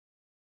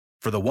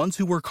For the ones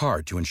who work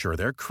hard to ensure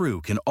their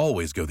crew can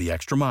always go the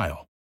extra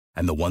mile,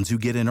 and the ones who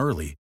get in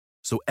early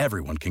so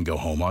everyone can go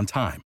home on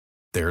time,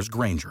 there's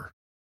Grainger,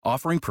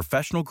 offering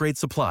professional-grade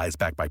supplies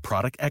backed by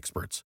product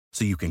experts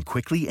so you can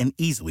quickly and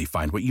easily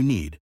find what you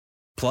need.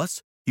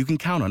 Plus, you can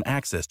count on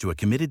access to a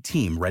committed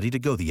team ready to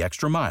go the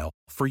extra mile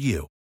for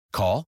you.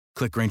 Call,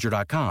 click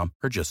Grainger.com,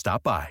 or just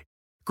stop by.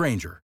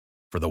 Grainger,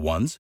 for the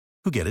ones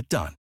who get it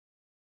done.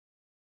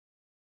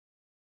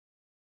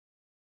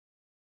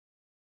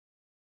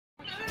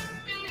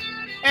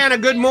 And a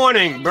good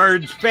morning,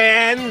 Birds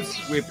fans.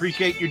 We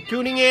appreciate you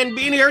tuning in,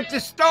 being here at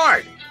the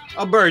start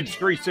of Birds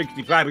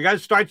 365. We got to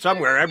start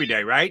somewhere every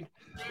day, right?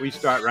 We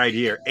start right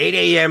here, 8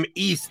 a.m.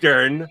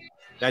 Eastern.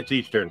 That's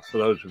Eastern for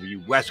those of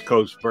you West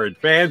Coast Bird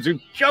fans who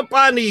jump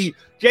on the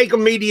Jacob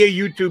Media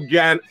YouTube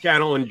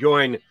channel and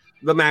join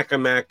the Mac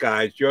and Mac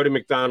guys. Jody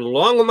McDonald,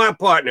 along with my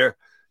partner,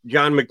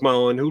 John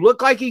McMullen, who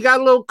looked like he got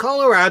a little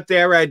color out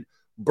there at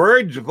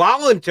Birds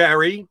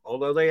Voluntary,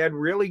 although they had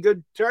really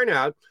good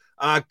turnout,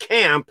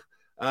 camp.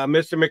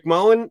 Mr.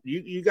 McMullen,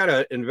 you got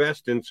to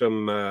invest in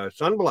some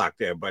sunblock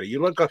there, buddy.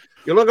 You look a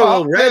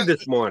little red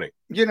this morning.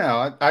 You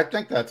know, I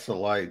think that's the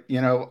light.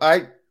 You know,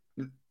 I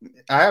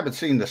haven't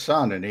seen the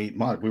sun in 8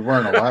 months. We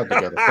weren't allowed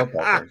to go to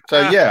football games.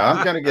 So yeah,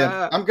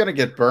 I'm gonna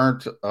get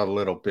burnt a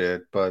little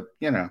bit, but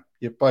you know,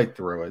 you bite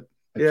through it.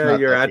 It's not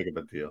that big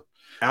of a deal.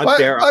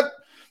 But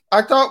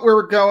I thought we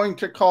were going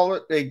to call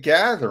it a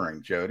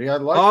gathering, Jody. I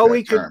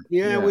like that term.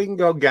 We can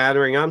go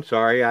gathering. I'm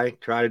sorry. I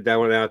tried that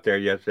one out there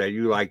yesterday.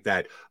 You like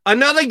that.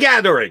 Another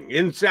gathering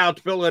in South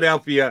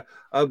Philadelphia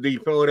of the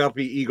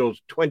Philadelphia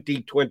Eagles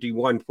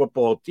 2021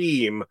 football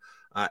team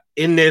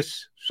in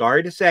this,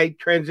 sorry to say,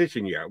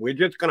 transition year. We're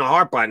just going to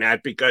harp on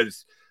that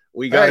because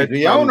we got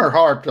the owner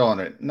harped on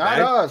it, not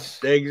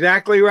us.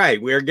 Exactly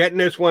right. We're getting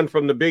this one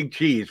from the big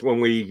cheese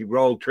when we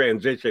roll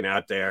transition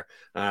out there.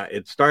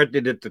 It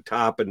started at the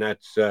top, and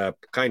that's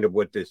kind of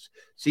what this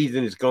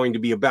season is going to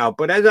be about.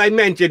 But as I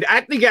mentioned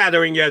at the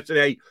gathering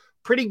yesterday,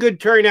 pretty good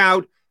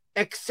turnout,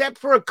 except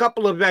for a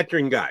couple of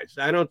veteran guys.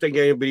 I don't think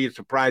anybody is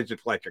surprised that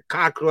Fletcher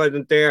Cox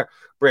wasn't there.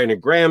 Brandon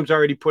Graham's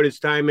already put his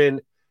time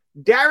in.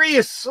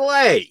 Darius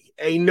Slay,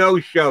 a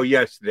no-show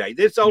yesterday.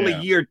 This only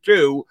year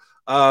two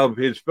of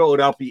his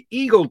Philadelphia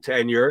Eagle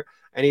tenure,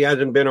 and he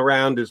hasn't been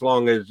around as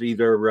long as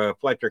either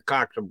Fletcher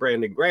Cox or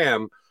Brandon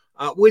Graham.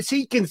 Was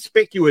he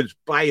conspicuous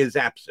by his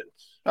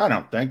absence? I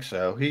don't think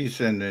so.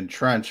 He's an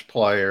entrenched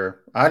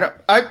player. I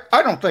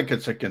don't think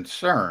it's a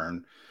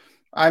concern.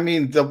 I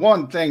mean, the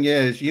one thing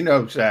is, you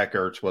know, Zach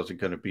Ertz wasn't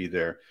going to be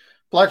there.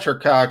 Fletcher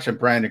Cox and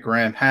Brandon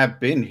Graham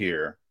have been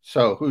here,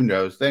 so who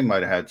knows? They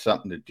might have had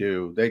something to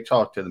do. They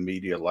talked to the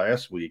media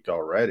last week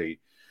already.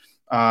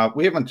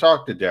 We haven't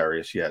talked to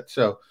Darius yet,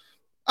 so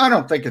I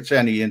don't think it's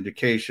any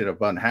indication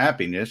of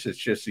unhappiness. It's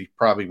just he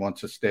probably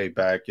wants to stay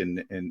back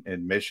in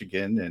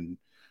Michigan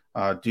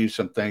and do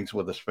some things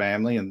with his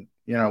family. And,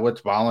 you know,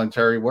 it's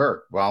voluntary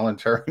work.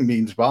 Voluntary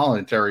means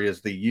voluntary, as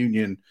the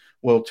union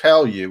will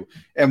tell you.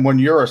 And when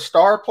you're a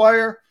star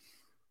player,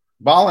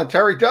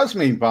 voluntary does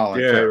mean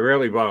voluntary. Yeah,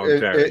 really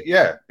voluntary.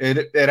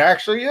 It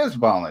actually is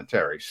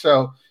voluntary.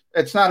 So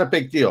it's not a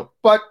big deal.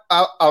 But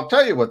I'll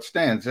tell you what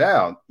stands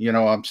out. You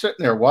know, I'm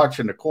sitting there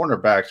watching the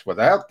cornerbacks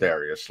without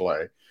Darius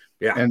Slay.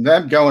 Yeah. And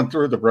then going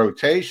through the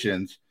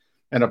rotations,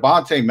 and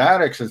Avonte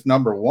Maddox is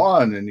number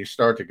one, and you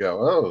start to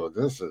go, oh,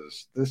 this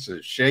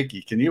is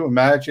shaky. Can you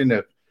imagine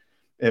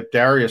if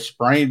Darius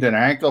sprained an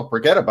ankle,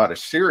 forget about a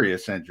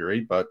serious injury,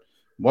 but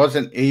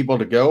wasn't able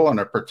to go on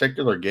a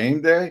particular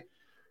game day?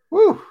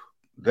 Whew,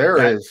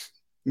 is,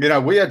 you know,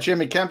 we had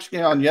Jimmy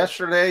Kempski on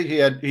yesterday.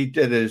 He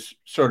did his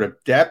sort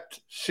of depth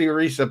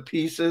series of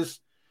pieces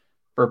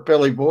for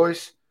Philly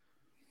Voice.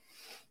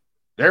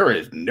 There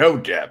is no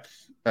depth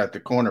at the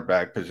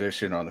cornerback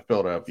position on the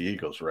Philadelphia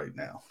Eagles right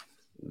now.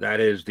 That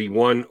is the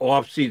one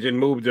offseason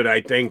move that I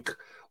think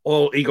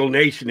all Eagle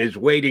Nation is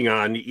waiting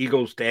on, the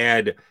Eagles to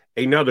add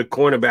another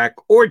cornerback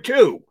or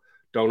two.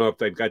 Don't know if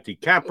they've got the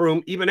cap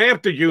room, even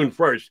after June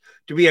 1st,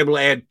 to be able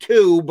to add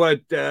two,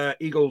 but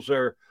Eagles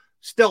are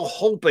still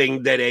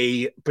hoping that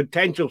a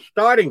potential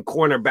starting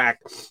cornerback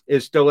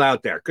is still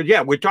out there.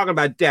 Because, we're talking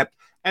about depth,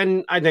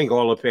 and I think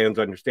all the fans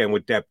understand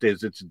what depth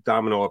is. It's a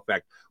domino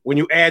effect. When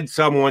you add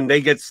someone,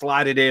 they get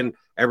slotted in,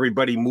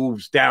 everybody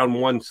moves down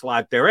one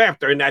slot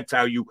thereafter, and that's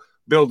how you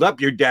build up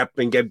your depth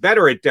and get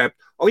better at depth.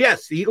 Oh,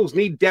 yes, the Eagles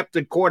need depth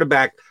at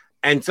quarterback,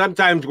 and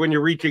sometimes when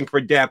you're reaching for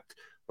depth,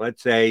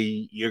 let's say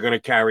you're going to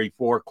carry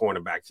four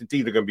cornerbacks. It's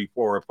either going to be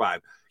 4 or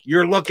 5.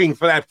 You're looking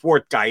for that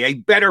fourth guy, a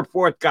better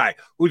fourth guy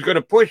who's going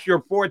to push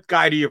your fourth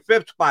guy to your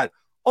fifth spot.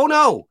 Oh,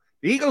 no,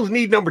 the Eagles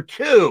need number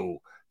 2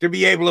 to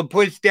be able to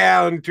push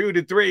down 2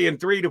 to 3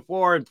 and 3 to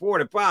 4 and 4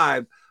 to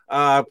 5.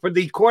 For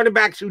the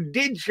quarterbacks who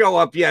did show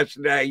up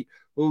yesterday,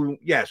 who,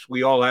 yes,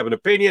 we all have an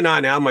opinion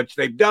on how much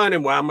they've done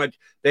and how much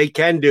they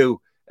can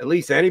do. At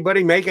least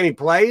anybody make any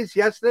plays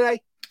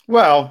yesterday?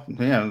 Well,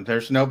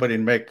 there's nobody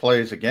to make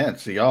plays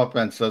against. The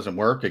offense doesn't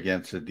work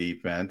against the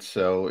defense.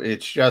 So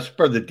it's just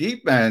for the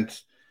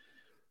defense,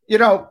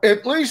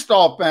 At least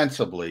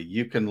offensively,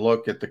 you can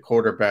look at the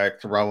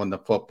quarterback throwing the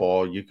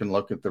football. You can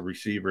look at the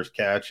receivers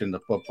catching the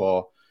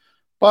football.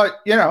 But,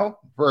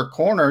 for a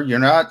corner, you're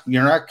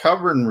not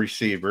covering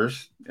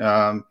receivers.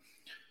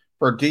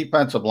 For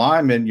defensive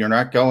linemen, you're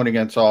not going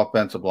against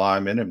offensive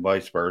linemen and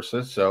vice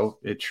versa. So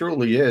it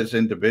truly is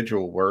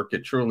individual work.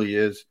 It truly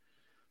is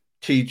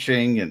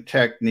teaching and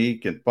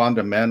technique and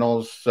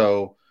fundamentals.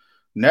 So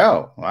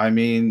no, I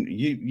mean,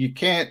 you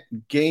can't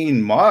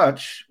gain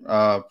much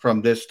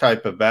from this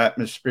type of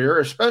atmosphere,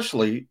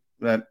 especially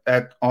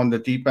on the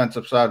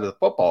defensive side of the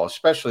football,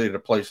 especially at a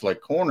place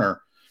like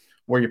corner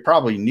where you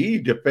probably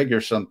need to figure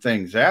some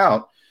things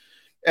out.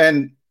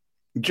 And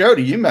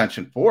Jody, you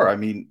mentioned 4. I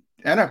mean,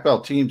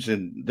 NFL teams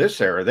in this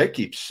era, they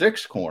keep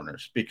 6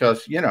 corners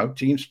because,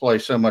 teams play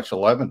so much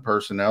 11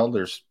 personnel.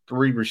 There's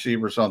 3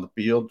 receivers on the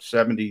field,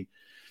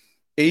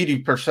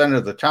 80%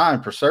 of the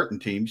time for certain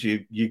teams.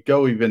 You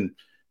go even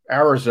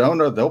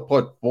Arizona, they'll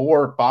put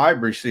 4 or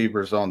 5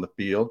 receivers on the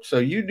field. So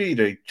you need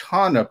a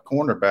ton of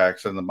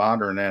cornerbacks in the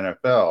modern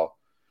NFL.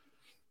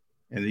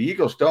 And the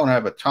Eagles don't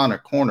have a ton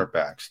of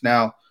cornerbacks.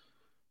 Now,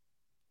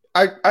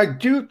 I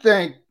do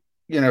think,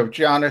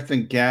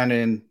 Jonathan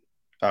Gannon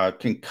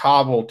can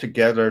cobble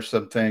together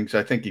some things.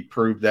 I think he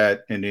proved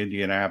that in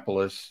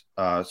Indianapolis.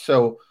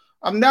 So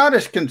I'm not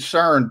as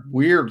concerned,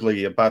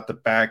 weirdly, about the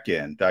back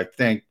end. I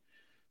think,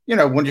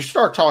 when you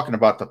start talking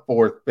about the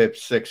 4th, 5th,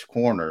 6th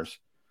corners,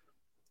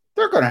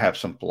 they're going to have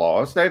some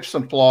flaws. They have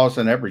some flaws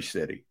in every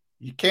city.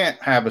 You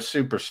can't have a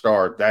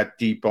superstar that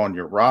deep on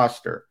your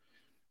roster.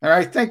 And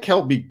I think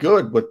he'll be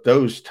good with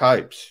those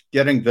types,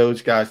 getting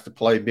those guys to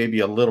play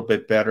maybe a little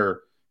bit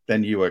better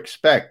than you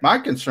expect. My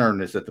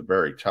concern is at the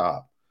very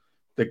top.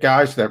 The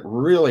guys that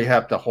really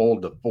have to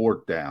hold the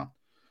fort down.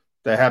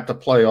 They have to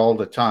play all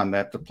the time. They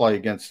have to play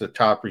against the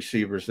top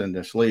receivers in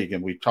this league.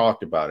 And we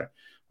talked about it.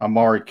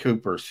 Amari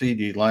Cooper,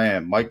 CeeDee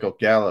Lamb, Michael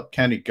Gallup,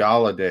 Kenny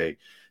Golladay,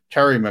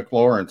 Terry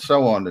McLaurin,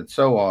 so on and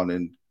so on.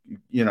 And,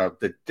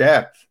 the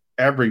depth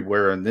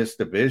everywhere in this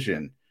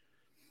division,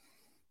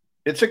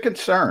 it's a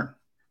concern.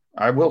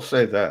 I will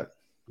say that.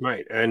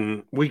 Right.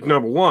 And week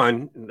number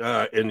 1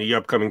 in the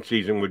upcoming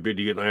season would be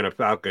the Atlanta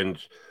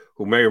Falcons,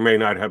 who may or may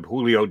not have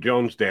Julio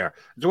Jones there.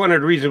 It's one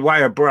of the reasons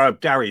why I brought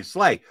up Darius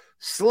Slay.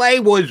 Slay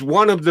was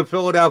one of the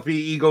Philadelphia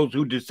Eagles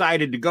who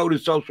decided to go to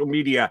social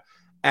media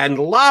and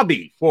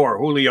lobby for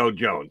Julio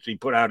Jones. He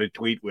put out a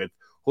tweet with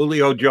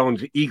Julio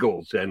Jones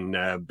Eagles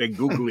and big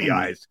googly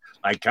eyes,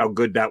 like how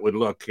good that would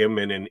look, him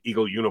in an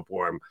Eagle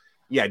uniform.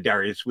 Yeah,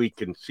 Darius, we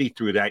can see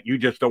through that. You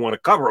just don't want to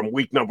cover him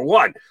week number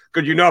 1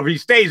 because if he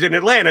stays in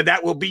Atlanta,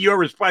 that will be your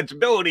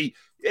responsibility.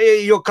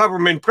 You'll cover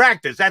him in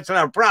practice. That's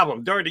not a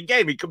problem. During the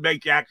game, he could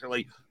make you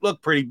actually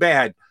look pretty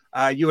bad.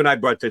 You and I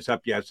brought this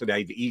up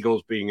yesterday, the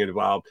Eagles being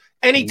involved.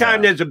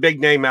 Anytime there's a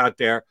big name out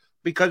there,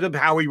 because of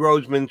Howie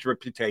Roseman's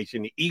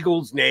reputation, the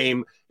Eagles'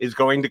 name is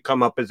going to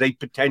come up as a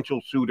potential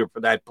suitor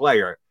for that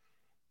player.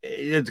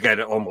 It's got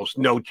almost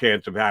no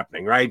chance of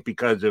happening, right?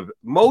 Because of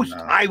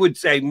I would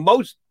say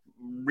most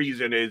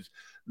reason is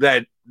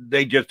that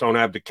they just don't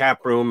have the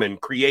cap room,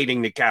 and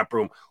creating the cap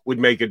room would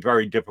make it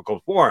very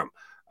difficult for them.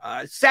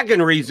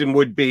 Second reason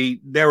would be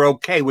they're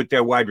okay with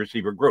their wide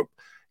receiver group.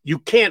 You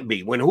can't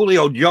be. When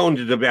Julio Jones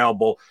is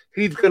available,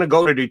 he's going to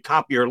go to the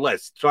top of your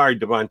list. Sorry,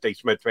 Devontae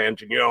Smith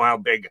fans, and you know how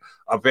big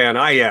a fan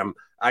I am.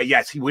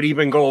 Yes, he would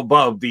even go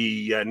above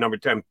the number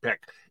 10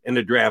 pick in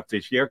the draft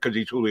this year because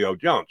he's Julio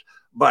Jones.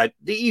 But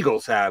the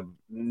Eagles have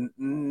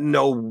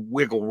no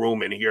wiggle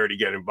room in here to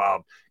get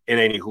involved in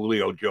any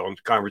Julio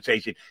Jones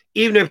conversation,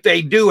 even if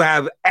they do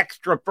have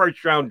extra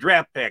first-round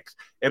draft picks,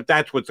 if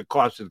that's what the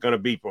cost is going to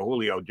be for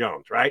Julio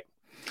Jones, right?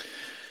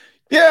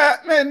 Yeah,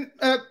 and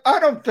I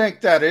don't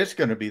think that is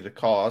going to be the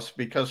cost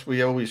because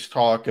we always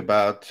talk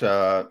about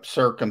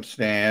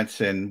circumstance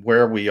and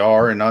where we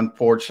are. And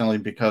unfortunately,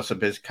 because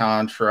of his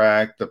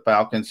contract, the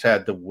Falcons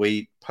had to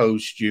wait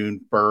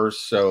post-June 1st.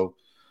 So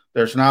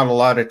there's not a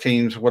lot of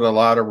teams with a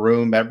lot of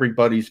room.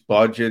 Everybody's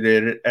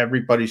budgeted.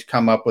 Everybody's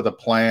come up with a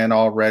plan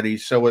already.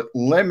 So it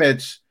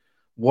limits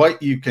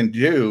what you can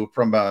do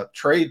from a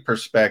trade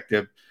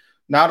perspective,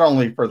 not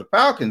only for the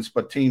Falcons,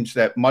 but teams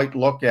that might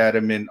look at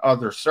him in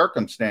other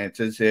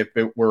circumstances if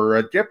it were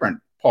a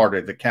different part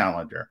of the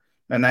calendar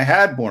and they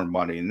had more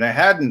money and they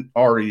hadn't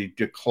already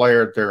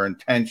declared their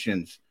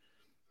intentions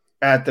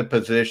at the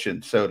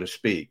position, so to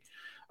speak.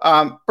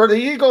 For the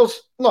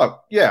Eagles,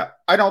 look, yeah,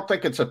 I don't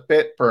think it's a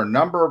fit for a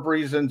number of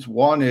reasons.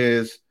 One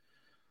is,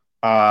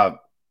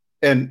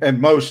 and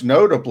most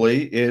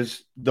notably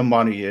is the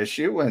money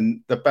issue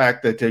and the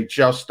fact that they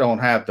just don't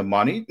have the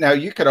money. Now,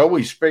 you could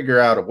always figure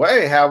out a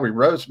way. Howie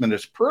Roseman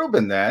has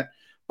proven that.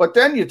 But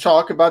then you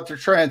talk about the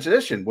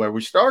transition where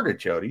we started,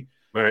 Jody.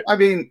 Right. I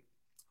mean,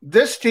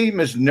 this team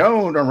is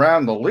known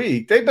around the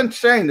league. They've been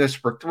saying this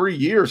for 3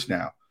 years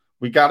now.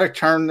 We got to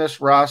turn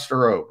this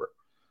roster over.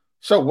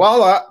 So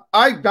while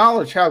I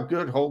acknowledge how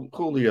good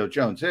Julio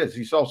Jones is,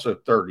 he's also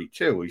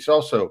 32. He's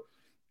also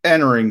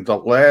entering the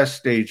last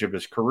stage of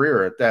his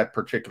career at that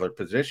particular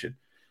position.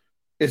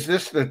 Is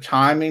this the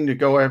timing to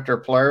go after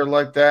a player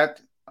like that?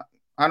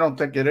 I don't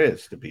think it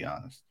is, to be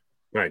honest.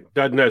 Right.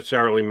 Doesn't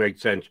necessarily make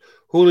sense.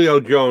 Julio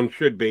Jones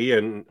should be,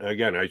 and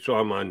again, I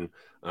saw him on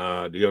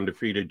the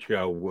Undefeated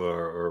show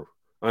or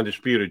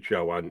Undisputed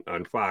show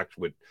on Fox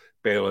with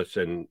Bayless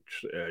and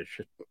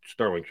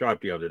Sterling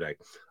Sharp the other day,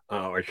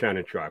 or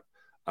Shannon Sharp.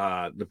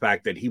 The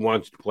fact that he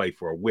wants to play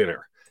for a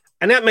winner,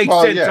 and that makes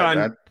sense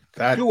on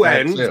two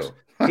ends.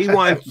 He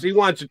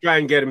wants to try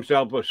and get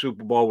himself a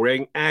Super Bowl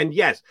ring. And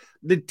yes,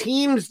 the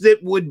teams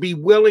that would be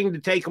willing to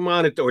take him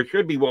on or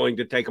should be willing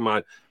to take him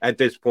on at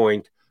this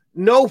point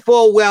know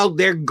full well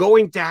they're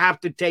going to have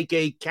to take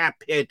a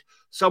cap hit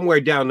somewhere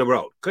down the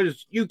road,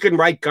 because you can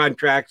write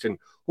contracts and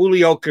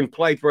Julio can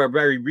play for a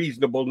very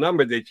reasonable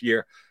number this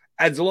year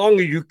as long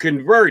as you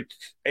convert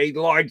a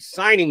large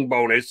signing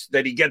bonus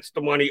that he gets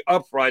the money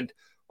up front.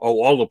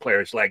 Oh, all the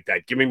players like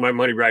that. Give me my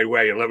money right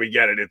away and let me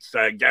get it. It's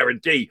a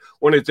guarantee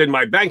when it's in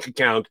my bank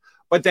account.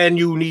 But then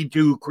you need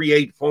to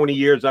create phony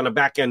years on the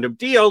back end of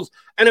deals.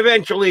 And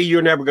eventually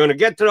you're never going to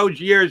get to those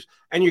years.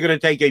 And you're going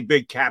to take a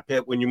big cap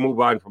hit when you move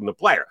on from the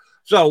player.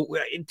 So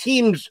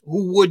teams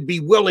who would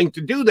be willing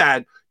to do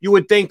that, you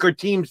would think are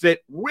teams that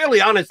really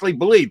honestly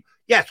believe,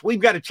 yes, we've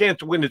got a chance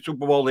to win the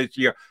Super Bowl this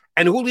year.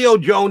 And Julio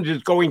Jones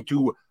is going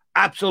to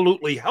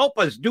absolutely help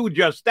us do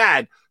just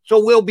that.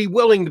 So we'll be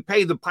willing to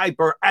pay the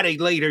piper at a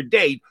later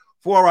date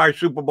for our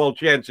Super Bowl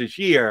chance this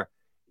year.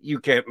 You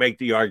can't make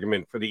the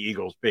argument for the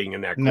Eagles being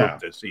in that group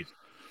this season.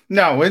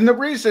 No, and the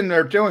reason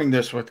they're doing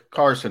this with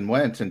Carson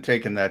Wentz and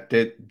taking that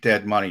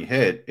dead money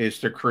hit is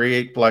to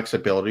create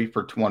flexibility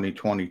for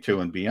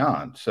 2022 and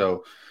beyond.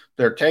 So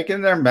they're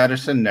taking their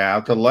medicine now.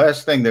 The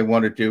last thing they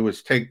want to do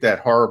is take that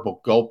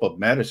horrible gulp of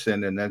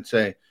medicine and then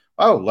say,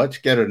 oh, let's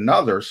get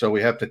another, so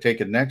we have to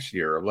take it next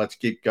year, or let's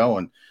keep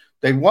going.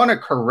 They want to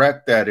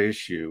correct that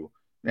issue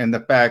and the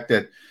fact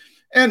that,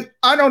 and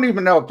I don't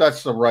even know if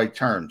that's the right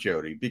term,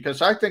 Jody,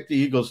 because I think the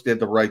Eagles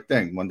did the right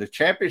thing. When the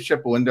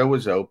championship window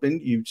was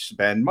open, you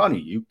spend money,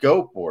 you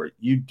go for it,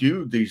 you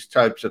do these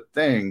types of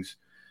things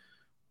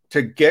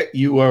to get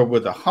you over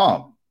the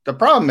hump. The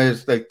problem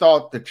is they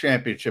thought the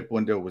championship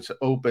window was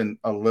open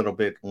a little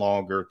bit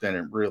longer than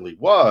it really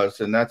was,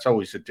 and that's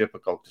always a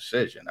difficult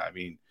decision. I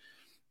mean,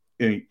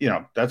 you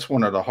know, that's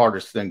one of the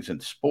hardest things in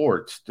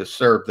sports, to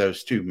serve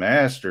those two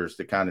masters,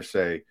 to kind of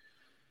say,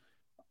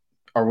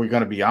 are we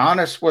going to be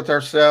honest with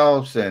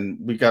ourselves and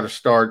we got to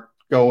start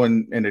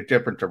going in a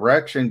different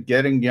direction,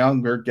 getting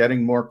younger,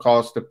 getting more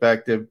cost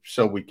effective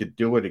so we could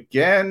do it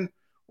again?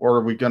 Or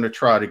are we going to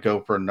try to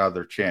go for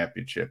another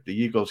championship? The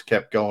Eagles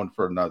kept going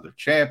for another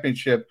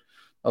championship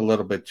a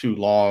little bit too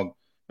long,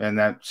 and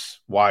that's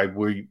why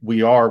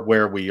we are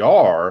where we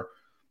are.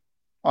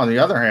 On the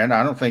other hand,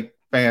 I don't think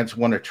fans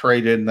want to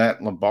trade in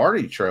that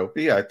Lombardi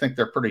trophy. I think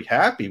they're pretty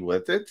happy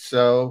with it.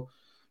 So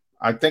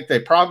I think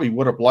they probably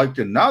would have liked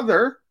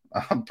another.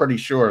 I'm pretty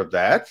sure of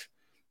that.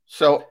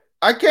 So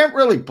I can't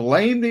really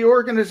blame the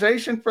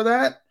organization for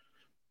that,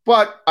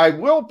 but I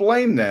will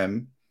blame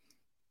them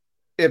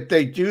if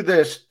they do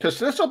this, because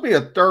this will be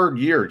a third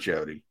year,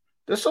 Jody.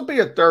 This will be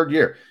a third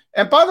year.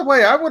 And by the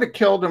way, I would have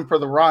killed him for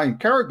the Ryan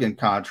Kerrigan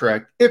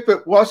contract if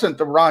it wasn't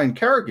the Ryan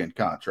Kerrigan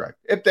contract.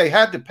 If they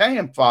had to pay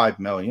him $5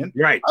 million,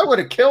 right, I would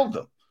have killed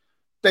him.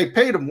 They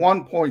paid him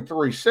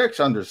 1.36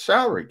 under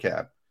salary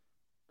cap.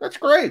 That's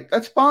great.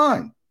 That's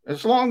fine.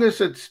 As long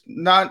as it's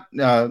not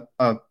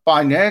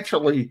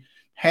financially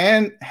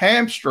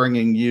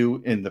hamstringing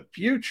you in the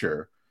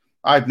future,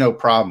 I have no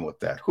problem with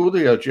that.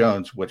 Julio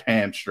Jones would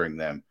hamstring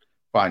them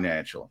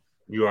financially.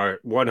 You are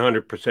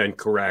 100%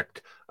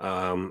 correct.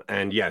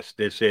 And yes,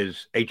 this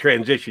is a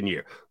transition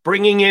year.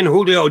 Bringing in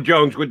Julio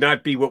Jones would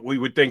not be what we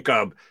would think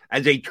of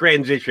as a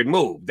transition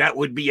move. That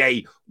would be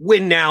a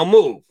win now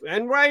move.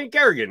 And Ryan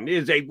Kerrigan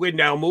is a win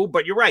now move,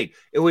 but you're right.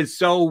 It was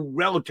so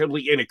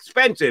relatively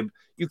inexpensive,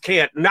 you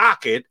can't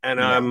knock it. And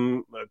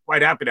I'm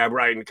quite happy to have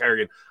Ryan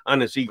Kerrigan on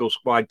this Eagles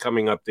squad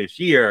coming up this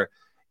year.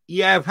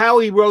 Yeah, if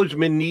Howie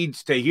Roseman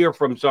needs to hear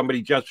from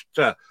somebody just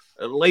to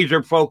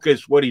laser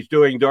focus what he's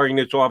doing during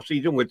this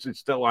offseason, which is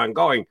still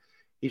ongoing,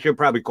 he should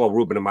probably call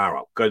Ruben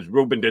Amaro, because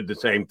Ruben did the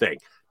same thing.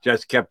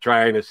 Just kept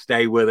trying to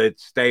stay with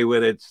it.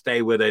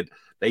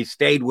 They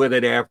stayed with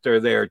it after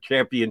their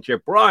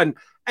championship run.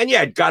 And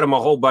yeah, it got him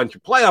a whole bunch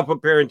of playoff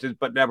appearances,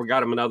 but never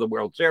got him another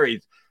World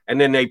Series. And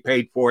then they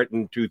paid for it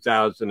in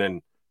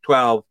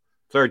 2012,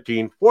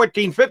 13,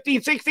 14,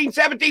 15, 16,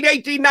 17,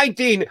 18,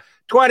 19,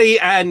 20,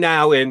 and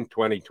now in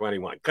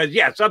 2021. Because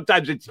yeah,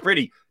 sometimes it's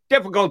pretty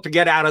difficult to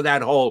get out of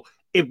that hole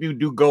if you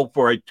do go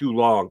for it too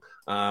long.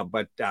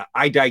 But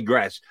I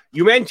digress.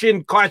 You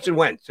mentioned Carson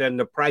Wentz and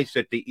the price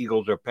that the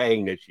Eagles are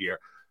paying this year.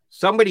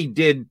 Somebody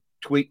did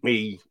tweet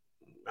me,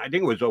 I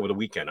think it was over the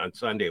weekend, on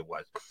Sunday it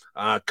was,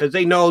 because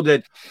they know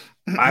that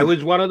I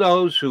was one of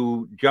those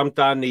who jumped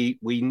on the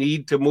we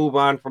need to move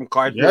on from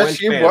Carson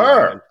Wentz. Yes, you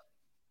were.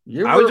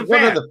 You were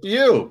one of the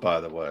few, by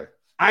the way.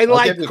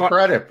 I'll give you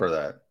credit for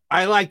that.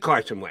 I like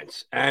Carson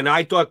Wentz, and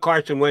I thought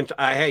Carson Wentz,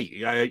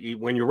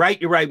 when you're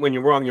right, you're right. When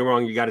you're wrong, you're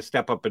wrong. You got to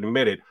step up and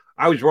admit it.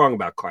 I was wrong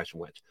about Carson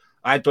Wentz.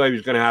 I thought he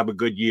was going to have a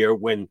good year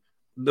when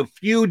the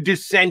few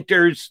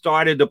dissenters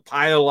started to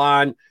pile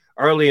on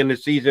early in the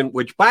season,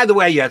 which, by the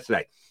way,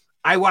 yesterday,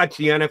 I watch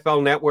the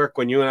NFL Network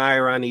when you and I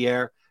are on the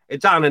air.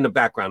 It's on in the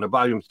background. The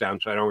volume's down,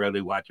 so I don't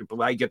really watch it. But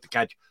I get to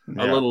catch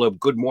a little of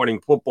Good Morning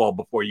Football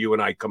before you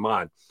and I come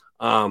on.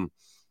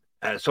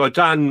 So it's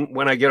on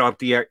when I get off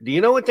the air. Do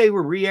you know what they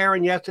were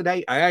re-airing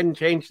yesterday? I hadn't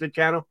changed the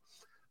channel.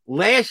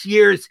 Last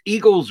year's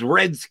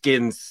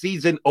Eagles-Redskins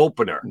season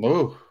opener.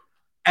 Ooh.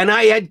 And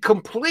I had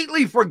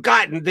completely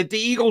forgotten that the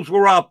Eagles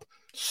were up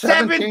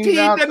 17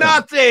 to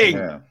nothing.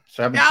 Yeah,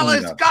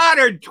 Dallas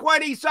Goedert,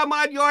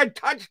 20-some-odd yard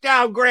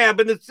touchdown grab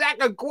in the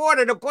second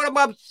quarter to put them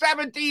up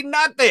 17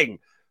 nothing.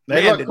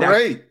 They look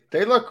great.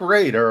 They look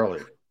great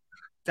early.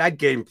 That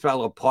game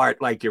fell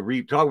apart like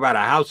you talk about a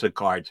house of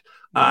cards.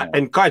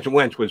 And Carson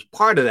Wentz was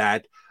part of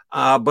that.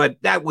 But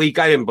that week,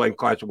 I didn't blame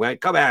Carson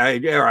Wentz. Come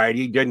on, all right,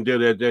 he didn't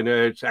do it in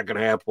the second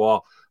half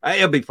ball.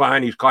 He'll be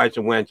fine. He's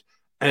Carson Wentz.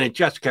 And it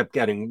just kept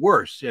getting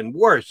worse and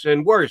worse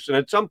and worse. And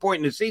at some point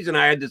in the season,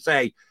 I had to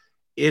say,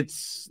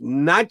 it's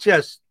not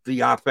just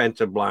the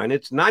offensive line.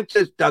 It's not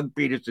just Doug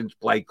Peterson's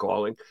play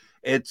calling.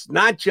 It's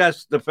not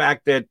just the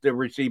fact that the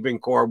receiving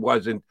core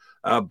wasn't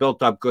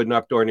built up good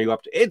enough during the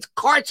offseason. It's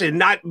Carson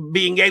not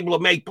being able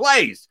to make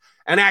plays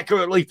and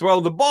accurately throw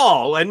the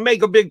ball and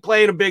make a big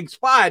play in a big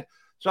spot.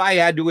 So I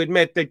had to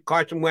admit that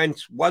Carson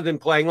Wentz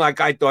wasn't playing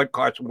like I thought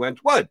Carson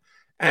Wentz would.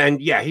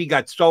 And, yeah, he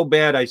got so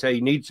bad, I say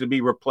he needs to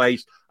be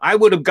replaced. I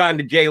would have gone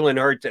to Jalen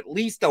Hurts at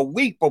least a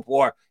week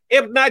before,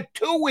 if not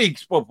 2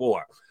 weeks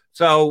before.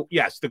 So,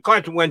 yes, the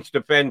Carson Wentz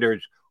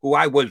defenders, who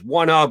I was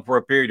one of for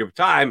a period of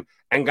time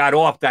and got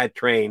off that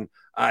train,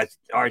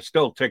 are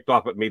still ticked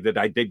off at me that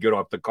I did get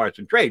off the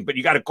Carson train. But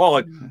you got to call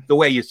it the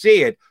way you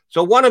see it.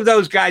 So one of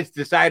those guys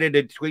decided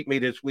to tweet me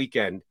this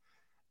weekend.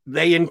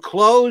 They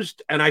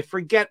enclosed, and I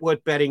forget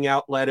what betting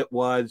outlet it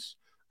was.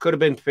 Could have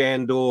been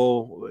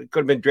FanDuel. It could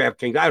have been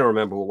DraftKings. I don't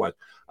remember who it was.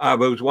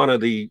 But it was one of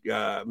the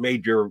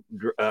major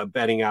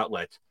betting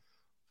outlets.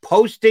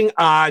 Posting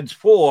odds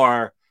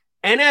for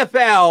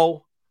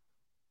NFL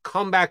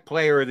Comeback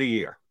Player of the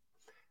Year.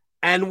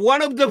 And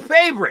one of the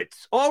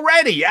favorites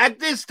already at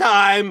this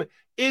time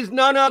is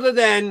none other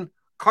than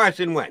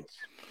Carson Wentz.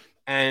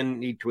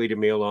 And he tweeted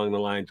me along the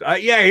lines,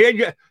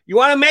 you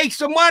want to make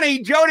some money,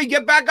 Jody,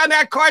 get back on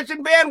that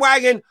Carson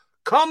bandwagon.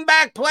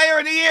 Comeback Player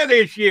of the Year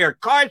this year,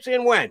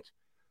 Carson Wentz.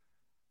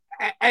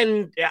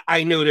 And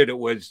I knew that it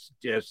was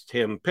just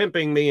him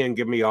pimping me and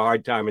giving me a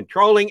hard time and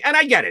trolling. And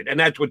I get it. And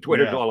that's what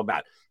Twitter's all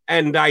about.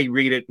 And I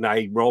read it and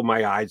I roll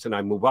my eyes and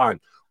I move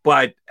on.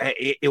 But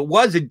it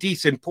was a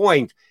decent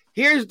point.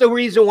 Here's the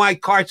reason why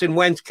Carson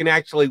Wentz can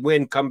actually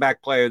win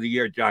Comeback Player of the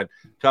Year, John.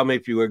 Tell me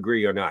if you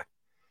agree or not.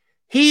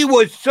 He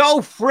was so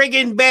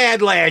friggin'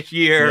 bad last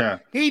year. Yeah.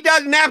 He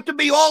doesn't have to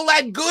be all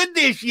that good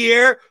this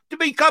year to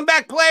be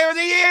Comeback Player of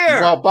the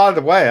Year. Well, by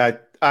the way,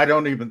 I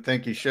don't even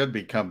think he should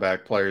be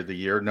Comeback Player of the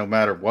Year, no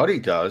matter what he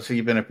does,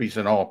 even if he's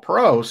an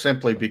All-Pro,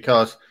 simply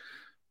because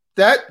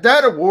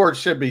that award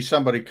should be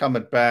somebody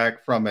coming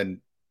back from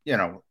an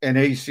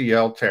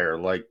ACL tear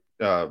like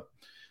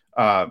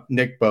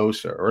Nick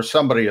Bosa or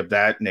somebody of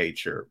that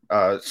nature,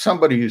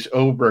 somebody who's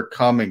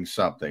overcoming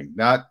something,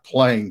 not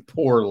playing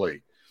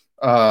poorly.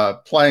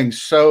 Playing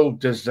so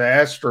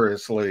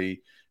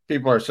disastrously,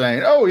 people are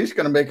saying, oh, he's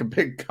going to make a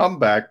big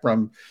comeback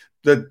from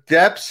the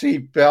depths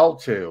he fell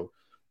to.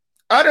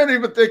 I don't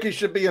even think he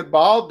should be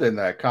involved in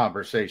that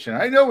conversation.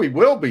 I know he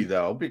will be,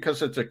 though,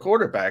 because it's a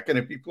quarterback. And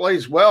if he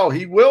plays well,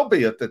 he will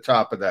be at the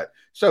top of that.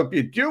 So if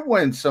you do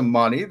win some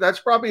money,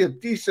 that's probably a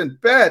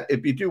decent bet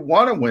if you do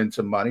want to win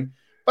some money.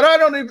 But I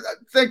don't even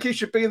think he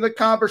should be in the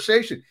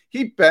conversation.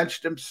 He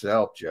benched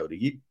himself, Jody.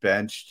 He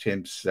benched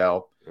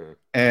himself.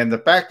 And the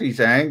fact he's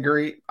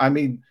angry, I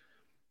mean,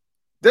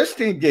 this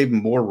team gave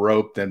him more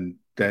rope than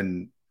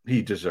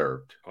he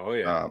deserved. Oh,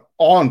 yeah.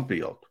 On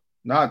field,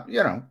 not,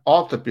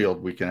 off the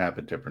field, we can have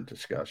a different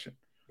discussion.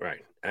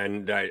 Right.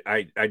 And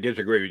I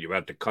disagree with you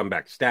about the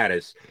comeback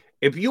status.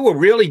 If you were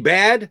really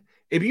bad,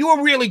 if you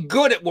were really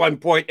good at one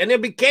point and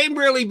then became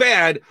really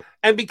bad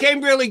and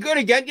became really good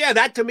again, yeah,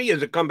 that to me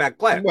is a comeback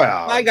player.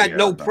 Well, I got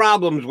no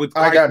problems with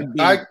Carson.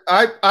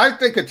 I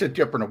think it's a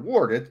different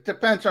award. It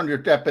depends on your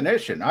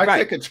definition. I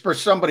think it's for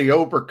somebody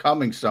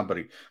overcoming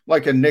somebody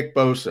like a Nick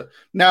Bosa.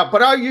 Now,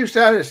 but I'll use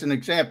that as an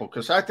example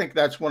because I think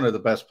that's one of the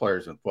best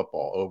players in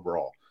football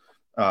overall.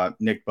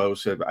 Nick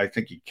Bosa, I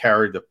think he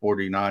carried the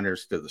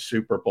 49ers to the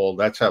Super Bowl.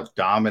 That's how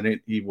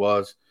dominant he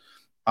was.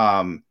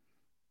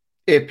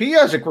 If he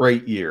has a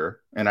great year,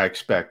 and I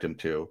expect him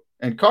to,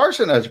 and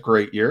Carson has a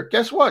great year,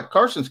 guess what?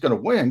 Carson's going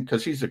to win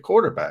because he's a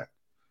quarterback.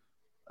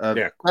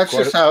 That's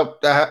just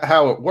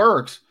how it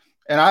works.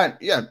 And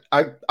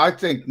I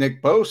think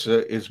Nick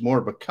Bosa is more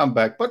of a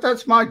comeback, but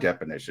that's my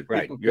definition.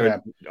 Right.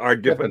 Our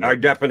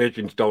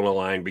definitions don't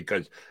align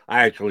because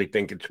I actually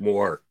think it's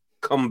more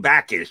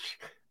comeback-ish.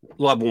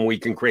 Love when we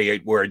can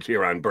create words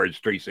here on Birds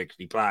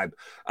 365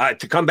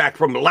 to come back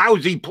from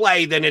lousy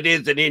play than it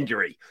is an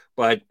injury.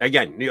 But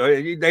again,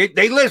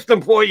 they list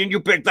them for you and you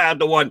picked out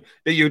the one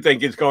that you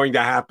think is going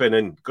to happen,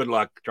 and good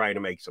luck trying to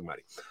make some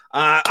money.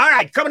 All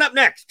right, coming up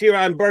next here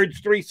on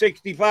Birds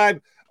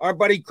 365, our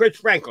buddy Chris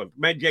Franklin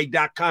from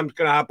NJ.com is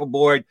going to hop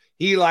aboard.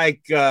 He,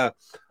 like our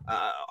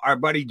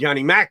buddy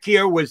Johnny Mack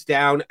here, was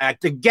down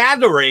at the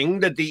gathering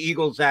that the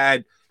Eagles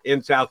had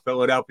in South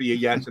Philadelphia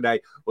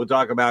yesterday. We'll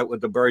talk about what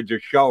the Birds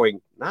are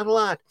showing. Not a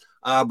lot,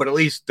 but at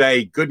least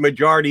a good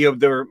majority of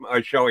them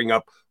are showing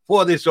up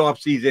for this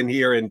offseason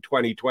here in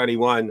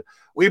 2021.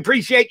 We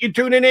appreciate you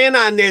tuning in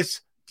on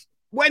this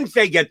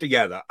Wednesday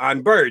get-together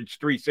on Birds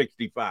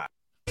 365.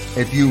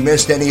 If you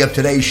missed any of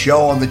today's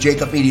show on the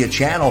Jacob Media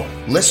channel,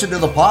 listen to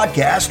the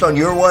podcast on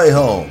your way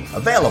home.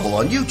 Available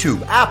on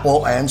YouTube,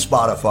 Apple, and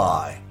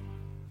Spotify.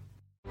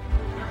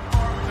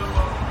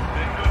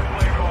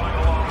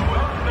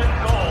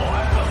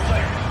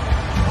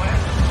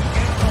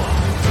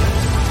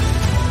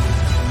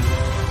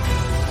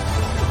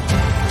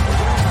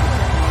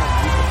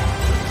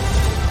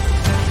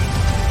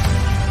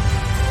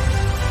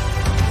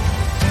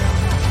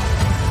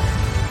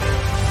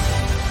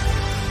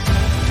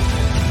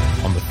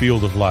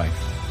 Field of life,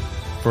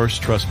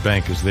 First Trust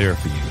Bank is there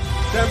for you.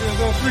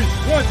 7 on 3.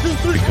 1, 2,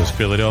 3. Because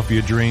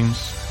Philadelphia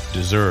dreams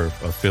deserve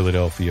a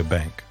Philadelphia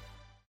bank.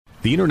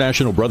 The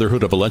International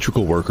Brotherhood of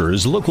Electrical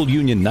Workers, Local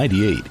Union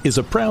 98, is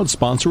a proud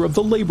sponsor of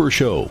The Labor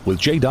Show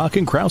with J. Doc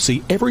and Krause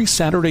every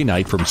Saturday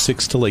night from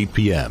 6 till 8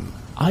 p.m.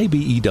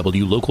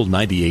 IBEW Local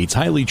 98's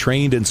highly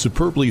trained and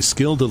superbly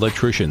skilled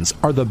electricians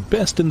are the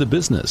best in the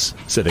business,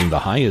 setting the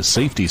highest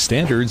safety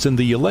standards in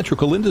the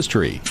electrical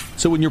industry.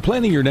 So when you're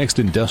planning your next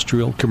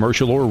industrial,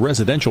 commercial, or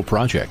residential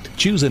project,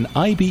 choose an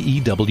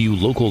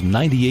IBEW Local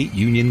 98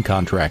 union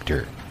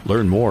contractor.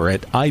 Learn more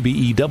at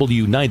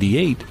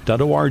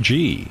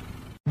IBEW98.org.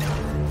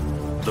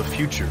 The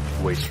future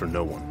waits for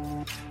no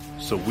one,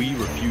 so we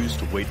refuse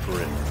to wait for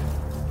it.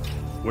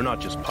 We're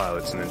not just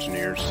pilots and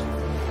engineers.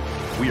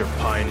 We are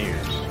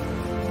pioneers.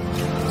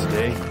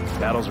 Today,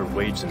 battles are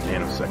waged in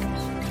nanoseconds,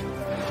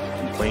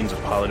 and planes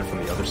are piloted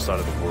from the other side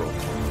of the world.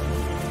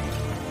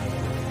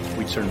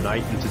 We turn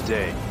night into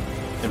day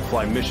and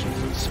fly missions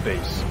in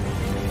space.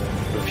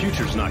 The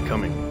future's not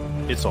coming.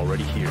 It's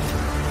already here.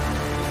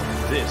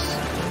 This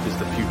is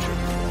the future.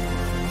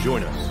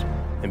 Join us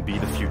and be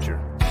the future.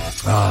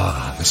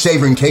 The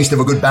savoring taste of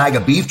a good bag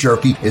of beef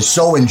jerky is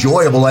so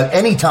enjoyable at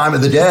any time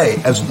of the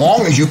day, as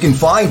long as you can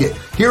find it.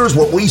 Here's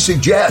what we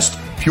suggest.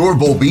 Pure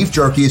Bull Beef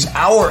Jerky is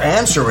our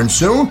answer, and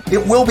soon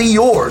it will be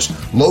yours.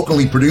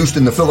 Locally produced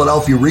in the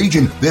Philadelphia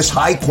region, this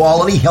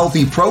high-quality,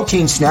 healthy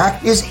protein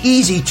snack is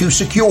easy to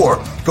secure.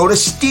 Go to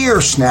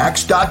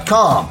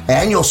steersnacks.com,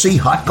 and you'll see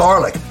hot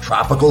garlic,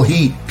 tropical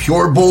heat,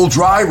 Pure Bull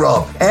dry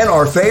rub, and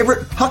our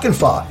favorite, Huck and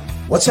Fod.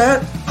 What's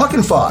that? Huck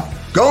and Fod.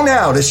 Go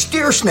now to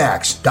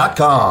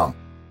steersnacks.com.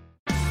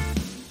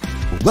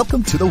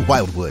 Welcome to the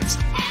Wildwoods,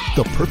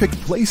 the perfect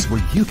place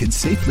where you can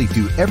safely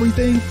do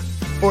everything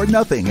or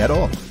nothing at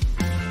all.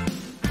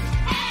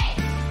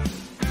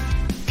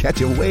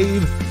 Catch a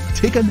wave,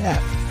 take a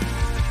nap,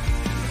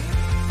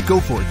 go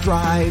for a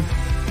drive,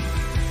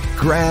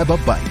 grab a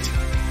bite.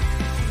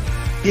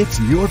 It's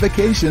your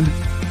vacation,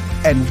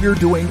 and we're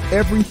doing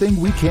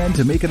everything we can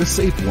to make it a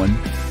safe one.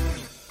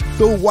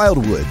 The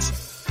Wildwoods.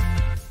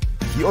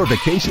 Your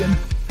vacation,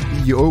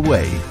 your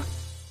way.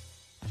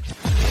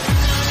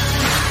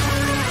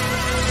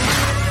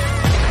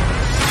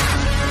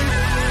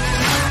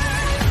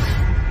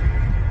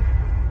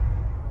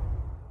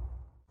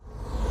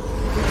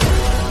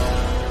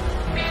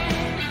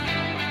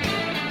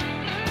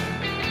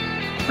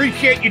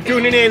 Appreciate you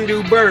tuning in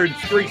to Birds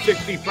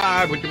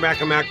 365 with the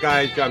Mac and Mac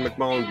guys, John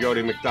McMullen,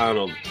 Jody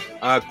McDonald.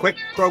 Quick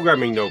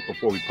programming note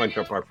before we punch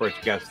up our first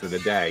guest of the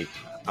day.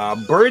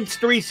 Birds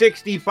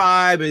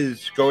 365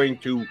 is going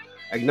to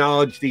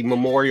acknowledge the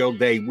Memorial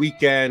Day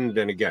weekend.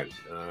 And again,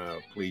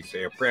 please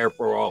say a prayer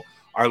for all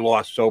our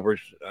lost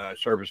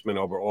servicemen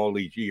over all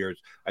these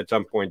years at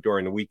some point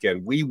during the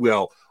weekend.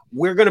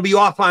 We're going to be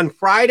off on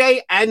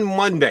Friday and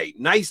Monday.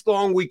 Nice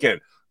long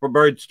weekend for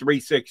Birds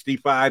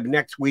 365.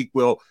 Next week,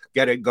 we'll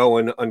get it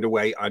going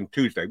underway on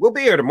Tuesday. We'll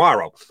be here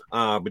tomorrow,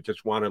 but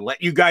just want to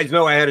let you guys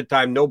know ahead of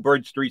time, no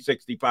Birds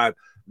 365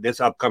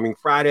 this upcoming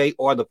Friday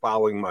or the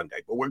following Monday.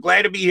 But we're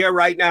glad to be here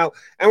right now,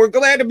 and we're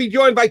glad to be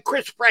joined by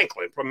Chris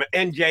Franklin from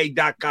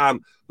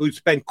NJ.com, who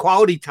spent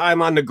quality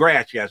time on the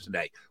grass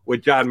yesterday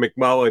with John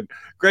McMullen.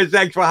 Chris,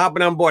 thanks for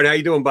hopping on board. How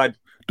you doing, bud?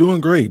 Doing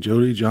great,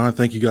 Jody, John.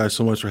 Thank you guys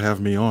so much for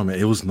having me on, man.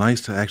 It was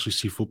nice to actually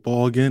see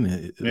football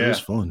again. It was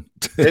fun.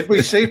 Did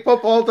we see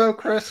football, though,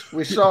 Chris?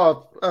 We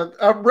saw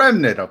a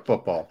remnant of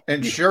football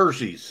and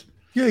jerseys.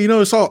 Yeah,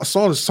 I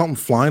saw something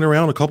flying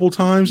around a couple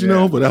times,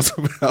 but that's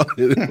about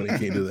it when it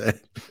came to that.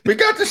 We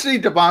got to see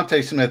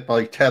Devontae Smith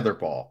play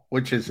tetherball,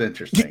 which is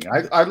interesting.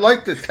 I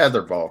like the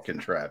tetherball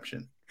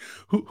contraption.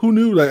 Who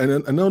knew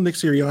that? I know Nick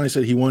Sirianni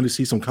said he wanted to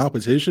see some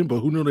competition, but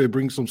who knew they'd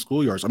bring some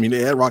schoolyards? I mean, they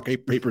had rock,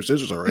 paper,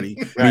 scissors already.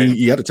 Right. I mean,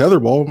 you had a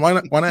tetherball. Why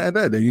not add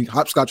that? Then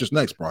hopscotch is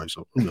next, probably.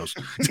 So who knows?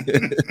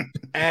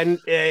 And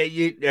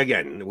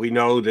again, we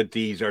know that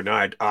these are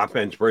not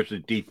offense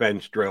versus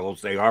defense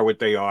drills. They are what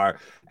they are,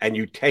 and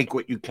you take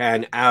what you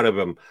can out of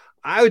them.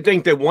 I would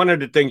think that one of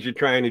the things you're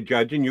trying to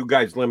judge, and you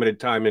guys limited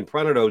time in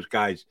front of those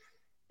guys,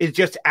 is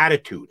just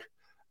attitude.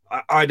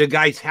 are the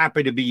guys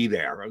happy to be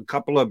there? A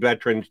couple of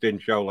veterans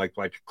didn't show, like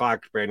Fletcher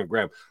Cox, Brandon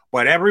Graham,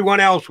 but everyone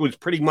else was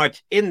pretty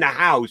much in the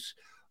house.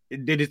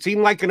 Did it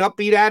seem like an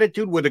upbeat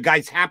attitude? Were the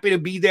guys happy to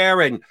be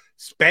there and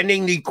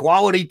spending the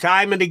quality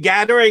time in the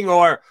gathering,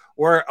 or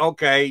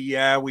okay,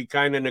 yeah, we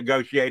kind of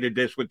negotiated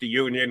this with the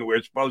union.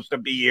 We're supposed to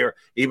be here,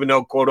 even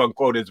though, quote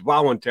unquote, it's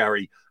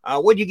voluntary.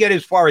 What did you get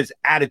as far as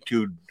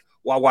attitude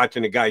while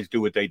watching the guys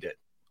do what they did?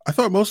 I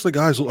thought most of the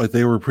guys looked like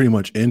they were pretty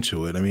much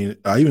into it. I mean,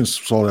 I even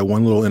saw that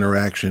one little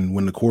interaction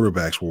when the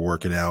quarterbacks were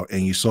working out,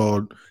 and you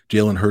saw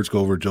Jalen Hurts go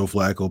over to Joe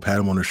Flacco, pat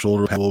him on the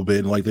shoulder a little bit,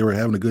 and like they were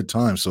having a good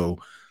time. So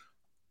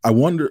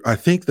I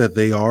think that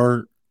they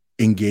are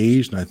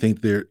engaged, and I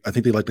think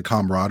they like the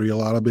camaraderie a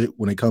lot of it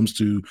when it comes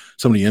to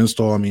some of the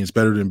install. I mean, it's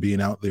better than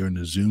being out there in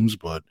the Zooms,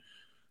 but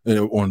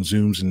on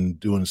Zooms and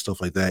doing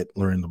stuff like that,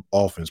 learning the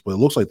offense. But it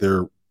looks like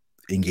they're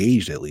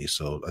engaged at least.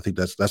 So I think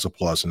that's a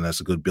plus, and that's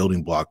a good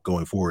building block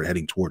going forward,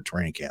 heading toward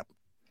training camp.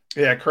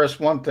 Yeah, Chris,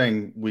 one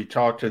thing we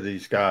talk to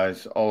these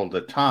guys all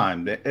the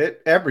time,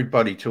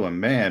 everybody to a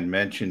man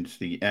mentions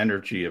the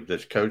energy of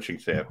this coaching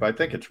staff. I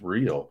think it's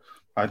real.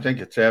 I think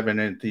it's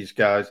evident these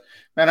guys,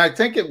 and I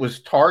think it was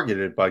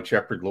targeted by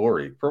Jeffrey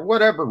Lurie. For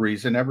whatever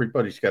reason,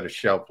 everybody's got a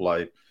shelf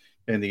life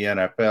in the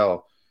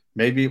NFL.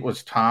 Maybe it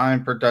was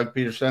time for Doug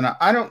Peterson.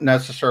 I don't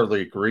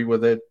necessarily agree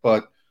with it,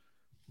 but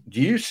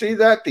do you see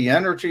that, the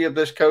energy of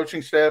this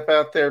coaching staff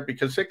out there?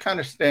 Because it kind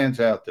of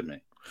stands out to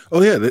me.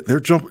 Oh, yeah, you're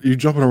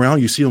jumping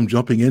around. You see them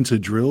jumping into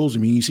drills. I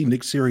mean, you see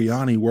Nick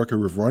Sirianni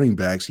working with running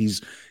backs.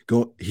 He's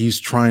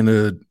trying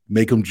to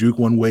make them juke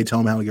one way, tell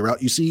them how to get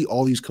out. You see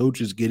all these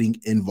coaches getting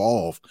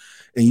involved.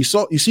 And you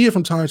see it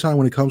from time to time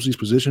when it comes to these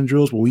position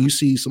drills, but when you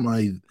see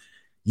somebody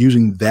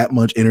using that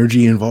much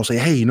energy involved, say,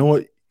 hey, you know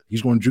what?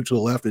 He's going to juke to the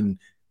left and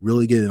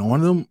really get it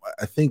on them.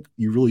 I think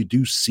you really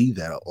do see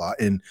that a lot.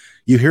 And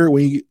you hear it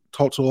when we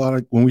talk to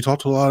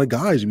a lot of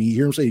guys. I mean, you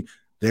hear them say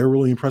they're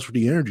really impressed with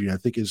the energy. And I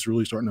think it's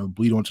really starting to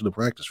bleed onto the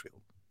practice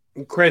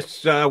field.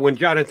 Chris, when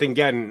Jonathan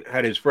Gannon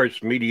had his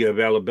first media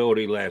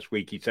availability last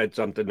week, he said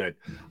something that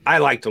I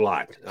liked a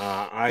lot.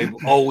 I've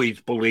always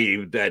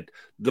believed that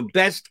the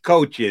best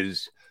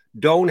coaches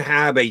don't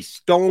have a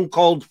stone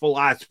cold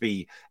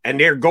philosophy and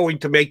they're going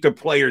to make their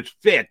players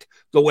fit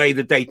the way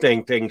that they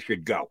think things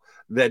should go.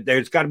 That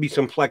there's got to be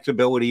some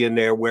flexibility in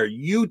there where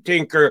you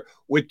tinker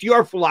with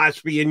your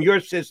philosophy and your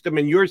system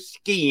and your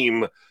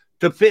scheme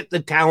to fit the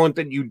talent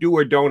that you do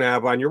or don't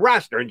have on your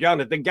roster. And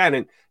Jonathan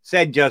Gannon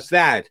said just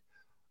that.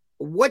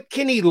 What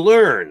can he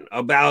learn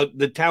about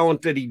the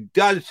talent that he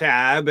does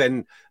have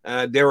and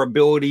their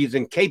abilities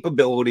and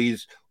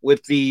capabilities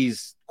with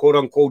these quote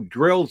unquote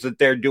drills that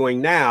they're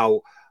doing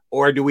now?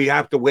 Or do we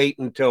have to wait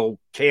until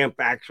camp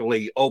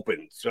actually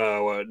opens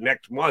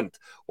next month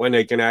when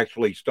they can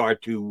actually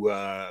start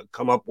to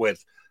come up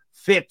with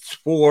fits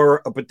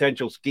for a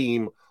potential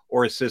scheme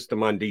or a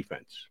system on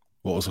defense?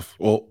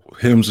 Well,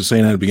 him just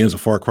saying that at the beginning is a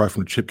far cry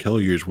from the Chip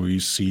Kelly years where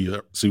you see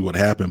what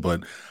happened.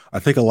 But I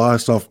think a lot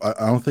of stuff,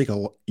 I don't think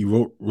you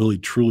won't really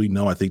truly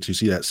know. I think to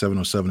see that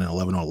 7-on-7 and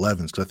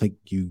 11-on-11s, because I think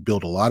you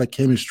build a lot of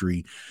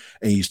chemistry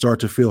and you start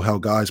to feel how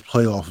guys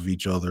play off of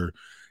each other,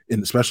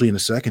 and especially in the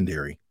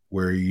secondary,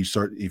 where you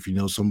start, if you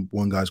know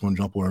one guy's going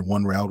to jump on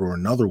one route or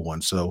another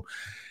one. So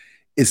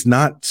it's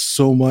not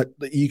so much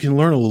that you can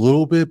learn a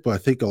little bit, but I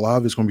think a lot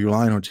of it's going to be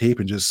relying on tape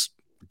and just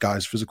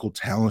guys' physical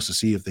talents to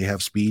see if they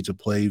have speed to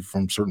play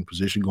from certain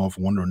position going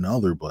from one to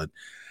another. But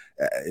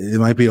it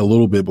might be a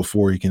little bit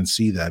before you can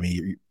see that. I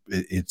mean,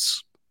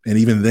 and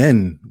even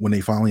then, when they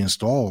finally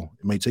install,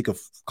 it may take a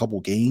couple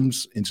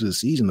games into the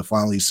season to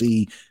finally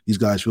see these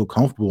guys feel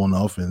comfortable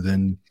enough and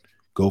then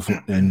go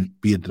for and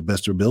be at the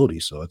best of their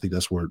ability. So I think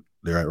that's where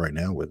they're at right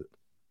now with it.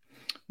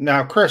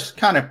 Now, Chris,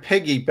 kind of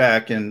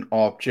piggybacking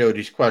off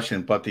Jody's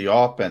question, but the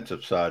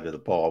offensive side of the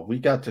ball, we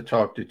got to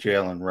talk to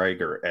Jalen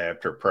Reagor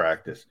after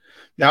practice.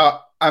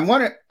 Now, I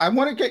want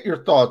to get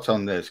your thoughts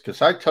on this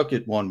because I took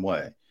it one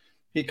way.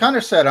 He kind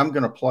of said, I'm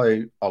going to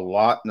play a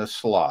lot in the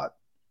slot.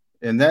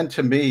 And then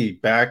to me,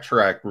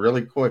 backtracked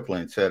really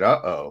quickly and said,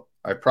 uh-oh,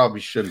 I probably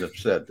shouldn't have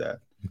said that.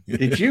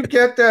 Did you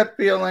get that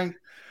feeling?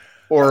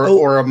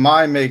 Or am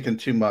I making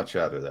too much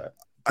out of that?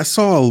 I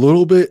saw a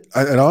little bit.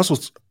 I also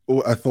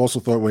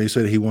thought when he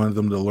said he wanted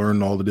them to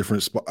learn all the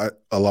different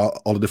all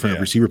the different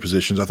receiver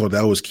positions, I thought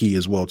that was key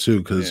as well too.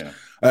 Because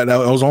that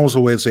was almost a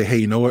way to say, hey,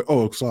 you know what?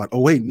 Oh, slot.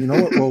 Oh, wait, you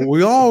know what? Well,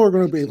 we all are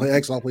going to be like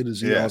X. I'll play the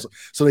Z. Yeah.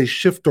 So they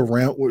shift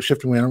around.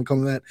 I'm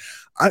coming to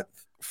that.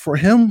 For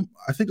him,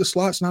 I think the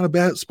slot's not a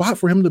bad spot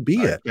for him to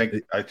be at.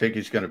 I think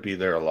he's going to be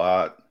there a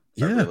lot.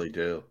 I really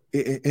do.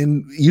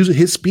 And using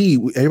his speed,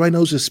 everybody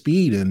knows his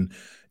speed, and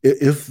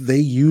if they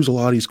use a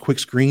lot of these quick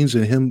screens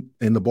and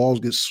the balls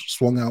get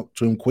swung out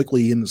to him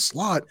quickly in the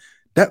slot,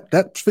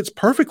 that fits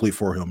perfectly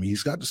for him.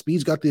 He's got the speed,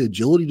 he's got the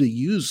agility to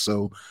use.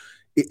 So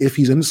if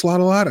he's in the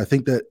slot a lot, I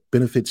think that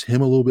benefits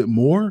him a little bit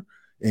more.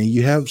 And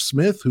you have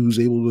Smith, who's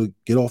able to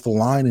get off the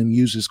line and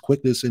use his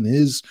quickness and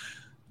his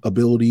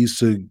abilities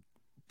to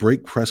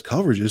break press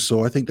coverages.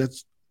 So I think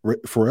that's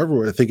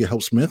forever. I think it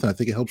helps Smith, and I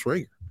think it helps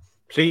Reagor.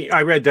 See,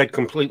 I read that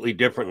completely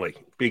differently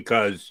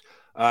because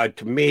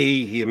To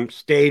me, him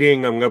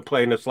stating, I'm going to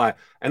play in the slot.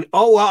 And,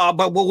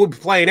 but we'll be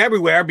playing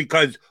everywhere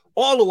because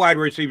all the wide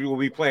receivers will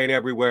be playing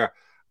everywhere.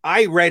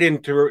 I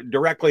read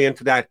directly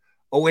into that.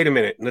 Oh, wait a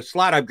minute. In the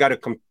slot, I've got to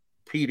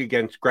compete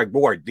against Greg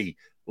Ward, the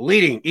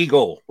leading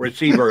Eagle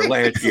receiver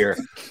last year.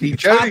 The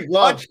top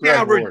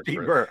touchdown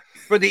receiver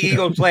for the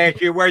Eagles last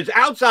year. Whereas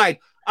outside,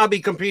 I'll be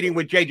competing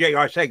with J.J.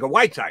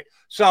 Arcega-Whiteside.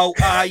 So,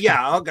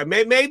 okay,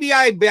 maybe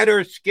I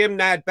better skim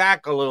that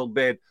back a little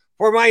bit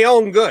for my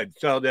own good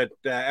so that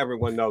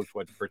everyone knows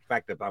what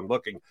perspective I'm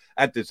looking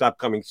at this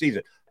upcoming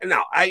season. And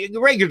now,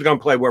 Rager's going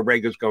to play where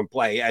Rager's going to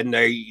play, and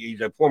he's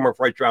a former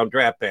first-round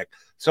draft pick.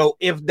 So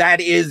if that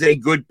is a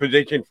good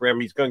position for him,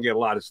 he's going to get a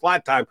lot of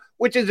slot time,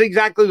 which is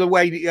exactly the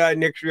way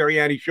Nick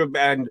Sirianni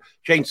and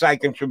Shane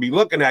Steichen should be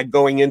looking at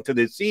going into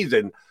this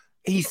season.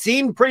 He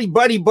seemed pretty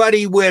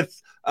buddy-buddy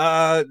with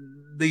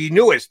the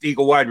newest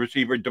Eagle wide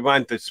receiver,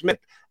 Devonta Smith,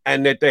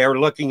 and that they are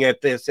looking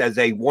at this as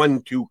a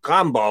 1-2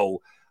 combo.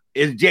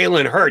 Is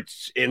Jalen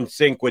Hurts in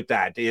sync with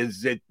that?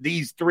 Is it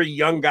these three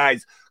young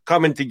guys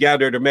coming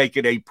together to make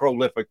it a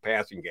prolific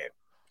passing game?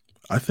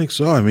 I think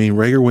so. I mean,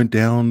 Rager went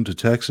down to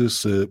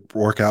Texas to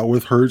work out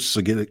with Hurts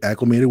to get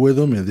acclimated with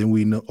him, and then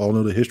we all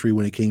know the history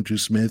when it came to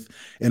Smith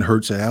and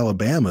Hurts at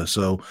Alabama.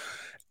 So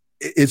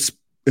it's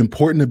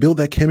important to build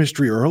that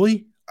chemistry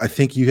early. I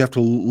think you have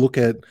to look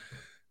at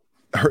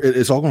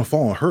it's all going to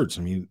fall on Hurts.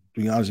 I mean,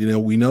 to be honest,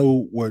 we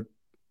know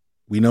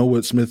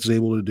what Smith is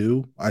able to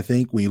do. I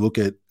think when you look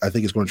at, I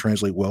think it's going to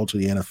translate well to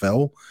the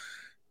NFL.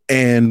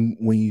 And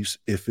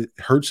if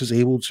Hurts is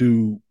able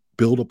to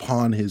build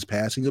upon his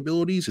passing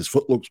abilities, his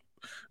foot looks.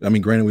 I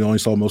mean, granted, we only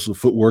saw most of the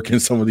footwork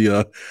and some of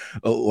the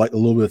like a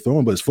little bit of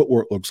throwing, but his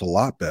footwork looks a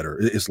lot better.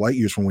 It's light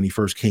years from when he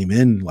first came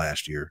in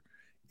last year.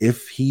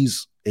 If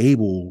he's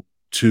able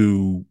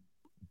to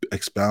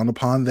expound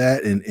upon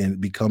that and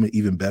become an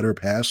even better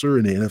passer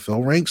in the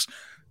NFL ranks,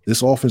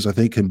 this offense, I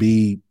think,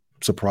 can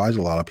surprise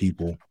a lot of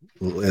people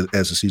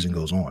as the season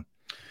goes on.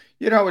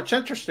 It's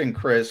interesting,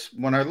 Chris,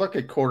 when I look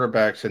at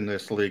quarterbacks in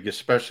this league,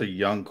 especially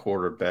young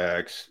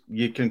quarterbacks,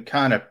 you can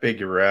kind of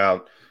figure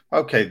out,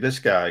 okay, this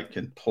guy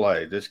can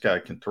play, this guy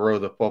can throw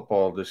the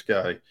football, this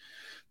guy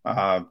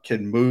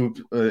can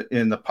move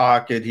in the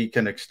pocket, he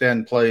can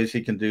extend plays,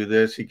 he can do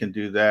this, he can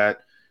do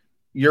that.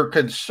 Your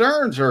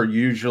concerns are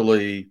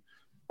usually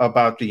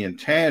about the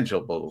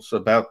intangibles,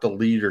 about the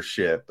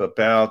leadership,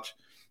 about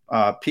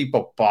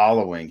people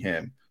following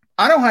him.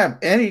 I don't have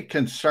any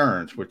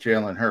concerns with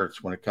Jalen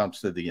Hurts when it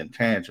comes to the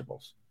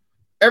intangibles.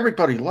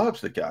 Everybody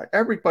loves the guy.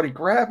 Everybody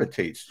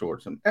gravitates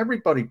towards him.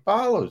 Everybody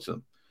follows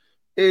him.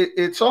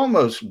 It's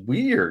almost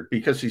weird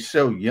because he's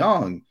so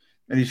young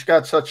and he's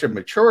got such a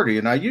maturity.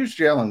 And I use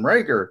Jalen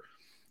Reagor.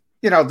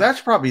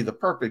 That's probably the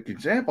perfect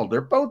example.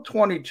 They're both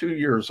 22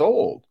 years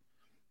old.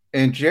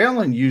 And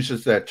Jalen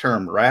uses that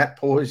term rat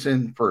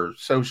poison for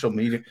social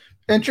media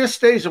and just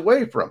stays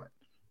away from it.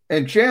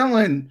 And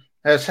Jalen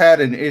has had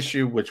an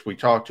issue, which we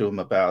talked to him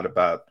about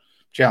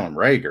Jalen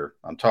Reagor.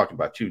 I'm talking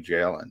about two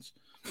Jalens.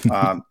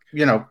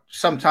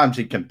 Sometimes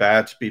he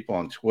combats people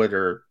on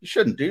Twitter. You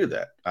shouldn't do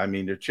that. I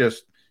mean,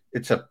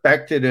 it's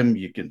affected him.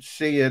 You can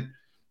see it.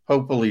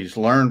 Hopefully he's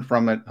learned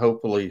from it.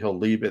 Hopefully he'll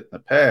leave it in the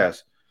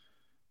past.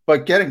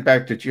 But getting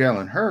back to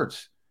Jalen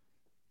Hurts,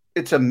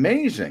 it's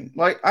amazing.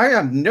 Like, I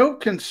have no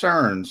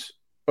concerns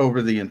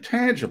over the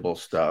intangible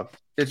stuff.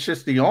 It's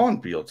just the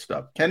on-field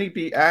stuff. Can he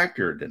be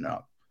accurate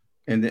enough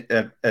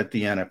at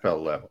the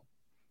NFL level?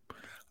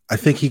 I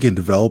think he can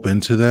develop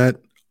into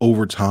that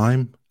over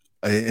time.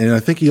 And I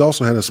think he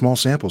also had a small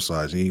sample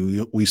size.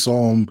 We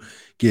saw him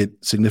get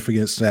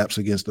significant snaps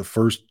against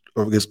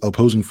against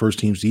opposing first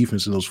team's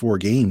defense in those 4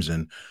 games.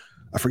 And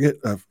I forget,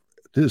 I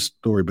did a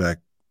story back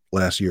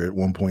last year at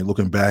one point,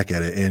 looking back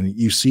at it, and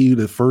you see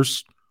the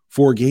first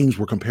 4 games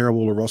were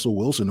comparable to Russell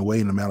Wilson the way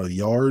in the amount of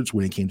yards,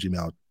 when it came to the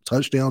amount of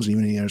touchdowns,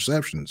 even the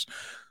interceptions.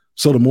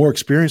 So the more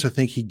experience I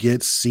think he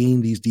gets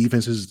seeing these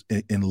defenses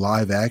in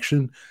live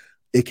action,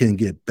 it can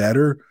get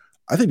better.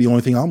 I think the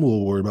only thing I'm a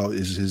little worried about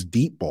is his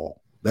deep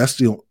ball.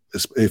 That's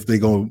if they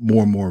go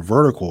more and more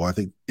vertical, I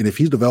think, and if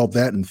he's developed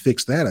that and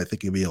fixed that, I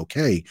think he'll be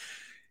okay.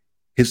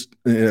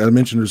 I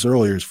mentioned this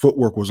earlier, his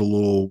footwork was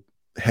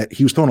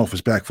he was throwing off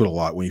his back foot a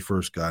lot when he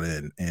first got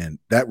in, and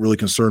that really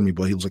concerned me,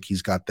 but he was like,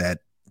 he's got that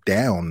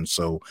down.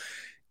 So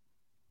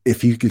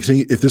if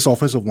this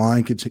offensive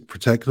line could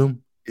protect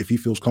him, if he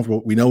feels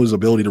comfortable, we know his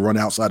ability to run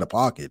outside the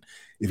pocket.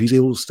 If he's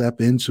able to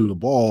step into the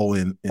ball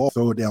and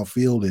throw it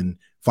downfield and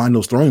find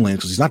those throwing lanes,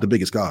 because he's not the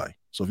biggest guy.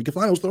 So if he can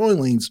find those throwing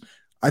lanes,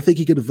 I think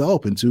he could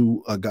develop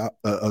into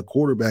a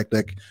quarterback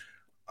that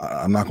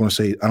I'm not going to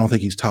say, I don't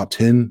think he's top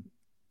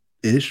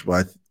 10-ish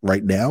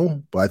right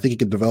now, but I think he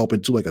could develop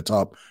into like a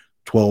top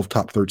 12,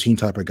 top 13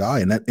 type of guy.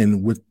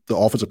 And with the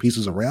offensive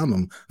pieces around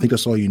him, I think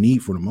that's all you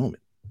need for the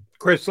moment.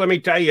 Chris, let me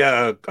tell you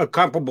a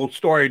comparable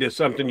story to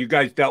something you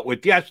guys dealt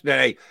with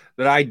yesterday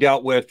that I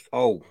dealt with,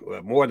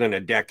 more than a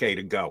decade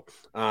ago,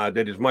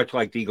 that is much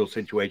like the Eagles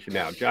situation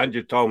now. John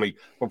just told me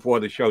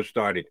before the show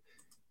started,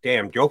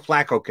 damn, Joe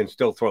Flacco can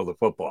still throw the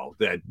football.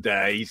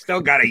 That he's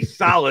still got a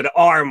solid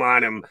arm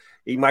on him.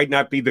 He might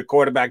not be the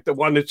quarterback that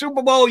won the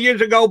Super Bowl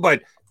years ago,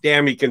 but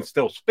damn, he can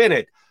still spin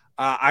it.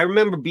 I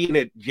remember being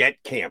at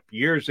Jet Camp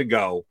years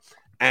ago,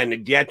 and the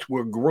Jets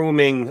were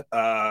grooming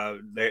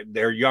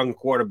their young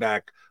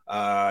quarterback,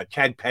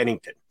 Chad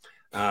Pennington,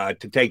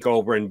 to take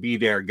over and be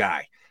their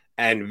guy.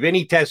 And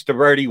Vinny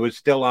Testaverde was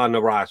still on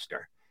the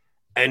roster.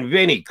 And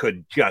Vinny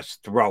could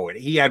just throw it.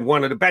 He had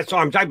one of the best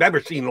arms I've ever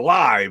seen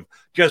live,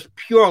 just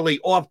purely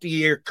off the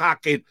ear,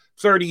 cock it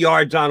 30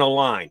 yards on a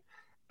line.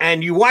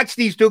 And you watch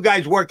these two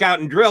guys work out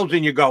in drills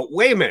and you go,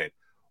 wait a minute,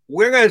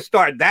 we're going to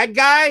start that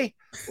guy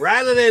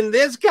rather than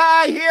this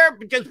guy here,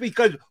 just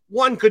because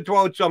one could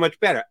throw it so much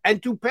better.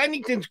 And to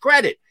Pennington's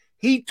credit,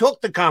 he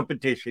took the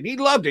competition. He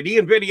loved it. He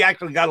and Vinny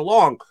actually got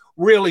along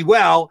really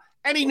well,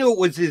 and he knew it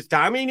was his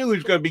time. He knew he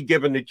was going to be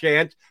given the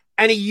chance,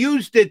 and he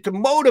used it to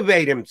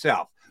motivate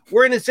himself.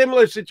 We're in a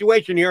similar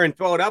situation here in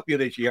Philadelphia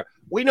this year.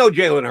 We know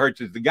Jalen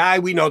Hurts is the guy.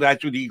 We know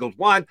that's what the Eagles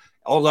want,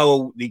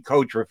 although the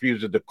coach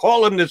refuses to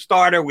call him the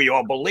starter. We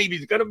all believe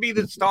he's going to be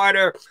the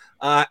starter,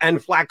 and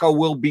Flacco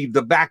will be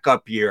the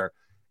backup here.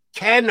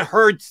 Can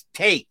Hurts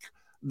take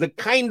the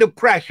kind of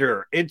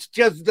pressure, it's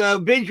just a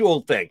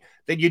visual thing,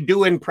 that you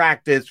do in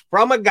practice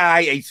from a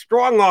guy, a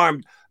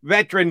strong-armed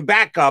veteran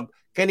backup?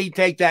 Can he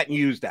take that and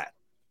use that?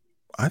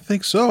 I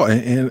think so.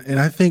 And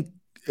I think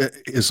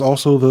it's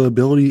also the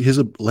ability,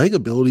 his leg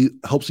ability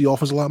helps the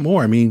offense a lot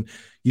more. I mean,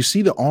 you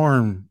see the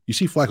arm, you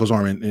see Flacco's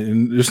arm,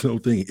 and there's no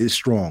thing, it's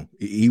strong.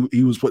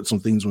 He was putting some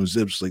things on his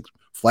zips, like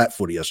flat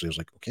footy yesterday. I was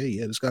like, okay,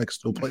 yeah, this guy can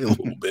still play a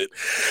little bit.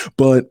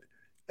 But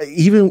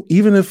even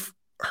if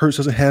Hurts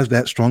doesn't have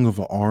that strong of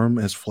an arm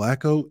as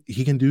Flacco,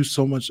 he can do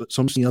so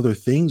many other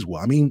things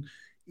well. I mean,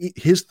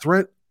 his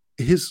threat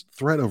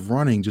of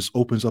running just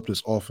opens up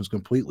this offense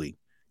completely.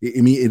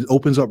 I mean, it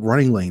opens up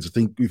running lanes. I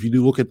think if you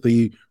do look at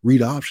the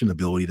read option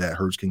ability that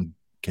Hurts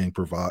can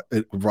provide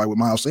with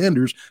Miles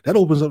Sanders, that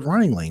opens up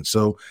running lanes.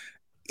 So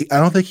I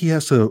don't think he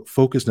has to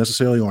focus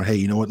necessarily on, hey,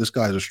 you know what, this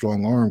guy has a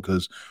strong arm,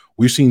 because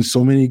we've seen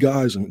so many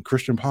guys, and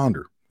Christian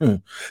Ponder,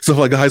 stuff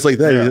like guys like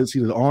that. Yeah. You see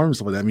the arms,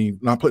 stuff like that. I mean,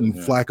 not putting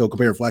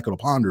comparing Flacco to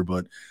Ponder,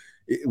 but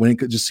when you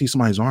could just see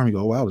somebody's arm, you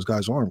go, oh, wow, this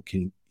guy's arm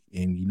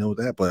and you know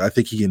that. But I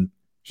think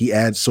he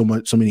adds so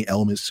many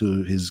elements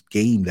to his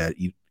game that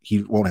he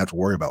won't have to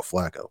worry about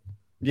Flacco.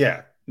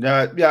 Yeah.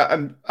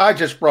 I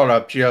just brought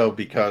up Joe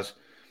because,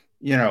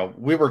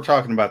 we were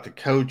talking about the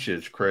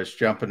coaches, Chris,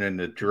 jumping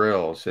into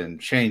drills,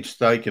 and Shane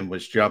Steichen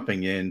was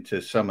jumping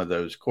into some of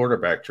those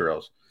quarterback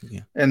drills.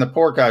 Yeah. And the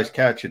poor guy's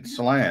catching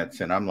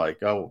slants, and I'm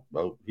like, oh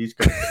he's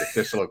going to get a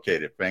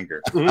dislocated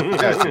finger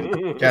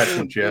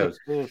catching Joe's.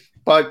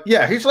 But,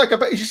 yeah, he's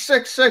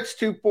 6'6",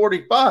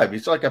 245.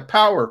 He's like a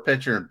power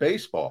pitcher in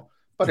baseball.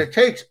 But it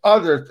takes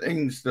other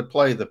things to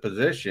play the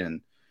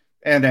position.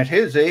 And at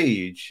his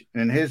age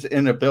and his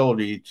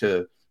inability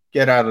to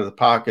get out of the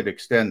pocket,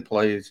 extend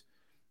plays,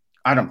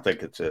 I don't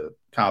think it's a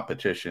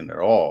competition at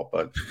all.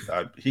 But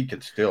he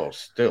could still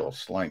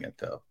sling it,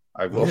 though.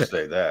 I will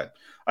say that.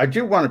 I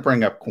do want to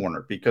bring up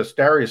corner because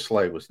Darius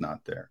Slay was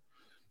not there.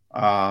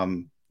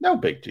 No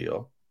big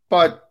deal.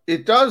 But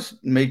it does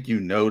make you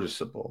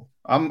noticeable.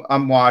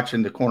 I'm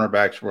watching the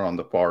cornerbacks were on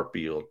the far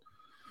field.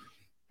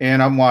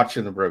 And I'm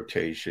watching the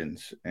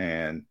rotations,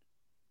 and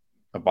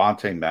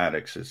Avonte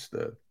Maddox is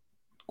the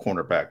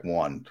cornerback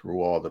one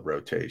through all the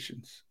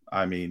rotations.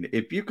 I mean,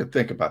 if you could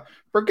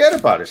forget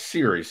about a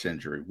serious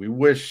injury. We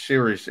wish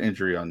serious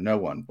injury on no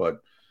one,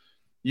 but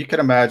you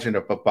can imagine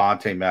if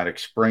Avonte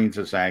Maddox sprains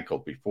his ankle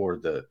before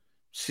the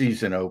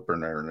season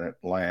opener in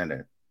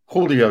Atlanta.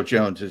 Julio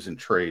Jones isn't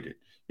traded.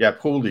 You have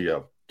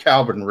Julio,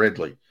 Calvin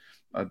Ridley,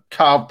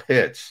 Kyle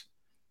Pitts,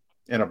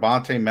 and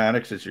Avonte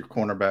Maddox is your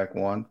cornerback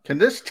one. Can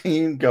this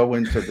team go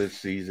into this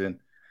season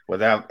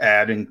without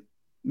adding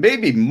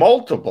maybe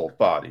multiple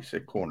bodies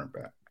at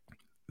cornerback?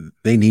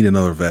 They need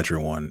another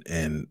veteran one,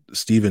 and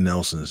Steven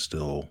Nelson is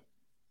still.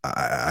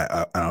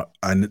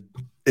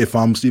 If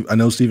I'm Steve, I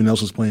know Steven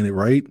Nelson's playing it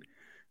right,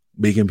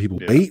 making people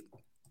wait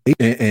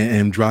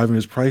and driving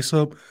his price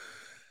up.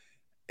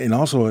 And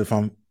also,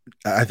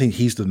 I think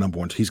he's the number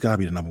one. He's got to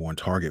be the number one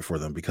target for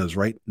them, because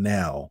right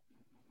now,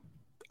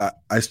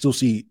 I still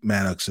see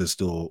Maddox as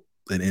still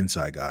an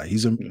inside guy.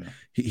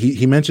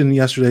 He mentioned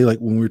yesterday, like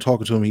when we were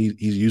talking to him, he's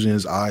using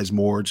his eyes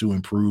more to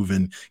improve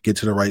and get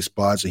to the right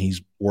spots, and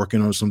he's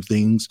working on some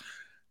things.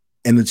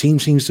 And the team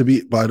seems to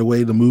be, by the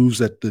way, the moves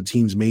that the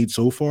team's made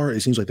so far,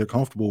 it seems like they're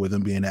comfortable with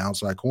him being an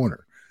outside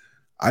corner.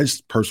 I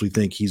just personally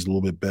think he's a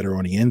little bit better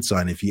on the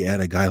inside. And if you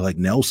add a guy like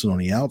Nelson on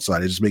the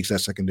outside, it just makes that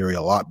secondary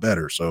a lot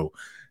better. So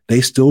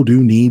they still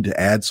do need to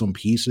add some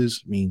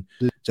pieces. I mean,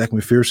 Zach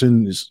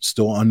McPherson is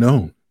still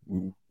unknown.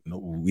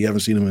 We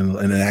haven't seen him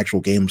in an actual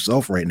game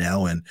himself right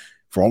now, and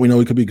for all we know,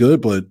 he could be good,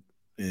 but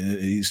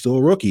he's still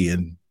a rookie,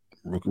 and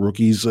rookie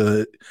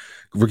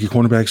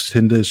cornerbacks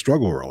tend to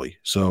struggle early.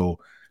 So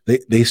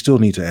they still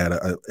need to add,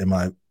 in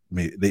my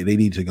they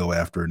need to go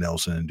after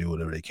Nelson and do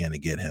whatever they can to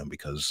get him,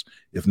 because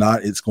if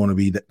not, it's going to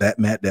be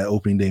that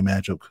opening day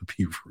matchup could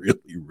be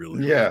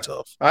really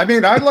tough. I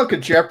mean, I look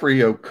at Jeffrey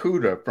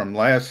Okudah from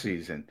last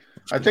season.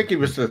 I think he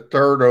was the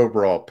 3rd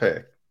overall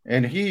pick,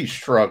 and he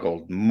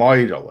struggled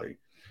mightily.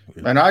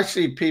 Yeah. And I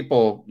see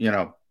people,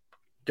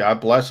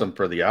 God bless them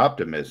for the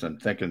optimism,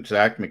 thinking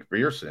Zach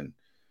McPherson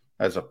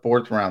as a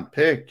 4th round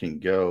pick can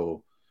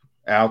go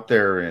out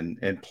there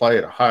and play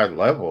at a high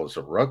level as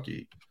a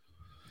rookie.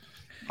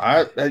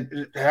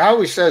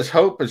 Howie says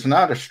hope is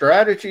not a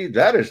strategy.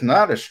 That is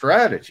not a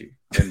strategy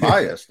in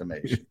my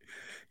estimation.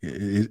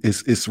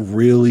 It's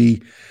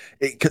really,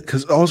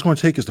 because all it's going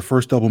to take is the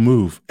first double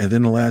move, and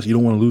then you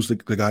don't want to lose the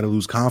guy to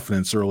lose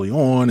confidence early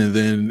on, and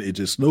then it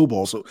just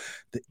snowballs. So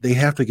they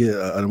have to get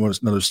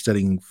another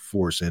steadying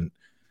force. And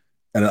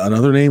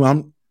another name,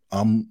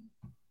 I'm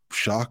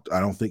shocked. I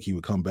don't think he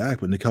would come back,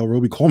 but Nickel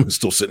Roby-Coleman's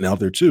still sitting out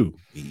there too.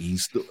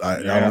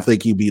 I don't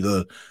think he'd be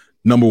the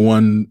number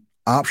 1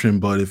 option,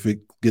 but if it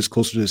gets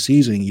closer to the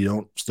season,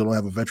 you still don't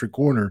have a veteran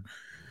corner,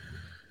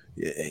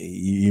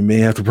 you may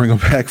have to bring him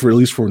back for at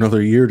least for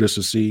another year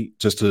just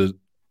to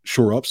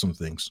shore up some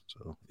things.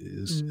 So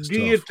it's do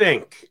tough. You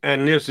think,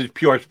 and this is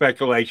pure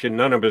speculation,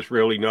 none of us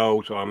really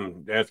know, so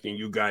I'm asking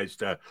you guys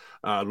to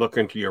look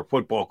into your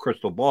football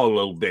crystal ball a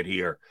little bit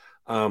here.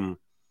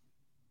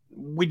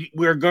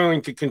 We're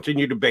going to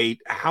continue to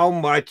debate how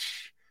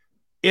much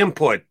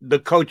input the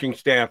coaching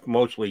staff,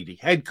 mostly the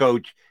head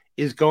coach,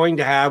 is going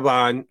to have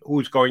on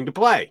who's going to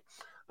play.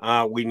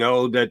 We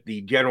know that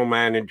the general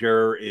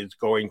manager is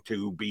going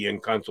to be in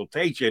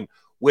consultation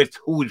with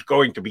who's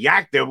going to be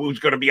active, who's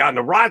going to be on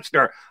the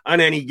roster on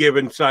any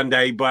given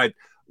Sunday. But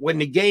when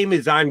the game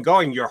is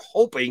ongoing, you're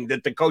hoping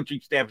that the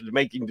coaching staff is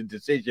making the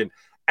decision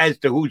as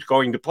to who's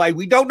going to play.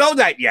 We don't know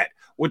that yet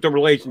with the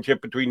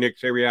relationship between Nick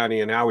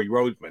Sirianni and Howie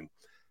Roseman.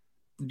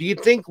 Do you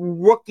think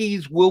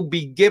rookies will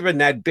be given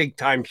that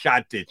big-time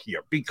shot this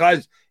year?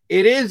 Because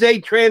it is a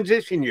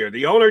transition year.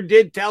 The owner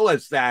did tell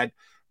us that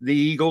the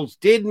Eagles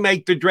did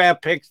make the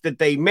draft picks that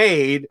they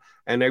made,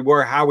 and they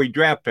were Howie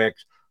draft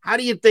picks. How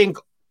do you think,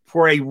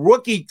 for a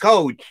rookie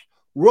coach,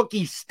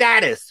 rookie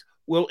status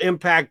will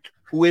impact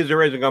who is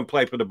or isn't going to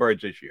play for the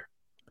Birds this year?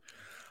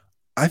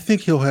 I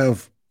think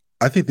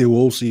they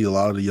will see a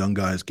lot of the young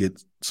guys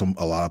get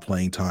a lot of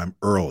playing time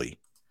early.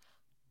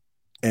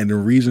 And the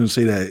reason to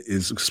say that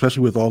is,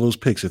 especially with all those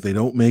picks, if they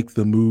don't make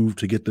the move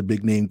to get the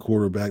big name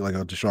quarterback like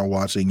Deshaun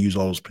Watson, use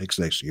all those picks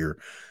next year,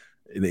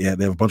 they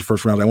have a bunch of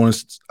first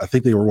rounds. I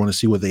think they want to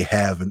see what they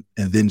have and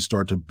then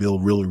start to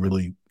build,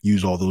 really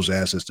use all those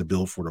assets to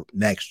build for the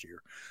next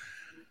year.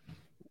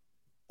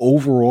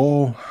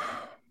 Overall,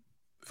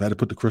 if I had to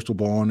put the crystal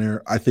ball on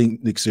there, I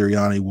think Nick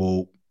Sirianni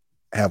will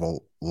have a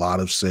lot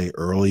of say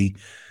early.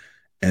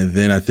 And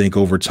then I think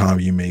over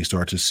time you may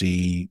start to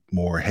see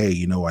more,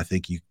 hey, I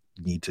think you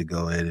need to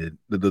go ahead and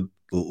a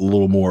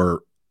little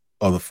more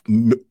of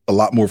a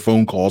lot more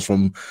phone calls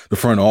from the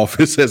front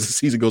office as the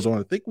season goes on.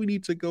 I think we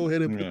need to go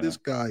ahead and put this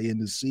guy in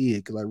to see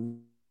it, because I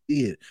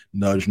see it.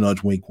 Nudge,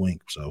 nudge, wink,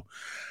 wink. So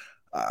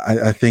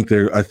I think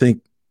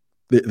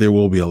there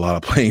will be a lot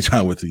of playing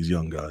time with these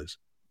young guys.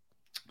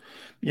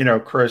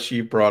 Chris,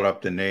 you brought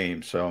up the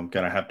name, so I'm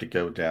going to have to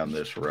go down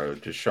this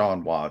road.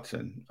 Deshaun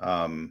Watson.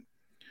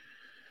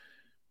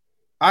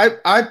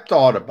 I've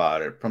thought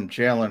about it from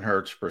Jalen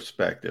Hurts'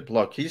 perspective.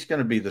 Look, he's going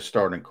to be the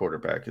starting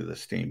quarterback of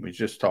this team. We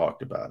just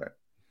talked about it.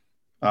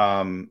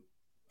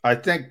 I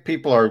think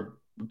people are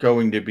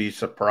going to be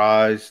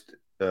surprised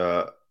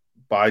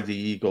by the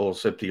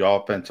Eagles if the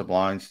offensive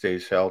line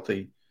stays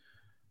healthy.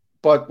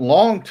 But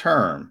long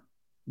term,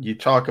 you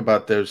talk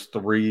about those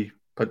 3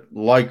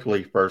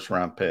 likely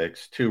first-round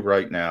picks, 2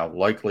 right now,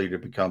 likely to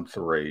become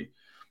 3.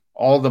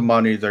 All the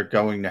money they're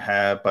going to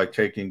have by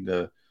taking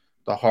the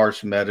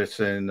harsh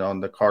medicine on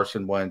the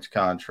Carson Wentz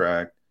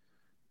contract,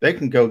 they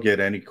can go get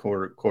any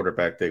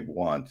quarterback they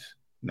want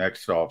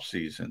next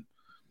offseason.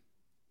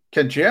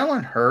 Can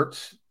Jalen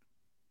Hurts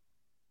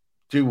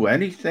do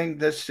anything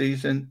this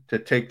season to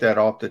take that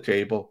off the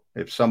table?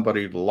 If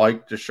somebody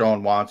like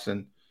Deshaun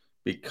Watson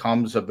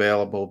becomes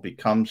available,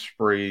 becomes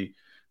free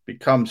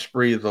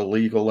of the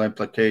legal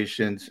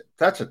implications,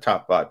 that's a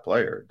top 5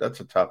 player. That's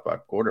a top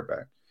 5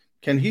 quarterback.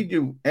 Can he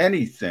do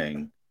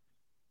anything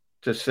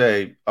to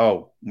say,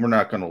 oh, we're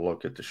not going to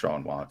look at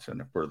Deshaun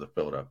Watson for the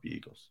Philadelphia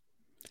Eagles?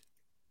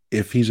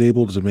 If he's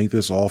able to make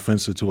this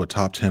offense into a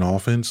top 10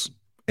 offense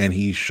and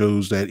he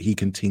shows that he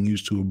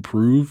continues to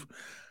improve,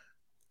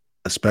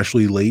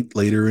 especially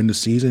later in the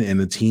season, and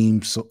the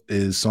team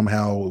is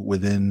somehow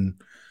within,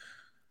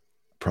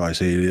 probably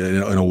say,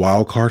 in a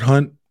wild card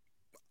hunt,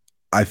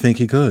 I think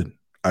he could.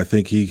 I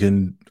think he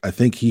can. I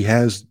think he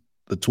has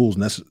the tools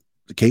necessary.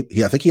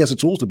 I think he has the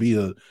tools to be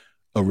a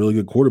really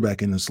good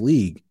quarterback in this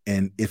league.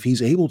 And if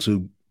he's able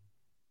to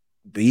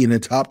be in the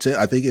top 10,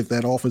 I think if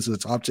that offense is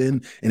the top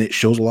 10 and it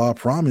shows a lot of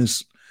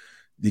promise,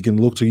 you can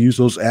look to use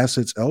those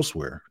assets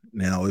elsewhere.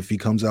 Now, if he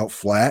comes out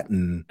flat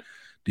and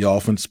the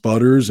offense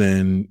sputters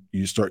and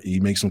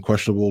you make some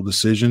questionable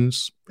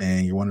decisions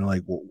and you're wondering,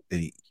 like, well,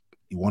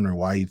 wondering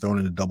why he's throwing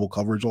into double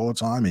coverage all the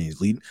time and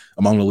he's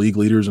among the league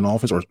leaders in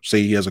offense, or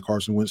say he has a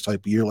Carson Wentz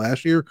type year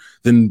last year,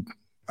 then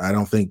I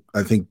think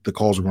the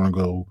calls are going to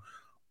go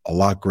a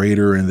lot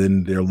greater, and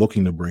then they're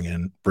looking to bring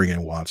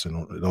in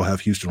Watson. They'll have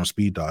Houston on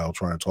speed dial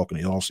trying to talk in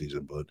the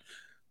offseason, but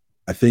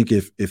I think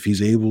if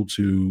he's able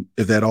to,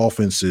 if that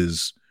offense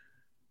is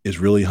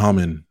really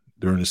humming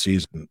during the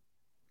season,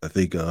 I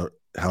think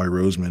Howie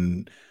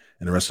Roseman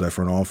and the rest of that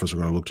front office are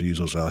going to look to use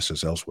those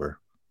assets elsewhere.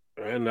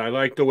 And I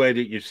like the way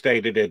that you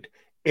stated it.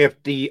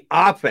 If the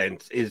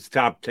offense is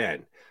top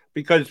 10,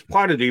 because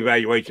part of the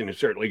evaluation is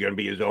certainly going to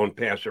be his own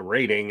passer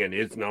rating and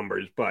his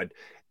numbers, but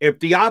if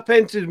the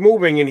offense is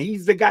moving and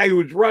he's the guy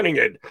who's running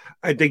it,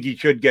 I think he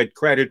should get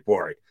credit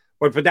for it.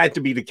 But for that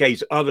to be the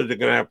case, others are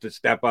going to have to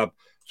step up.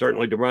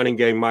 Certainly the running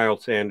game,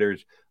 Miles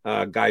Sanders,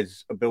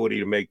 guy's ability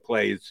to make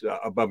plays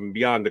above and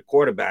beyond the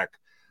quarterback.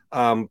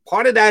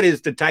 Part of that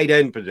is the tight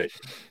end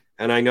position.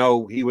 And I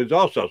know he was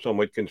also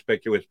somewhat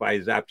conspicuous by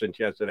his absence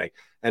yesterday,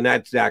 and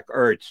that's Zach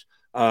Ertz.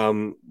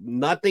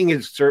 Nothing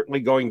is certainly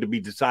going to be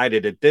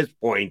decided at this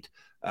point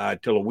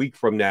till a week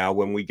from now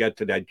when we get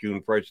to that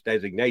June 1st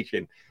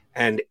designation.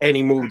 And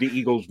any move the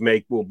Eagles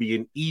make will be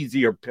an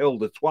easier pill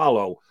to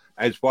swallow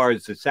as far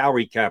as the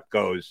salary cap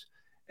goes.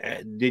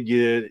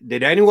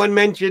 Did anyone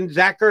mention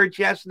Zach Ertz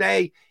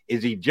yesterday?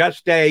 Is he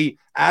just a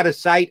out of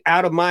sight,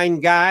 out of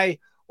mind guy?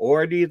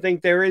 Or do you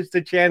think there is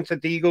the chance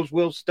that the Eagles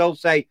will still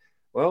say,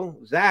 well,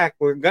 Zach,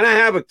 we're going to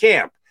have a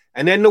camp,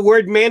 and then the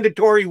word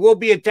mandatory will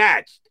be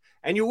attached,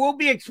 and you will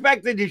be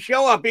expected to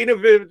show up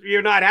even if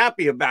you're not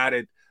happy about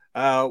it.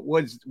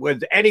 Was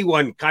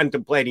anyone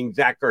contemplating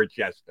Zach Ertz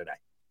yesterday?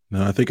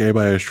 No, I think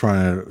everybody was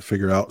trying to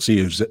figure out, see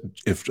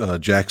if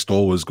Jack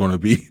Stoll was going to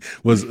be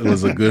was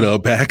a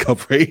good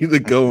backup ready to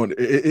go. And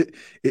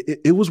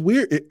it was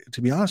weird.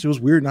 To be honest, it was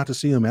weird not to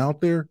see him out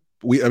there.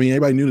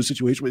 Everybody knew the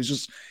situation, but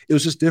it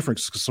was just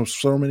different because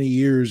so many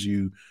years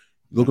you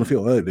look and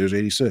feel, oh, there's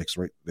 86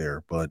 right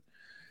there. But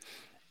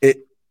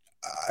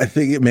I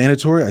think it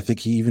mandatory. I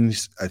think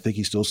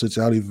he still sits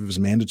out even if it's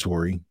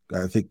mandatory.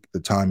 I think the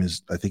time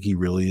is. I think he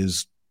really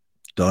is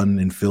done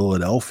in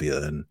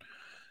Philadelphia, and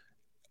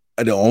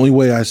the only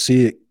way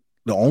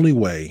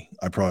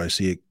I probably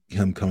see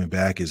him coming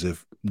back is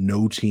if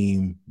no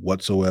team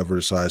whatsoever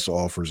decides to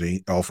offer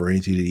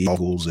anything to the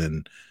Eagles.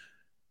 And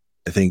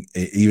I think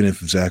even if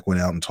Zach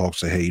went out and talked,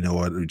 say, hey, you know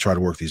what, we try to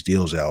work these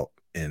deals out,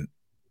 and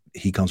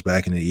he comes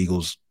back and the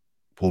Eagles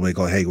will make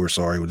like, hey, we're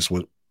sorry,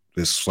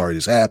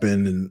 this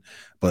happened.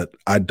 But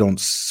I don't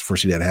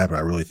foresee that happen. I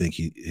really think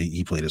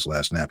he played his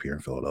last snap here in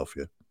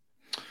Philadelphia.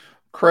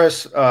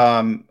 Chris,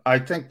 I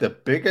think the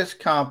biggest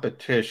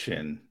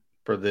competition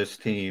for this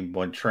team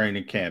when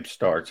training camp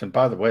starts, and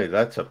by the way,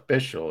 that's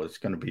official, it's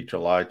going to be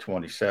July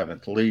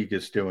 27th. League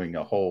is doing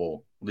a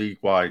whole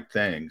league-wide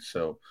thing,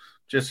 so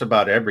just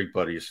about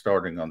everybody is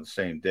starting on the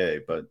same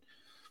day. But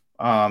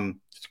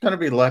it's going to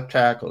be left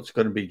tackle. It's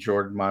going to be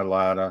Jordan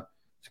Mailata.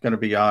 It's going to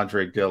be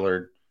Andre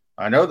Dillard.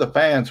 I know the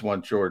fans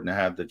want Jordan to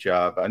have the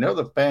job. I know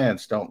the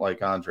fans don't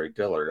like Andre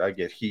Dillard. I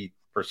get heat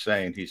for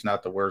saying he's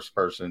not the worst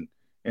person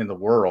in the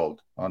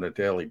world on a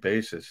daily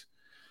basis.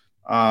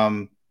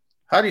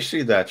 How do you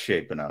see that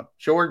shaping up?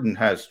 Jordan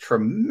has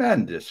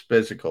tremendous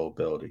physical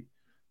ability,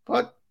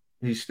 but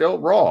he's still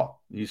raw.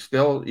 He's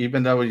still,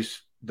 even though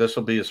this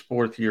will be his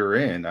fourth year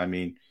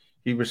in,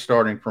 he was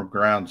starting from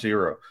ground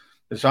zero.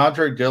 Is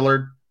Andre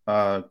Dillard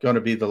going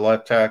to be the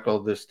left tackle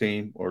of this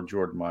team, or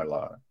Jordan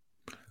Mailata?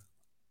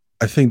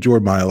 I think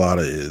Jordan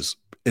Mailata is,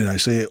 and I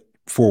say it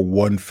for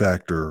one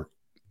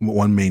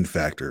main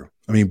factor.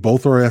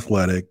 Both are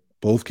athletic,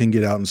 both can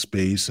get out in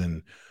space,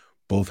 and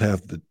both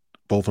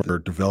are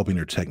developing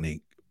their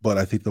technique. But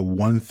I think the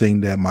one thing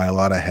that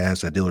Mailata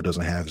has that Dillard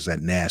doesn't have is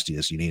that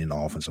nastiness you need in an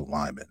offensive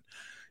lineman.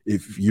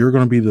 If you're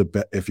going to be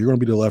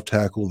the left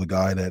tackle, the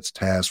guy that's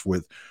tasked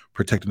with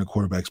protecting the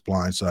quarterback's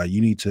blind side, you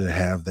need to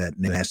have that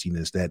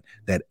nastiness, that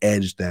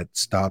edge that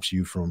stops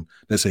you from,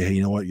 let's say, hey,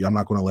 you know what? I'm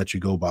not going to let you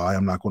go by.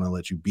 I'm not going to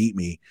let you beat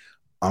me.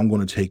 I'm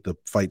going to take the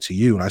fight to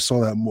you. And I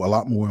saw that a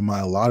lot more in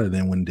Mailata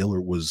than when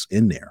Dillard was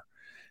in there.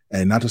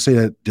 And not to say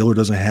that Dillard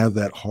doesn't have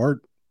that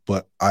heart,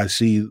 but I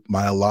see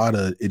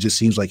Mailata, it just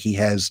seems like he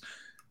has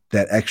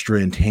that extra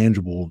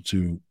intangible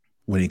to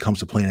when it comes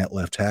to playing that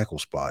left tackle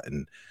spot.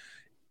 And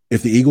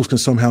if the Eagles can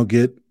somehow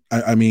get,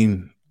 I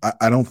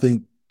don't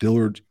think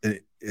Dillard,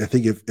 I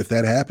think if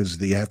that happens,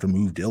 they have to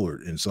move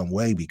Dillard in some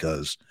way,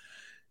 because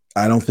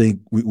I don't think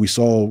we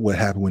saw what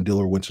happened when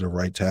Dillard went to the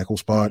right tackle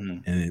spot,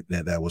 and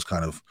that was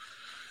kind of,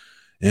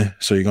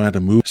 so you're going to have to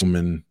move him.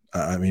 And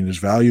there's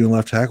value in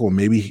left tackle.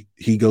 Maybe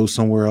he goes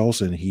somewhere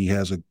else and he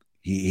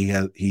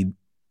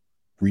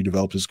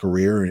redevelops his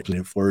career and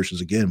it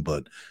flourishes again,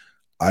 but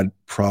I'd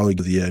probably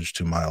give the edge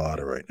to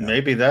Mailata right now.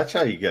 Maybe that's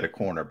how you get a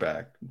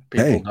cornerback.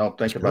 People don't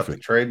think about the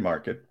trade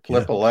market.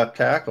 Flip a left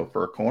tackle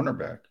for a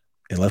cornerback.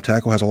 And left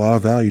tackle has a lot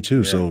of value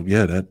too. Yeah. So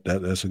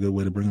that's a good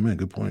way to bring him in.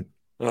 Good point.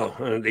 Well,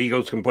 the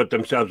Eagles can put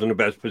themselves in the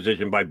best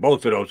position by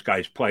both of those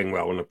guys playing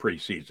well in the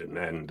preseason,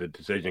 and the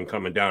decision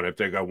coming down if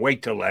they're going to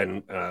wait till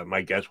then.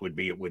 My guess would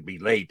be it would be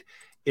late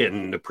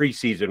in the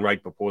preseason,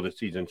 right before the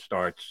season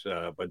starts.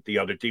 But the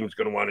other team's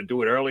going to want to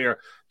do it earlier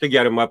to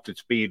get them up to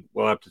speed.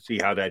 We'll have to see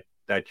how that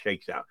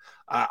shakes out.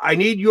 I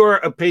need your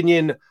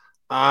opinion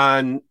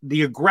on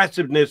the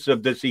aggressiveness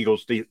of this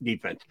Eagles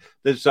defense.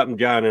 This is something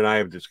John and I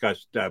have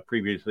discussed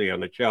previously on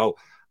the show.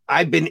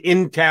 I've been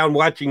in town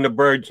watching the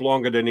Birds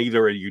longer than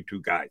either of you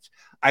two guys.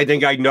 I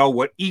think I know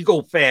what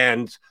Eagle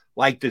fans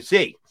like to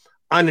see.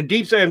 On the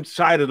defensive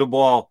side of the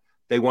ball,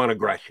 they want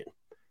aggression.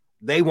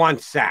 They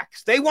want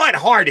sacks. They want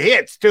hard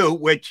hits, too,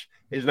 which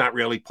is not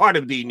really part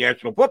of the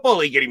National Football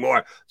League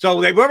anymore.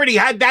 So they've already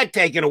had that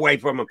taken away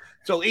from them.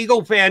 So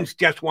Eagle fans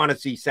just want to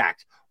see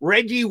sacks.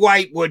 Reggie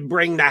White would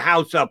bring the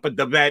house up at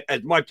the vet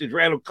as much as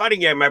Randall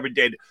Cunningham ever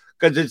did,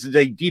 because this is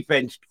a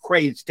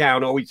defense-crazed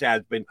town, always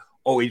has been,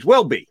 always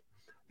will be.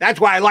 That's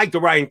why I like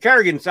the Ryan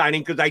Kerrigan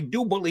signing, because I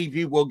do believe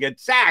he will get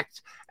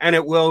sacks, and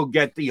it will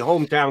get the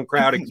hometown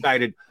crowd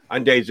excited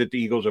on days that the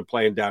Eagles are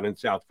playing down in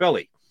South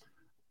Philly.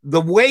 The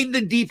way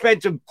the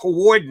defensive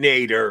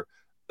coordinator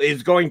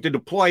is going to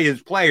deploy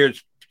his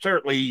players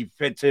certainly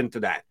fits into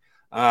that.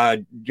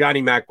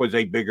 Johnny Mack was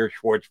a bigger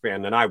Schwartz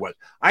fan than I was.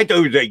 I thought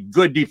he was a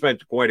good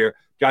defensive coordinator.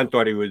 John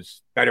thought he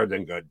was better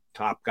than good,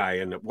 top guy,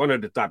 and one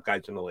of the top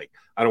guys in the league.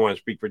 I don't want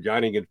to speak for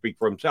Johnny. He can speak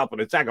for himself in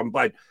a second,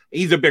 but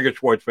he's a bigger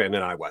Schwartz fan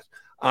than I was.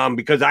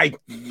 Because I'm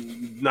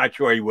not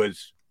sure he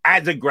was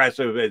as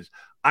aggressive as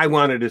I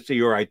wanted to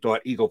see or I thought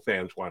Eagle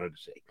fans wanted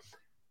to see.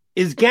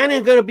 Is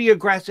Gannon going to be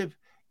aggressive?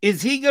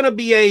 Is he going to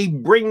be a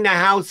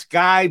bring-the-house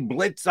guy,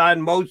 blitz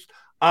on most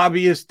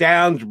obvious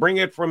downs, bring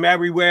it from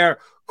everywhere,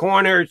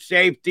 corner,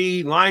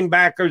 safety,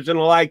 linebackers, and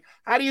the like?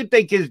 How do you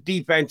think his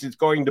defense is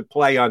going to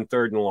play on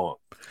 3rd and long?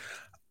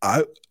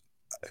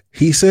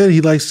 He said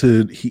he likes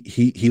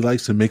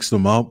to mix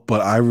them up,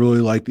 but I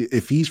really like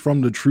if he's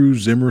from the true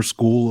Zimmer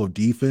school of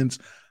defense.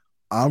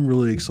 I'm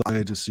really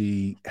excited to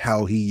see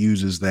how he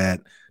uses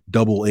that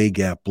double A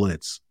gap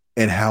blitz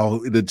and how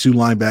the two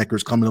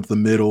linebackers coming up the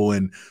middle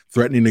and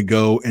threatening to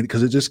go, and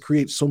because it just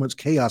creates so much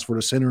chaos for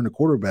the center and the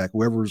quarterback,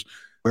 whoever's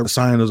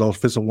signing those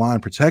offensive line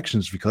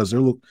protections, because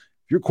if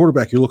you're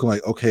quarterback, you're looking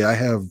like, okay, I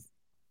have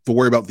to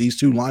worry about these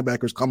two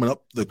linebackers coming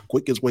up the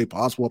quickest way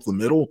possible up the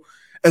middle.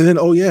 And then,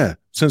 oh yeah,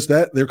 since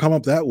they're coming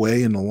up that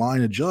way and the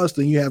line adjusts,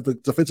 then you have the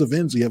defensive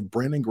ends. You have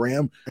Brandon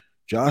Graham,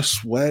 Josh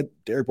Sweat,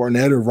 Derek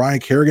Barnett, or Ryan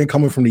Kerrigan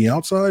coming from the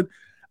outside.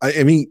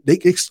 I mean,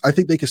 I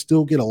think they could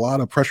still get a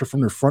lot of pressure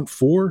from their front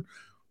four,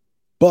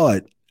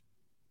 but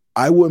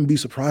I wouldn't be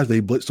surprised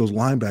they blitz those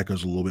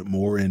linebackers a little bit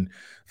more. And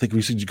I think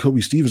we see Jacoby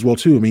Steve as well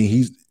too. I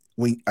mean,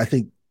 I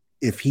think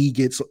if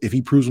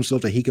he proves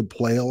himself that he can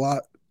play a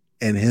lot,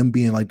 and him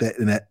being like that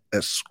in that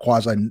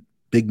quasi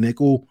big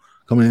nickel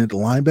coming in at the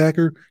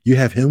linebacker, you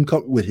have him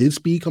come with his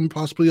speed coming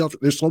possibly out.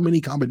 There's so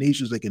many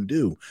combinations they can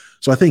do.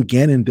 So I think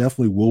Gannon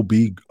definitely will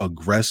be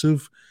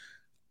aggressive.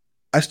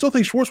 I still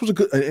think Schwartz was a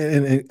good,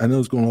 and I know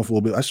it's going off a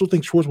little bit. I still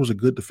think Schwartz was a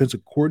good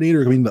defensive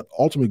coordinator. I mean, the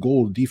ultimate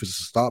goal of the defense is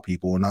to stop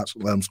people and not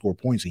let them score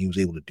points, and he was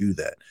able to do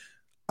that.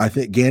 I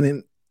think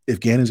if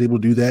Gannon's able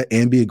to do that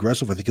and be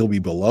aggressive, I think he'll be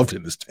beloved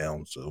in this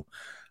town. So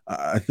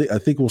I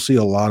think we will see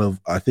a lot of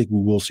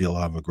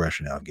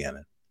aggression out of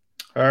Gannon.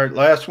 All right,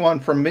 last one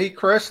from me,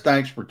 Chris.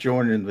 Thanks for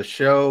joining the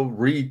show.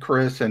 Read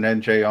Chris and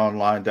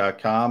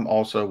NJOnline.com,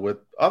 also with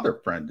other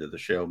friend of the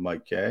show,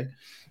 Mike Kay.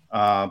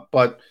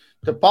 But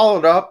to follow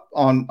it up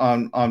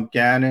on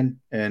Gannon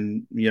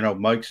and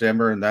Mike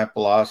Zimmer and that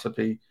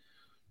philosophy,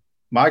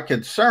 my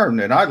concern,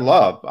 and I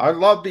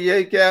love the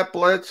A-gap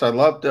blitz. I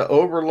love the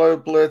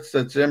overload blitz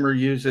that Zimmer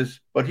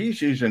uses, but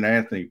he's using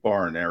Anthony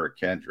Barr and Eric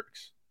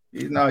Kendricks.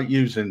 He's not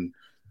using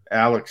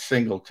Alex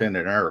Singleton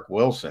and Eric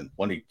Wilson.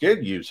 When he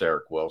did use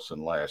Eric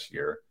Wilson last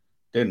year,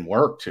 didn't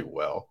work too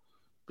well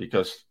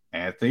because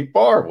Anthony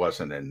Barr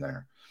wasn't in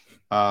there.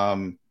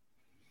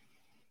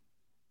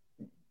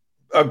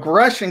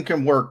 Aggression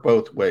can work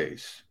both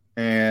ways.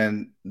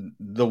 And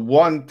the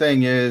one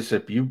thing is,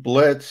 if you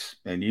blitz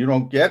and you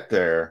don't get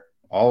there,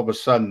 all of a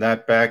sudden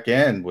that back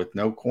end with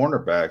no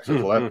cornerbacks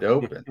is left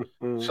open.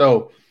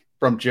 So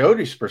from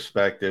Jody's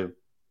perspective,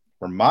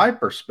 from my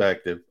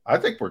perspective, I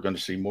think we're going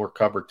to see more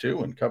cover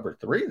 2 and cover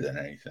 3 than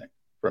anything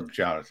from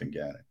Jonathan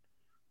Gannon.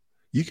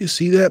 You can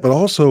see that, but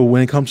also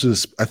when it comes to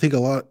this, I think a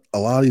lot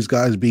of these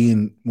guys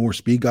being more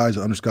speed guys,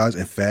 unders guys,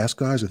 and fast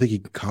guys, I think he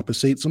can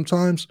compensate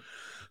sometimes.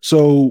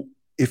 So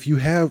if you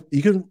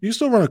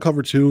still run a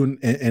cover 2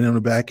 and on the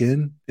back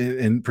end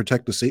and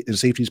protect the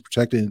safety's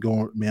protected and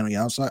go man on the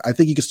outside. I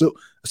think you can still.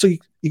 So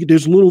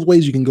there's little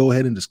ways you can go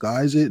ahead and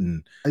disguise it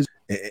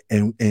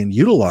and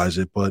utilize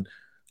it, but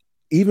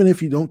even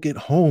if you don't get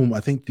home,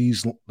 I think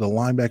the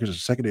linebackers and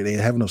secondary, they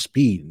have enough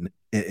speed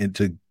and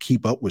to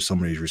keep up with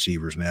some of these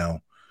receivers now.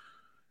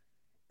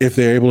 If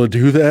they're able to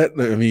do that,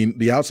 I mean,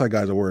 the outside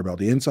guys I worry about.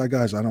 The inside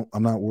guys, I'm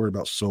not worried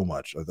about so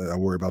much. I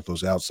worry about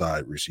those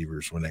outside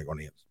receivers when they're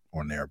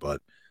on there.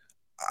 But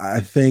I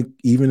think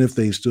even if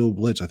they still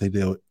blitz, I think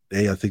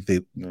I think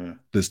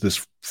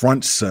this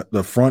front set,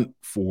 the front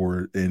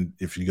four, and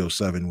if you go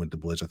 7 with the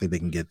blitz, I think they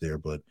can get there.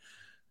 But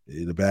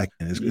the back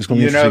end, it's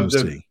going to be interesting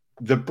to see.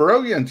 The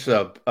brilliance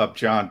of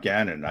John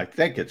Gannon, I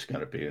think it's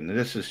going to be, and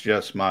this is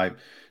just my,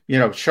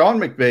 Sean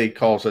McVay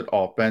calls it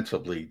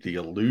offensively the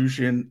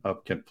illusion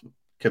of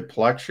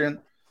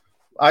complexion.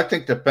 I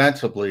think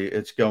defensively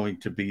it's going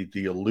to be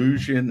the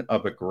illusion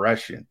of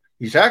aggression.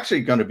 He's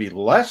actually going to be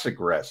less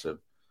aggressive,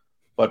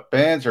 but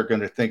fans are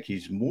going to think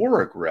he's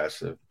more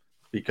aggressive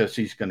because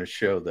he's going to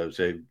show those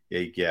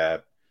A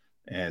gap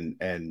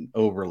and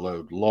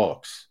overload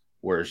looks,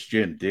 whereas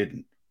Jim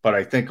didn't. But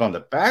I think on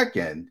the back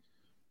end,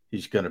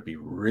 he's going to be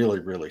really,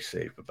 really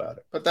safe about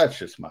it. But that's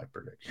just my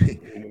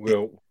prediction.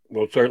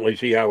 We'll certainly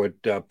see how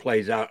it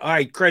plays out. All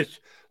right, Chris,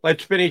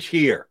 let's finish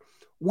here.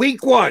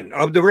 Week 1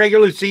 of the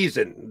regular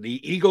season,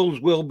 the Eagles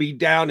will be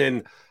down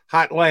in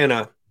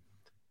Hotlanta.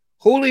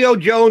 Julio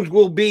Jones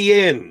will be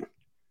in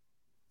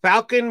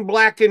Falcon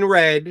black and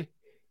red,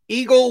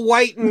 Eagle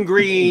white and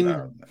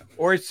green,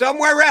 or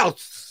somewhere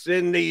else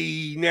in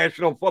the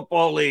National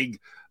Football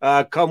League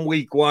come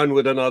week 1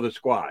 with another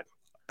squad.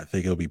 I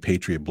think it'll be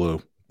Patriot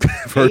blue.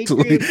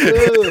 Patriot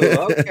blue.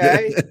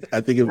 Okay. I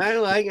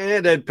like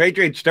it. The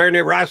Patriots turn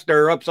their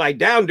roster upside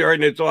down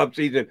during this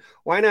offseason.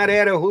 Why not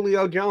add a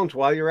Julio Jones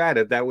while you're at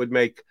it? That would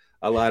make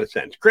a lot of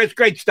sense. Chris,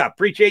 great stuff.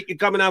 Appreciate you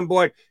coming on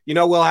board.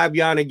 We'll have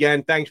you on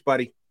again. Thanks,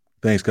 buddy.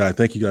 Thanks, guys.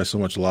 Thank you guys so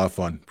much. A lot of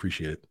fun.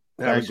 Appreciate it.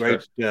 Have a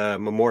great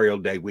Memorial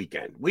Day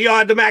weekend. We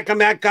are the Mac and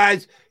Mac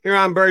guys here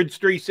on Birds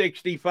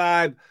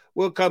 365.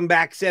 We'll come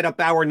back, set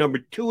up hour number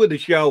 2 of the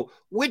show,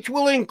 which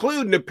will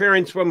include an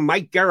appearance from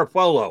Mike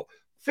Garafolo,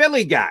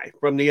 Philly guy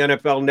from the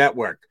NFL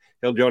Network.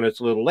 He'll join us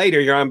a little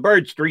later here on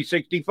Birds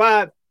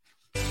 365.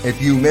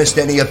 If you missed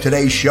any of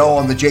today's show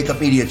on the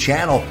Jacob Media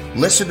channel,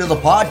 listen to the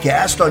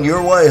podcast on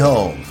your way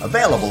home.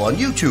 Available on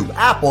YouTube,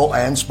 Apple,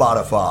 and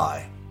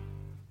Spotify.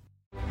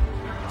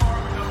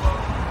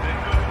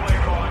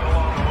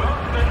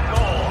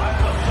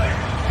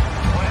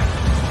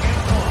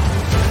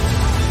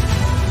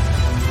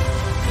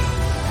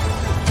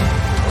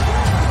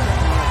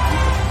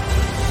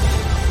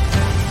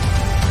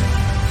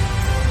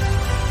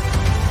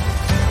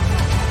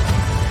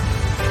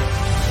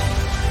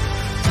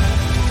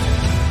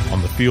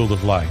 Field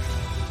of life,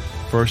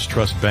 First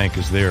Trust Bank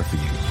is there for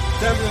you.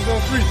 Champions on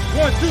 3.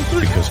 1, 2,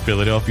 3. Because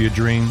Philadelphia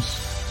dreams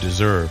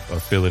deserve a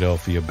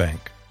Philadelphia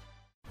bank.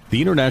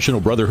 The International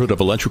Brotherhood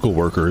of Electrical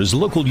Workers,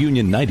 Local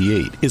Union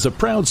 98, is a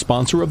proud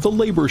sponsor of The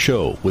Labor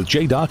Show with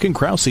J. Doc and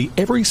Krause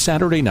every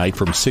Saturday night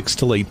from 6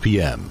 till 8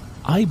 p.m.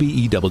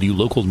 IBEW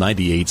Local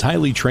 98's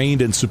highly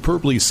trained and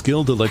superbly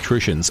skilled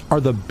electricians are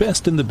the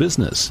best in the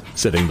business,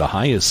 setting the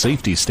highest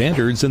safety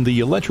standards in the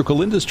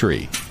electrical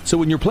industry. So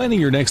when you're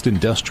planning your next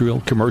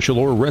industrial, commercial,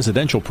 or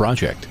residential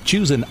project,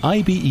 choose an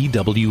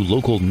IBEW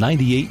Local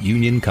 98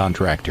 union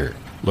contractor.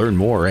 Learn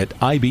more at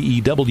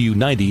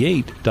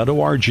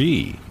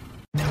IBEW98.org.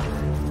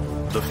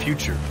 The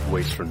future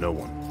waits for no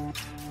one,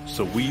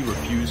 so we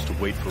refuse to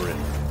wait for it.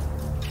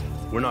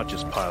 We're not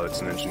just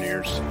pilots and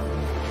engineers.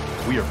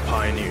 We are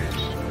pioneers.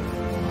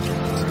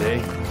 Today,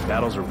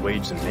 battles are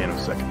waged in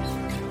nanoseconds,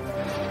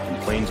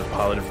 and planes are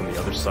piloted from the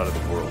other side of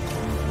the world.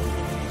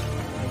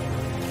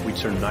 We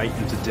turn night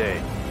into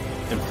day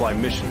and fly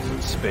missions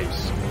in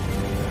space.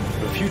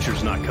 The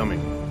future's not coming.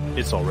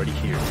 It's already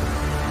here.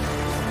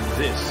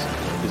 This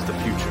is the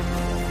future.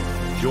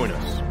 Join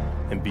us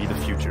and be the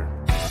future.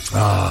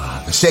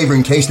 The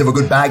savoring taste of a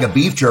good bag of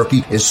beef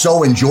jerky is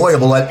so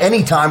enjoyable at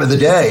any time of the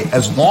day,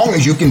 as long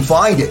as you can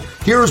find it.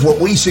 Here's what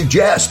we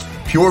suggest.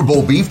 Pure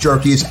Bull Beef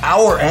Jerky is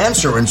our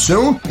answer, and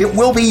soon it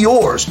will be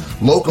yours.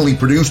 Locally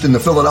produced in the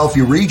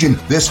Philadelphia region,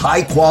 this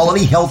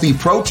high-quality, healthy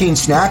protein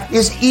snack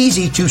is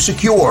easy to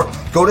secure.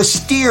 Go to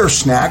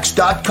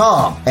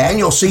steersnacks.com, and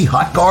you'll see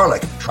hot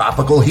garlic,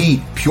 tropical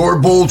heat, Pure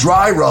Bull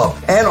dry rub,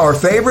 and our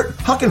favorite,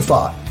 Huck and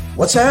Fod.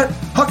 What's that?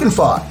 Huck and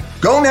Fod.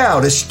 Go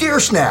now to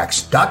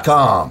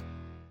steersnacks.com.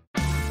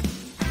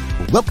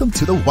 Welcome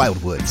to the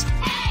Wildwoods,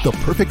 the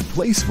perfect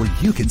place where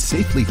you can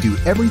safely do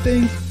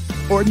everything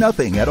or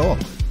nothing at all.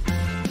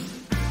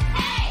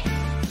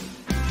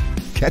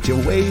 Catch a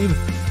wave,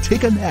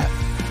 take a nap,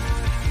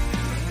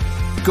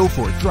 go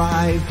for a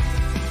drive,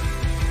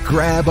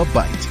 grab a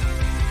bite.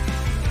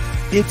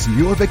 It's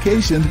your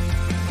vacation,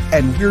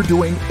 and we're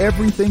doing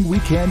everything we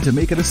can to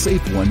make it a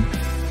safe one.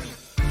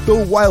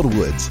 The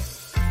Wildwoods.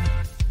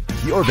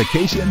 Your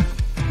vacation,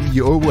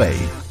 your way.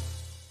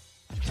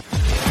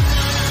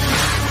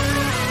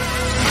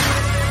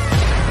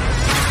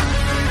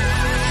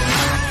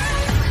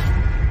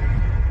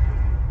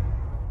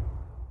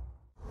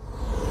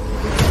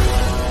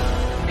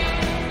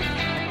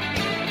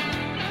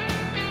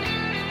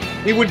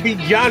 He would be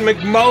John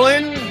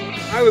McMullen.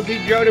 I would be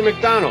Jody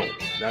McDonald.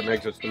 That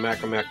makes us the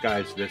Mac and Mac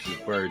guys. This is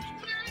Birds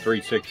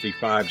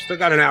 365. Still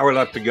got an hour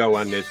left to go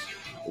on this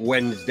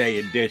Wednesday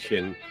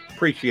edition.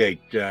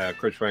 Appreciate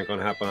Chris Franklin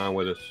hopping on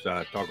with us,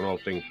 talking all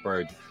things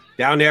Birds.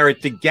 Down there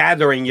at the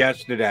gathering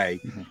yesterday.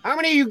 How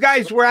many of you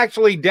guys were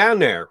actually down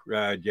there,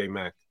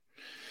 J-Mac?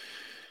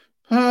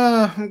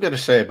 I'm going to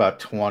say about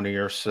 20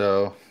 or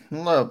so. A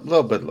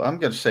little bit. I'm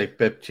going to say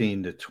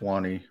 15 to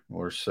 20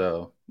 or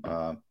so.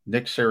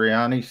 Nick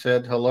Sirianni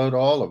said hello to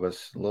all of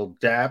us. A little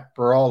dap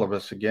for all of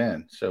us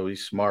again. So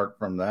he's smart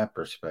from that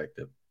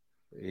perspective.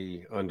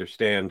 He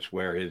understands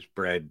where his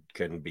bread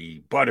can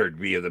be buttered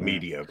via the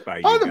media.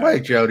 By the way,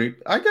 Jody,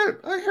 I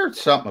heard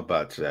something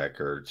about Zach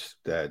Ertz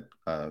that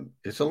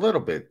is a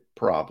little bit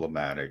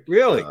problematic.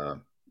 Really?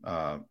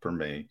 For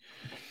me.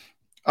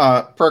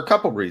 For a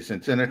couple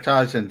reasons, and it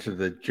ties into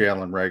the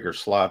Jalen Reagor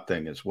slot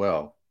thing as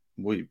well.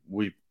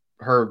 We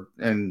heard,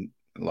 and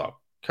look,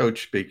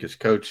 coach speak is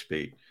coach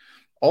speak.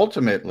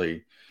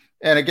 Ultimately,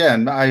 and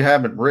again, I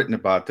haven't written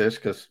about this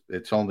because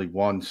it's only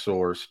one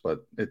source, but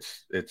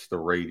it's the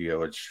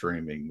radio, it's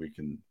streaming.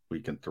 We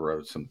can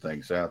throw some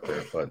things out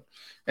there,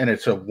 and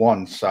it's a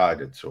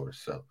one-sided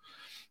source. So,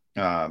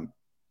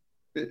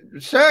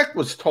 Zach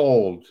was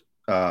told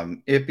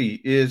if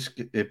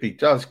he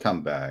does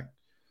come back,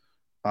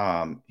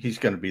 he's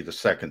going to be the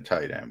second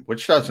tight end,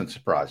 which doesn't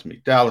surprise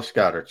me. Dallas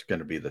Goedert's going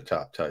to be the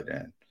top tight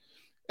end,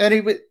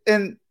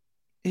 and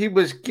he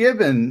was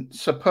given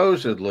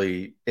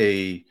supposedly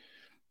a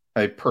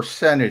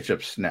percentage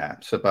of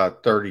snaps,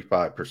 about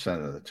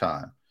 35% of the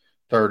time,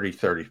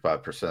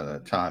 35%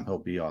 of the time he'll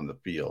be on the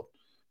field,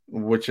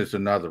 which is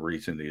another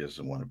reason he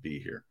doesn't want to be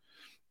here.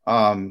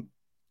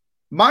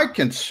 My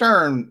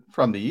concern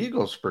from the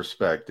Eagles'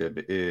 perspective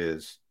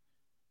is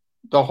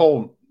the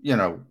whole,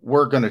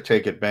 we're going to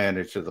take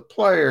advantage of the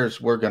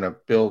players. We're going to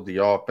build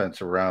the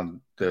offense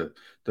around the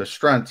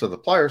strengths of the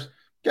players.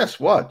 Guess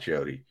what,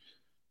 Jody?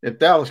 If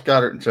Dallas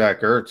Goedert and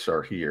Zach Ertz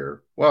are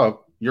here,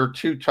 well, your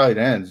two tight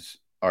ends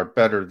are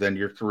better than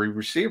your three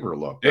receiver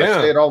look. Yeah.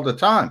 I say it all the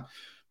time.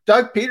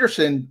 Doug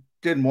Peterson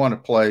didn't want to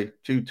play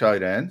two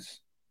tight ends.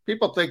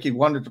 People think he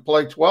wanted to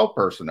play 12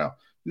 personnel.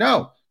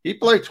 No, he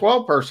played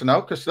 12 personnel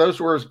because those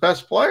were his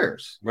best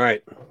players.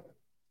 Right.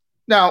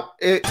 Now,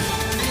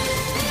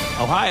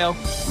 Ohio,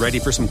 ready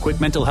for some quick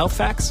mental health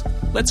facts?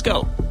 Let's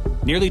go.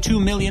 Nearly 2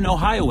 million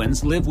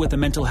Ohioans live with a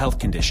mental health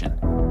condition.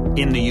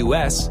 In the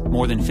U.S.,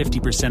 more than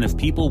 50% of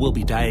people will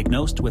be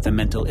diagnosed with a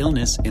mental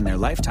illness in their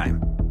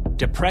lifetime.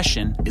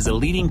 Depression is a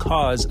leading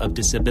cause of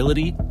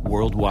disability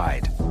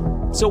worldwide.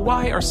 So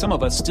why are some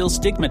of us still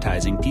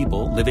stigmatizing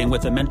people living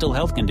with a mental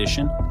health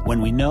condition when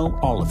we know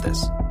all of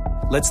this?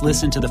 Let's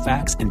listen to the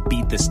facts and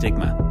beat the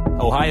stigma.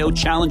 Ohio,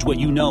 challenge what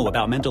you know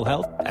about mental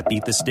health at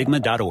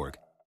beatthestigma.org.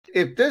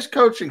 If this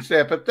coaching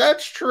staff, if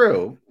that's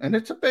true, and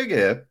it's a big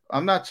if,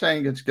 I'm not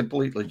saying it's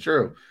completely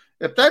true.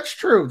 If that's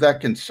true,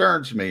 that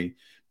concerns me.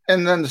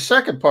 And then the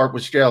second part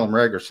was Jalen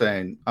Reagor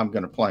saying, I'm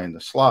going to play in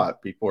the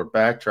slot before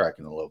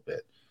backtracking a little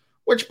bit,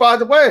 which, by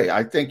the way,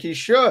 I think he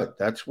should.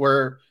 That's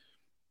where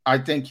I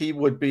think he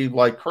would be,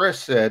 like Chris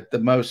said, the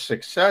most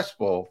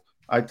successful.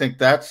 I think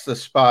that's the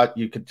spot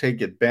you could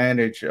take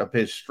advantage of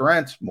his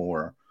strengths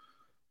more.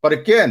 But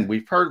again,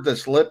 we've heard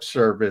this lip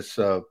service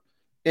of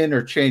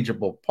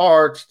interchangeable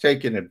parts,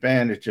 taking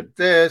advantage of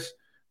this.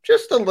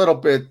 Just a little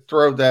bit,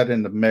 throw that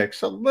in the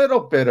mix. A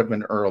little bit of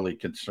an early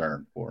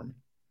concern for me.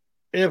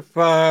 If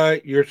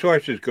your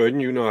source is good,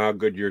 and you know how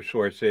good your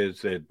source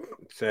is, that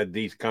said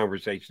these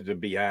conversations have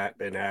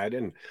been had,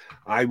 and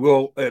I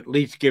will at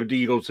least give the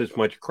Eagles this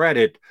much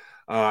credit.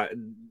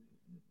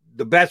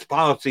 The best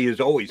policy is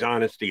always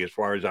honesty, as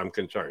far as I'm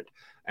concerned.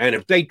 And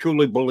if they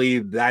truly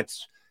believe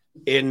that's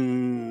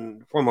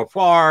from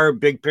afar,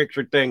 big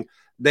picture thing,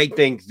 they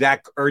think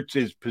Zach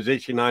Ertz's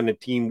position on the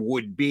team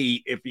would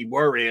be, if he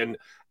were in,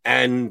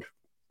 and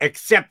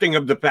accepting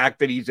of the fact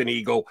that he's an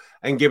Eagle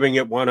and giving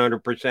it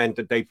 100%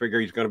 that they figure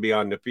he's going to be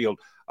on the field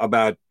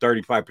about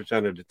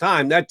 35% of the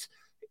time.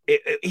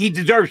 He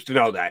deserves to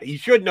know that. He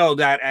should know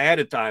that ahead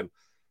of time.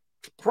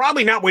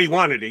 Probably not what he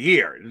wanted to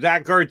hear.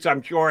 Zach Ertz,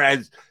 I'm sure,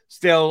 has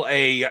still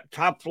a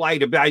top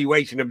flight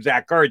evaluation of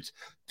Zach Ertz,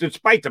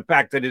 despite the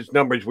fact that his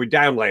numbers were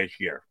down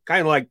last year,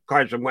 kind of like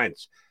Carson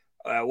Wentz.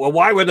 Well,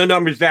 why were the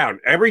numbers down?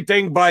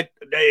 Everything but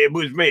it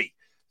was me.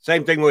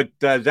 Same thing with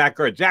Zach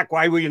Ertz. Zach,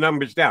 why were your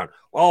numbers down?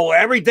 Oh,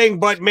 everything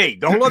but me.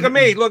 Don't look at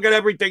me. Look at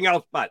everything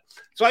else but.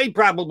 So he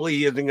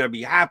probably isn't going to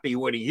be happy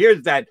when he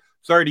hears that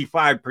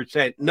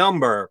 35%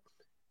 number.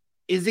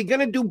 Is he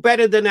going to do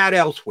better than that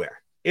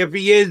elsewhere? If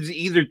he is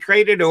either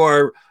traded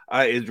or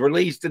is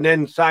released and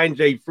then signs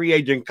a free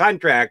agent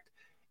contract,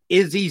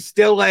 is he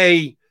still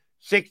a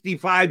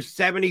 65,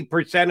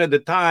 70% of the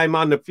time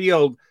on the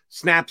field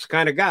snaps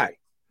kind of guy?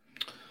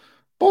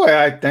 Boy,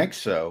 I think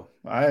so.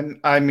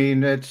 I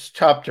mean, it's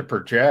tough to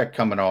project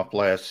coming off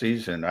last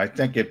season. I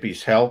think if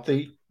he's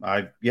healthy,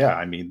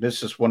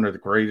 this is one of the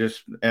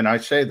greatest, and I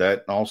say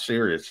that in all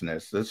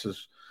seriousness, this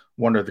is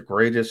one of the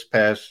greatest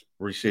pass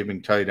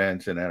receiving tight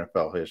ends in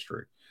NFL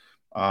history.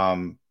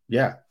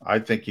 I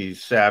think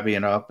he's savvy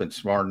enough and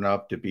smart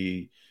enough to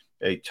be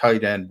a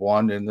tight end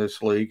one in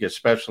this league,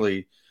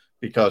 especially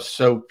because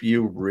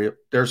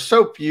there's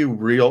so few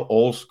real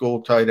old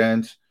school tight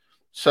ends.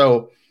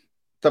 So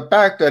the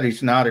fact that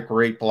he's not a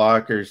great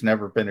blocker, he's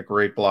never been a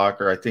great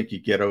blocker, I think you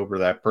get over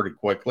that pretty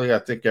quickly. I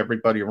think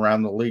everybody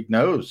around the league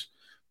knows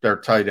their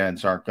tight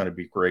ends aren't going to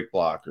be great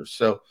blockers.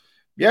 So,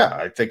 yeah,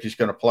 I think he's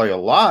going to play a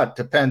lot.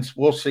 Depends.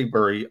 We'll see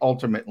where he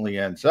ultimately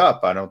ends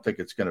up. I don't think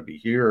it's going to be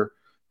here.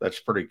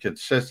 That's pretty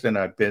consistent.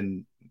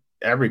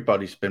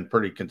 Everybody's been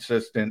pretty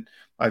consistent.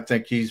 I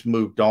think he's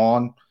moved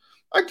on.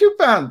 I do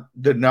find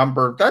the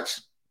number,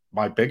 that's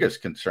my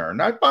biggest concern.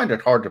 I find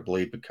it hard to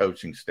believe the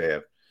coaching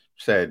staff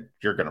said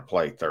you're going to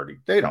play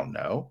 30. They don't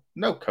know.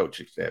 No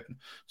coaching staff.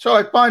 So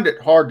I find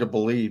it hard to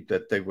believe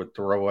that they would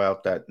throw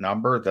out that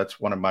number. That's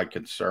one of my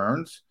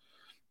concerns.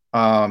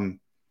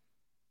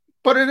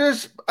 But it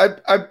is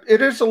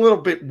a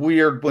little bit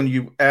weird when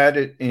you add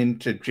it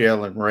into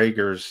Jalen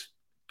Reagor's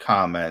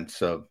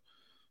comments of,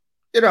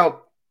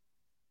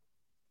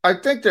 I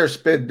think there's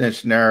been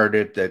this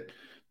narrative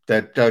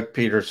that Doug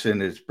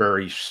Peterson is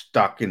very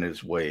stuck in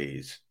his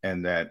ways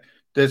and that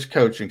this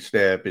coaching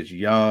staff is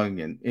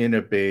young and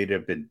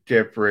innovative and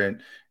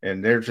different,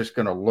 and they're just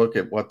going to look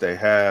at what they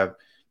have.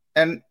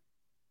 And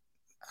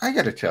I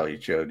got to tell you,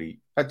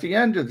 Jody, at the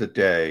end of the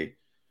day,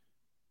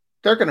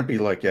 they're going to be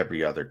like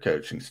every other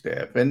coaching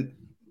staff. And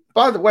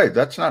by the way,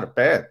 that's not a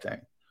bad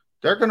thing.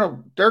 They're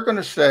going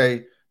to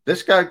say,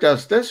 this guy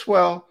does this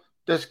well,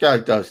 this guy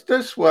does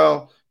this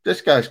well,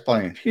 this guy's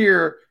playing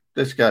here,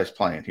 this guy's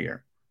playing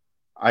here.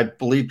 I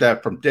believe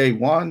that from day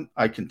one.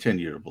 I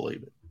continue to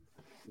believe it.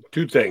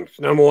 Two things.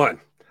 Number one,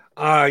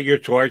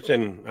 your source,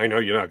 and I know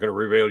you're not going to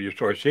reveal your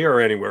source here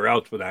or anywhere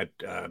else for that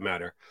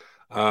matter.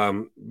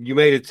 You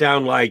made it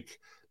sound like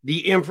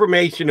the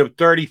information of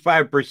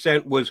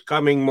 35% was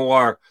coming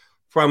more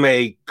from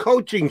a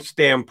coaching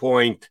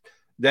standpoint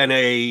than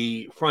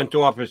a front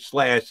office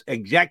 /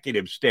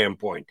 executive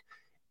standpoint.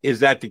 Is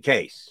that the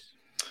case?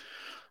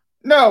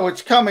 No,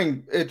 it's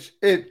coming.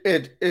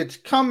 It's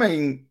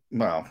coming.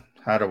 Well,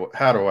 how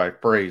do I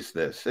phrase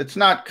this? It's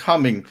not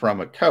coming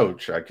from a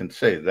coach. I can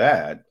say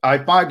that. I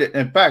find it.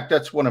 In fact,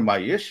 that's one of my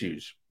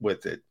issues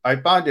with it. I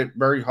find it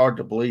very hard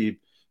to believe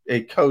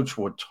a coach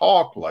would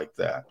talk like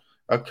that.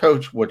 A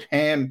coach would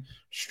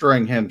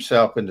hamstring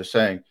himself into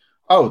saying,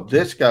 oh,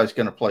 this guy's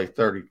going to play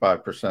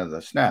 35% of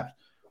the snaps.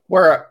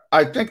 Where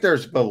I think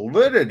there's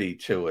validity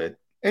to it.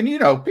 And,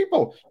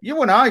 people,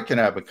 you and I can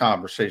have a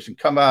conversation,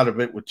 come out of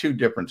it with two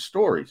different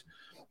stories.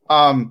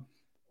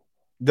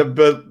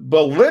 The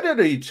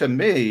validity to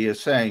me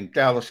is saying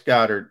Dallas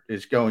Goedert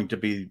is going to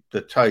be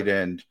the tight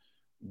end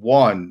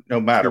one, no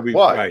matter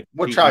what, right.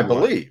 Which I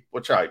believe,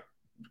 which I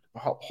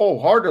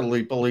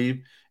wholeheartedly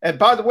believe. And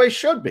by the way,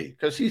 should be,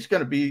 because he's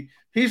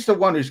the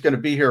one who's going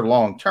to be here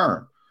long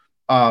term.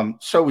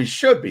 So he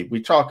should be.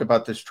 We talk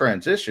about this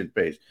transition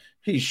phase.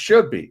 He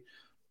should be.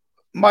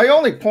 My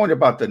only point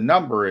about the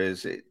number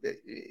is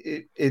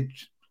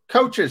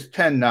coaches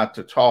tend not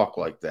to talk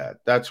like that.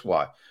 That's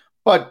why.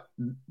 But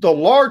the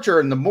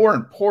larger and the more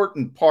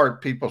important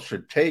part people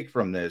should take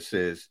from this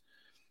is,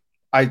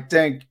 I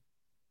think,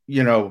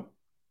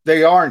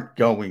 they aren't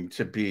going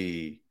to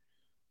be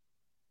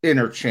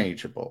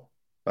interchangeable.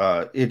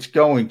 It's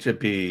going to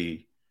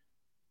be,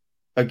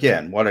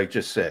 again, what I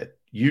just said.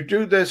 You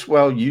do this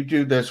well, you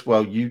do this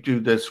well, you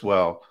do this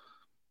well.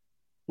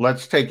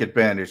 Let's take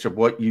advantage of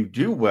what you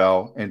do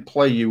well and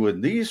play you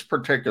in these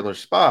particular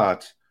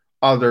spots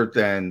other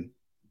than,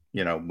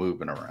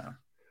 moving around.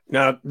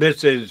 Now,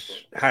 this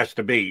has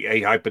to be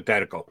a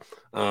hypothetical,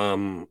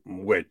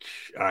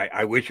 which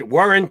I wish it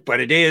weren't, but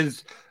it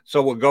is.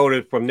 So we'll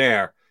go from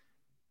there.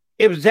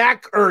 If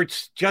Zach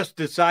Ertz just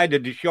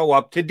decided to show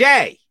up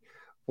today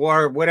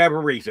for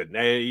whatever reason,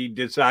 he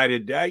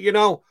decided,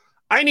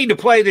 I need to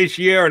play this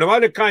year and I'm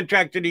under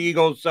contract to the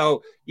Eagles.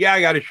 So, yeah,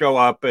 I got to show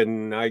up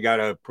and I got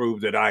to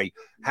prove that I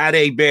had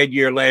a bad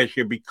year last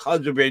year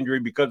because of injury,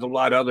 because of a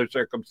lot of other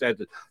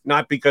circumstances,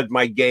 not because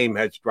my game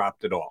has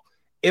dropped at all.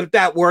 If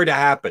that were to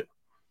happen,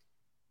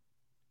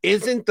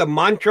 isn't the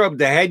mantra of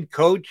the head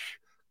coach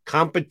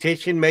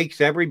competition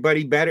makes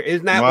everybody better?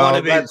 Isn't that one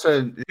of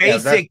his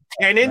basic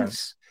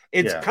tenets?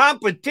 It's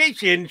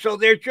competition, so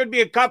there should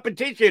be a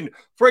competition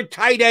for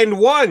tight end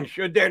one,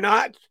 should there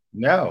not?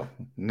 No,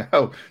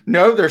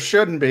 there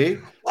shouldn't be.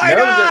 Why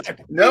not?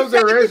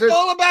 There isn't. It's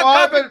all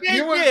about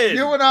competition.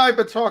 You and I have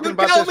been talking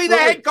about this. You tell me the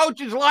head coach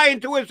is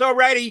lying to us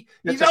already.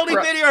 He's only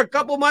been here a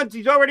couple months.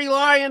 He's already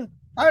lying.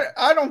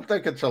 I don't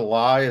think it's a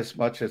lie as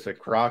much as a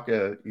crock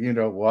of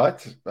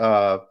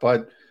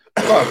but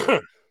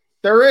look,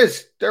 there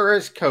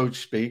is coach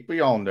speak.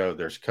 We all know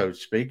there's coach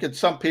speak, and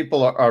some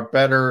people are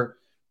better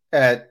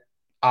at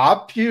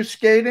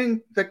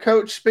obfuscating the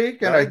coach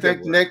speak, and I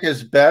think Nick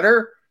is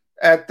better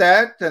at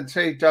that than,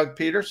 say, Doug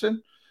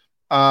Peterson.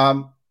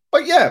 But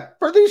yeah,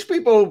 for these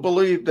people who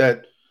believe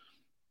that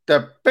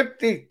the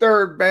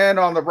 53rd man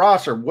on the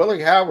roster,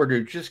 Willie Howard,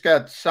 who just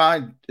got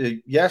signed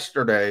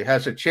yesterday,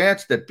 has a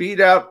chance to beat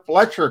out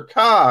Fletcher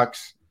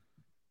Cox.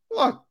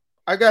 Look,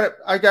 I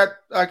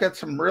got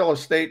some real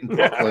estate in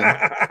Brooklyn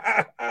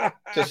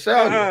to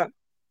sell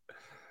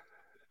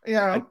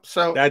you.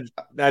 So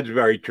that's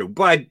very true.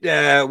 But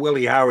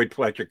Willie Howard,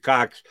 Fletcher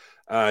Cox,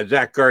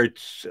 Zach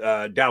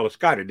Ertz, Dallas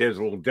Goedert. There's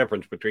a little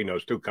difference between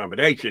those two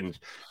combinations.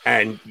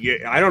 And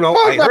I don't know.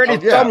 I heard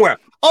it somewhere.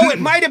 Oh, it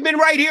might have been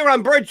right here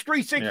on Birds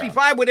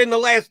 365 within the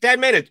last 10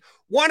 minutes.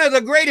 One of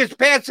the greatest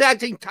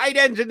pass-catching tight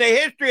ends in the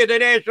history of the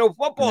National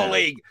Football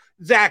League,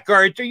 Zach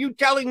Ertz. Are you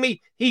telling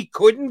me he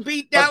couldn't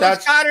beat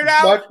Dallas Goedert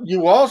out? But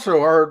you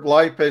also heard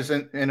life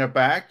isn't in a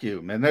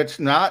vacuum, and it's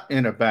not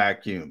in a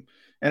vacuum.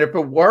 And if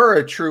it were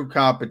a true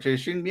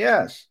competition,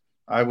 yes,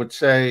 I would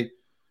say.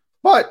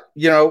 But,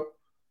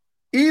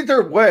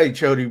 either way,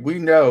 Jody, we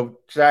know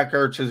Zach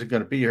Ertz isn't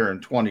going to be here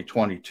in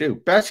 2022.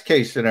 Best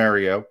case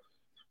scenario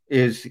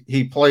is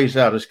he plays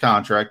out his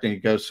contract and he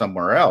goes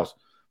somewhere else.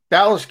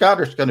 Dallas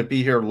Goedert's going to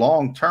be here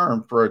long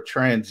term for a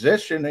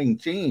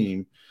transitioning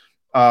team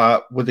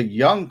with a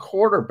young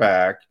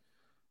quarterback.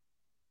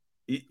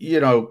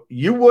 You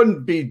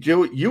would be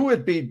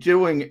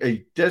doing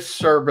a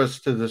disservice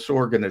to this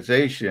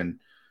organization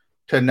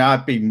to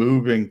not be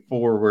moving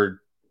forward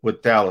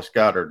with Dallas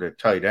Goedert at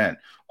tight end.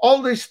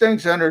 All these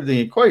things enter the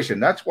equation.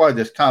 That's why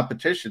this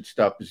competition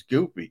stuff is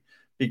goofy,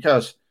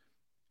 because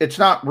it's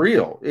not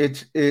real.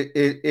 It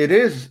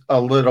is a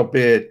little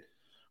bit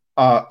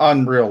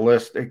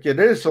unrealistic. It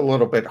is a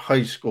little bit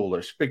high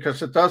schoolish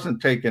because it doesn't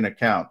take into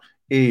account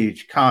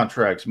age,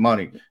 contracts,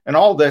 money, and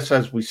all this,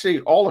 as we see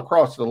all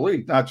across the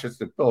league, not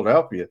just in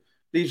Philadelphia.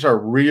 These are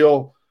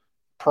real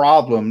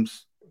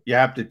problems you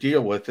have to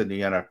deal with in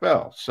the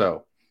NFL.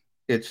 So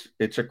it's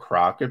a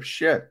crock of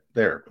shit.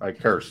 There, I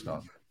cursed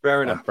on.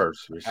 Fair enough.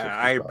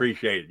 I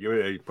appreciate it.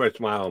 You put a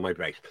smile on my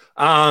face.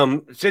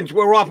 Since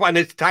we're off on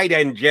this tight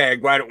end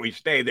jag, why don't we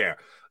stay there?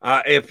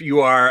 If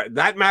you are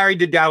that married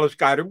to Dallas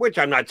Goedert, which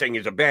I'm not saying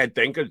is a bad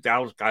thing because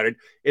Dallas Goedert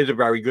is a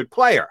very good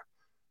player,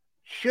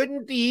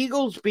 shouldn't the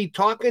Eagles be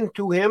talking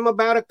to him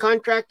about a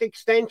contract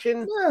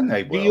extension?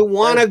 Yeah, do you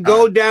want to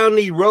go down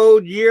the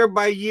road year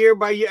by year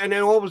and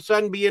then all of a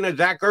sudden be in a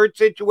Zach Ertz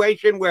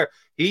situation where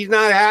he's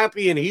not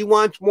happy and he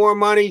wants more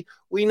money?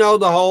 We know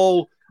the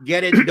whole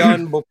get it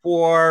done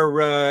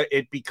before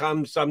it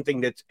becomes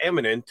something that's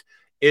imminent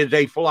is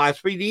a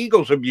philosophy the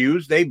Eagles have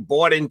used. They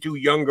bought into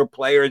younger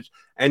players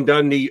and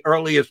done the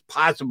earliest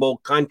possible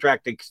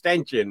contract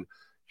extension.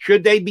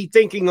 Should they be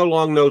thinking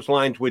along those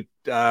lines with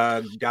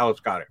Dallas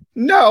Goedert?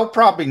 No,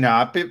 probably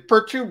not, but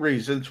for two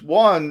reasons.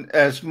 One,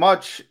 as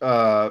much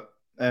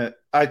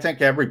I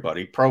think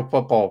everybody, Pro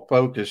Football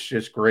Focus,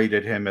 just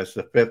graded him as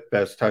the fifth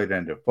best tight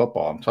end of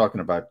football. I'm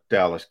talking about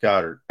Dallas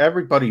Goedert.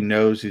 Everybody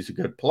knows he's a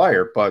good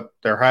player, but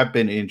there have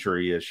been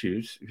injury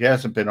issues. He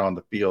hasn't been on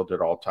the field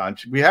at all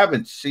times. We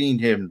haven't seen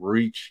him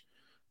reach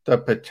the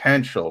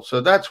potential.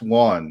 So that's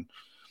one.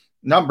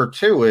 Number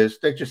two is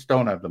they just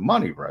don't have the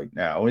money right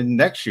now. And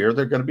next year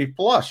they're going to be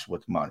flush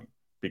with money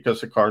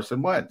because of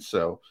Carson Wentz.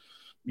 So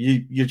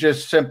you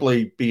just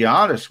simply be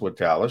honest with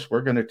Dallas.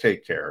 We're going to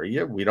take care of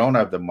you. We don't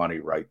have the money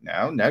right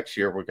now. Next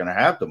year we're going to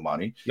have the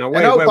money. No,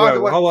 wait,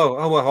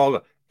 hold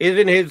on.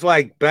 Isn't his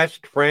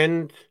best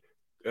friend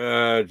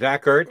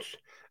Zach Ertz?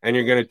 And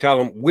you're going to tell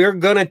him we're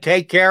going to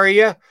take care of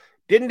you?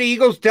 Didn't the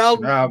Eagles tell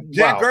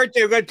Zach Ertz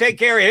they were going to take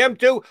care of him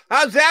too?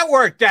 How's that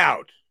worked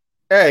out?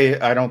 Hey,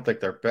 I don't think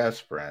they're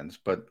best friends,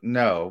 but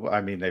no,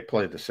 I mean, they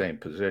play the same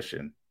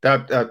position.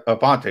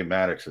 Avonte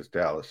Maddox is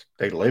Dallas.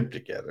 They live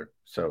together.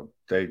 So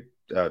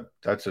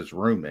that's his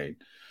roommate.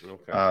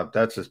 Okay.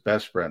 That's his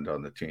best friend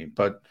on the team.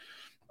 But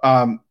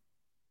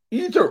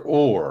either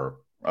or,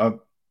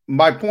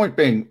 my point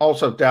being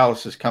also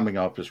Dallas is coming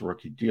off his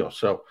rookie deal.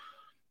 So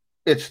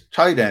it's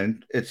tight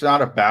end. It's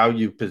not a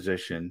value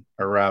position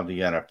around the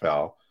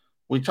NFL.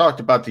 We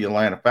talked about the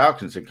Atlanta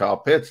Falcons and Kyle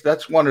Pitts.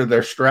 That's one of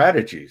their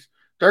strategies.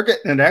 They're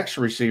getting an X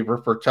receiver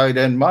for tight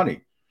end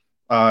money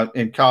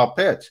in Kyle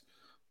Pitts.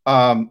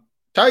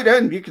 Tight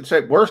end, you could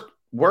say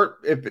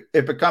if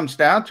it comes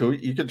down to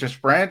it, you could just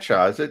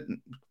franchise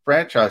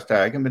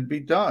tag him and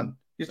be done.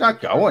 He's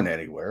not going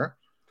anywhere.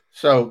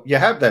 So you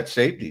have that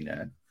safety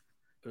net.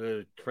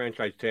 The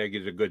franchise tag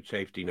is a good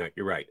safety net.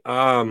 You're right.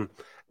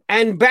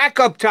 And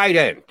backup tight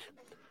end.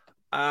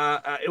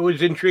 It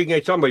was intriguing.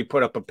 Somebody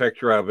put up a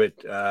picture of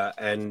it,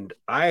 and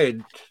I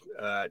had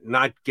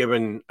not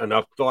given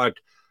enough thought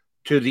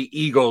to the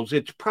Eagles.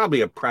 It's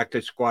probably a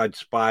practice squad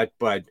spot,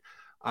 but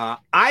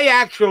I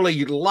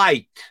actually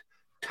liked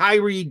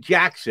Tyree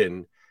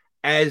Jackson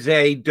as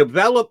a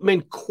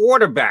development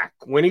quarterback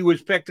when he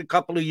was picked a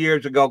couple of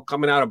years ago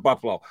coming out of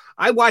Buffalo.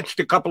 I watched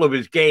a couple of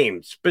his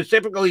games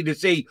specifically to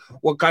see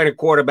what kind of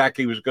quarterback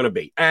he was going to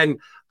be. And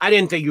I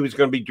didn't think he was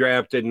going to be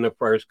drafted in the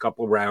first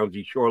couple of rounds.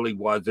 He surely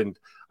wasn't.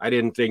 I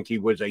didn't think he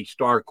was a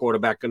star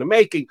quarterback in the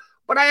making.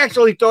 But I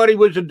actually thought he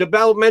was a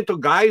developmental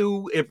guy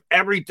who, if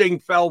everything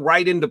fell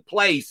right into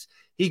place,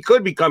 he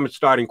could become a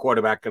starting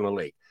quarterback in the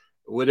league.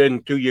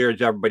 Within 2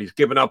 years, everybody's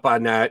given up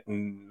on that,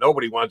 and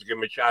nobody wants to give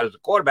him a shot as a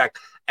quarterback.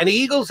 And the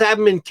Eagles have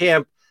him in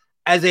camp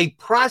as a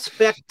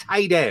prospect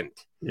tight end.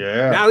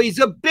 Yeah. Now, he's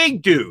a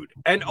big dude.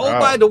 And,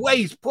 by the way,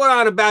 he's put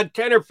on about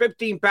 10 or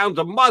 15 pounds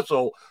of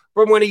muscle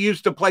from when he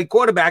used to play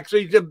quarterback. So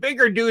he's a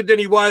bigger dude than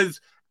he was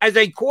as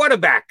a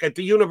quarterback at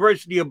the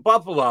University of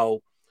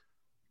Buffalo.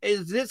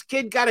 is this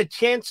kid got a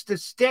chance to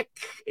stick?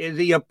 Is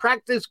he a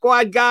practice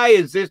squad guy?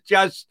 Is this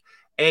just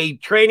a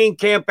training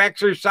camp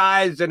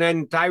exercise and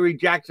then Tyree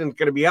Jackson's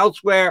going to be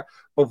elsewhere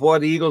before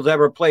the Eagles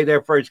ever play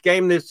their first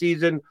game this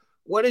season?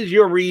 What is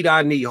your read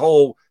on the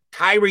whole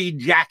Tyree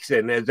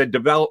Jackson as a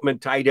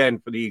development tight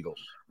end for the Eagles?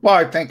 Well,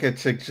 I think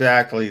it's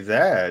exactly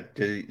that.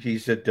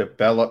 He's a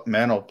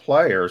developmental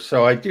player.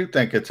 So I do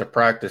think it's a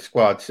practice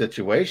squad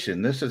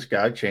situation. This is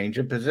guy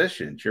changing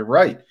positions. You're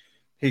right.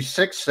 He's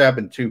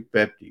 6'7",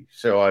 250.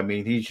 So, I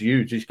mean, he's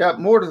huge. He's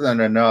got more than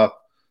enough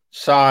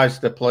size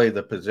to play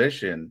the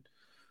position.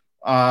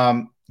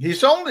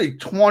 He's only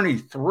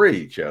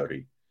 23,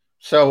 Jody.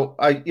 So,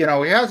 he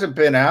hasn't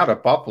been out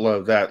of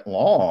Buffalo that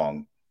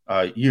long,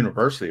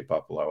 University of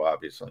Buffalo,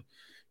 obviously.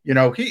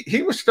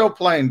 He was still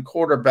playing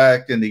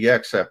quarterback in the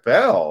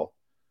XFL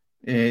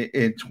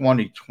in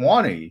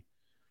 2020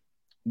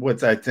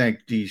 with, I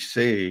think,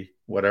 DC,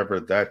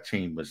 whatever that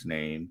team was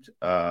named.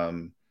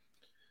 To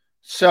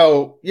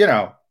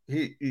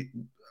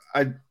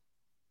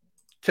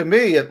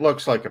me, it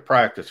looks like a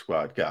practice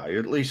squad guy,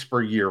 at least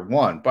for year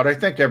one. But I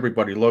think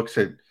everybody looks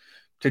to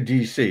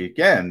DC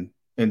again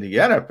in the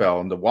NFL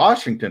and the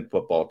Washington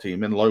football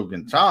team and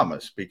Logan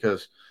Thomas,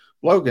 because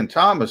Logan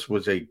Thomas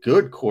was a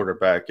good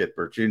quarterback at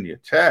Virginia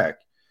Tech,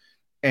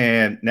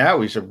 and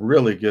now he's a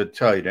really good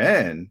tight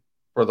end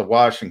for the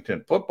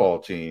Washington football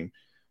team.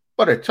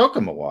 But it took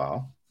him a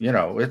while.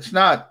 It's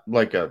not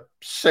like a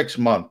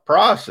 6-month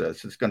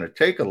process. It's going to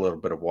take a little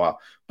bit of a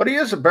while. But he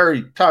is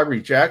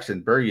Tyree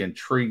Jackson, very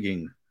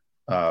intriguing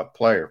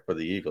player for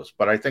the Eagles.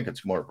 But I think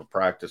it's more of a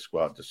practice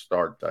squad to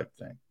start type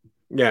thing.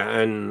 Yeah,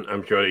 and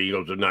I'm sure the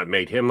Eagles have not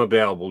made him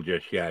available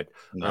just yet.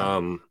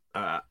 No.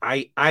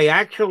 I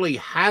actually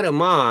had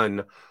him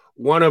on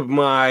one of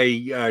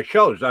my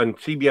shows on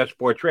CBS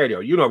Sports Radio.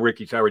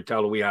 Ricky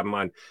Saratella, we have him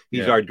on.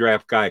 He's our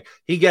draft guy.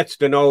 He gets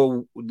to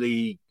know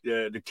the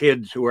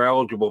kids who are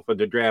eligible for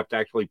the draft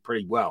actually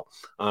pretty well.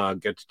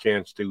 Gets a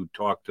chance to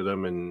talk to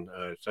them and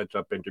sets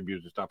up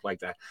interviews and stuff like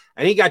that.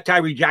 And he got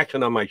Tyree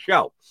Jackson on my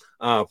show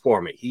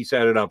for me. He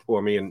set it up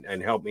for me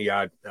and helped me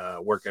out,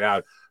 work it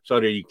out so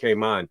that he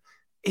came on.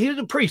 He was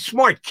a pretty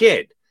smart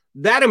kid.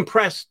 That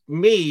impressed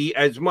me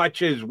as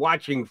much as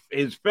watching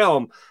his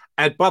film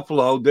at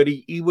Buffalo, that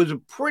he was a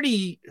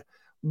pretty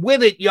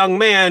with it young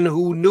man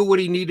who knew what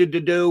he needed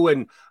to do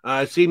and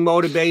seemed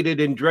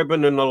motivated and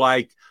driven and the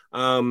like.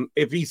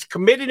 If he's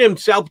committed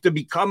himself to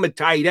become a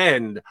tight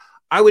end,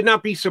 I would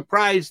not be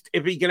surprised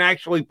if he can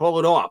actually pull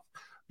it off,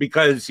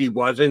 because he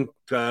wasn't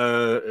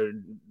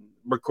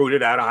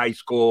recruited out of high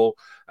school,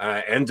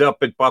 ends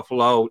up at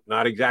Buffalo,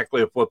 not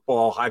exactly a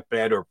football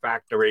hotbed or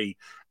factory.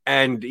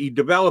 And he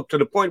developed to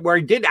the point where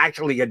he did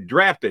actually get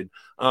drafted.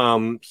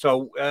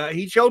 So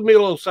he showed me a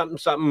little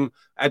something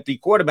at the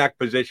quarterback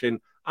position.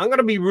 I'm going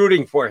to be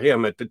rooting for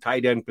him at the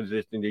tight end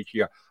position this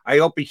year. I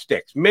hope he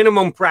sticks.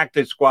 Minimum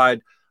practice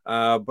squad.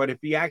 But if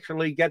he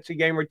actually gets a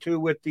game or two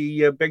with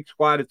the big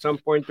squad at some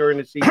point during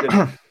the season,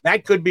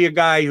 that could be a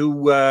guy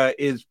who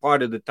is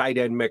part of the tight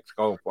end mix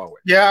going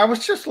forward. Yeah, I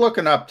was just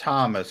looking up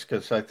Thomas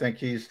because I think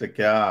he's the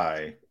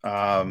guy.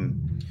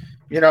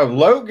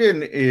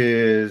 Logan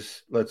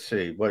is,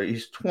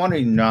 he's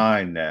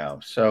 29 now.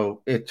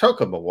 So it took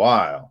him a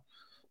while.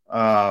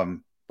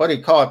 But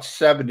he caught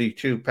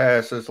 72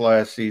 passes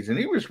last season.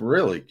 He was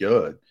really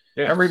good.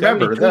 Yeah, and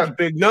remember that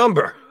big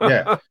number.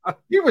 Yeah,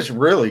 he was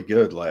really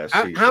good last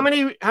season. How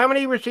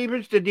many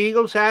receivers did the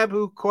Eagles have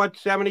who caught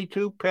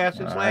 72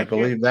 passes last year? I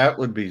believe that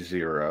would be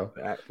 0.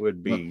 That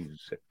would be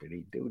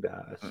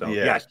zippity-doo-dah. So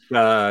yes,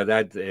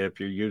 that if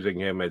you're using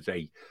him as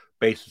a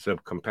basis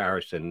of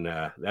comparison,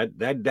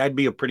 that'd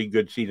be a pretty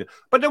good season.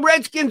 But the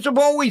Redskins have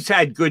always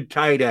had good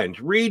tight ends.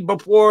 Reed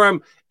before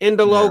him,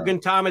 into Logan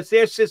Thomas.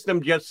 Their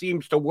system just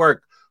seems to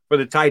work for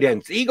the tight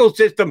ends. The Eagles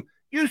system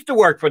used to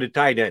work for the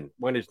tight end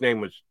when his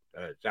name was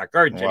Zach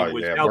Ertz, and he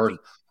was healthy.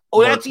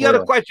 That's the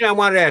other question I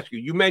wanted to ask you.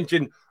 You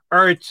mentioned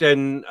Ertz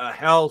and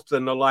health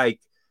and the like.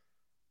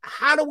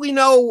 How do we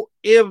know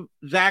if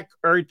Zach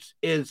Ertz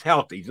is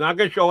healthy? He's not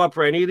going to show up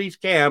for any of these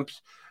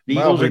camps. The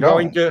Eagles are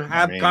going to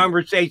have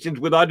conversations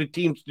with other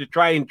teams to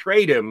try and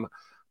trade him.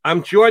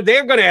 I'm sure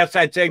they're going to ask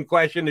that same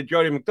question that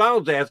Jody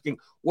McDonald's asking.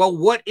 Well,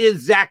 what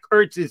is Zach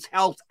Ertz's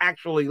health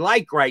actually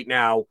like right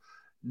now?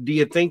 Do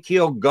you think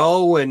he'll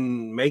go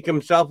and make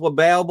himself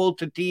available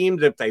to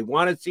teams if they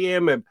want to see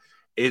him?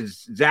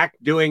 Is Zach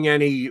doing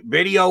any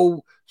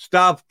video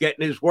stuff,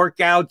 getting his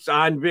workouts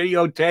on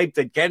videotape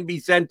that can be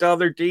sent to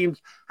other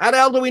teams? How the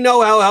hell do we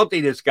know how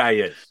healthy this guy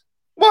is?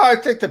 Well, I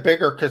think the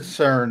bigger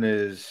concern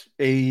is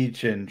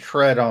age and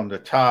tread on the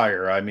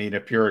tire. I mean,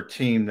 if you're a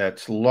team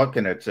that's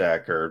looking at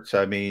Zach Ertz,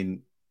 I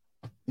mean,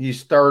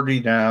 he's 30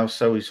 now,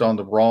 so he's on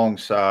the wrong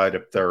side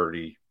of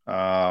 30.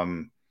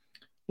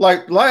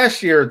 Like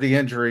last year, the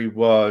injury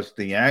was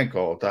the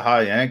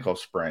high ankle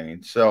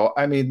sprain. So,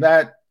 I mean,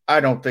 that I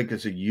don't think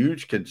is a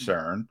huge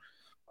concern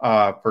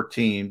for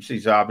teams.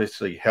 He's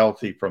obviously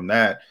healthy from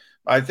that.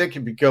 I think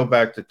if you go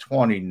back to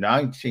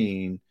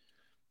 2019,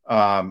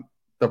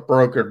 the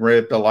broken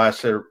rib, the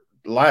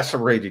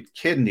lacerated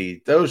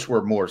kidney, those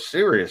were more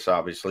serious,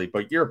 obviously,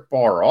 but you're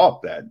far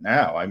off that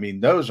now. I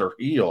mean, those are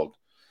healed.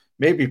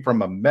 Maybe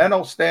from a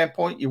mental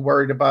standpoint you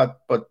worried about,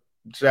 but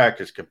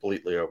Zach is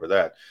completely over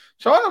that.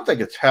 So I don't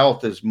think it's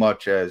health as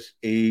much as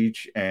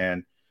age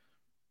and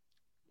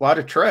a lot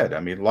of tread. I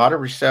mean, a lot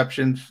of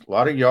receptions, a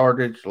lot of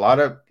yardage, a lot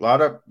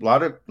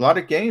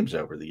of games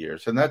over the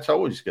years, and that's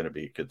always going to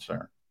be a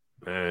concern.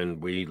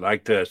 And we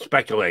like to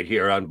speculate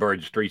here on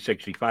Birds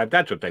 365.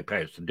 That's what they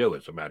pay us to do,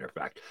 as a matter of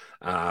fact.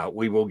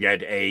 We will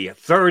get a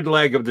third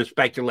leg of the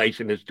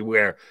speculation as to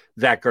where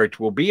Zach Ertz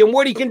will be and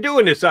what he can do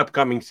in this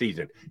upcoming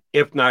season,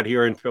 if not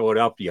here in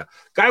Philadelphia.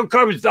 Guy who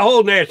covers the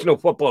whole National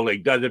Football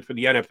League, does it for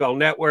the NFL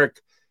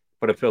Network,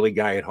 but a Philly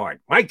guy at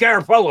heart. Mike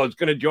Garafolo is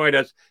going to join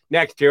us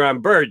next here on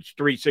Birds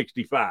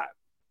 365.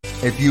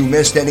 If you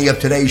missed any of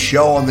today's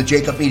show on the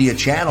Jacob Media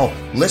channel,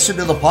 listen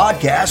to the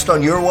podcast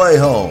on your way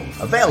home.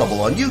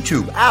 Available on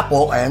YouTube,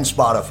 Apple, and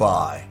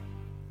Spotify.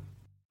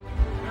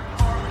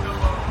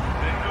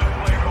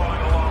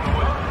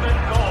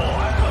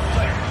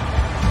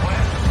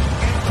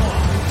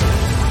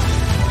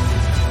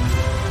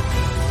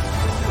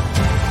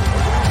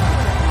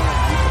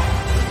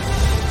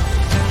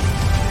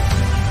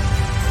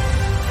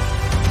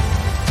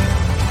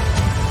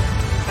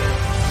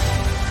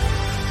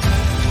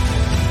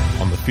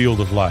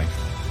 Field of life,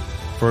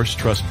 First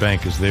Trust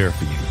Bank is there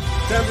for you.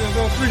 Champions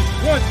on three.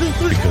 1, 2,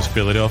 3. Because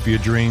Philadelphia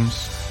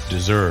dreams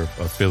deserve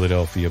a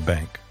Philadelphia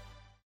bank.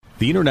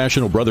 The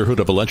International Brotherhood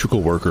of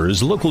Electrical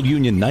Workers, Local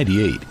Union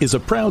 98, is a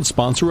proud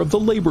sponsor of The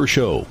Labor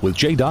Show with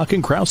J. Doc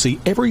and Krause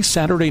every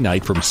Saturday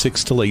night from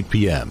 6 till 8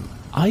 p.m.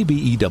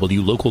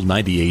 IBEW Local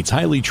 98's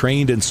highly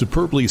trained and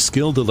superbly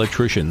skilled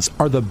electricians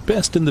are the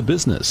best in the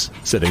business,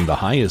 setting the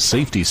highest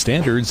safety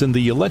standards in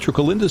the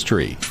electrical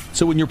industry.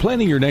 So when you're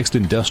planning your next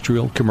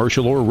industrial,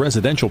 commercial, or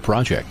residential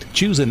project,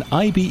 choose an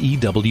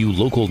IBEW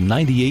Local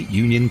 98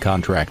 union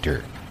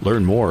contractor.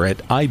 Learn more at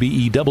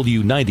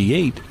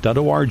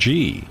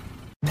IBEW98.org.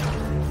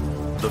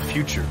 The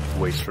future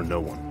waits for no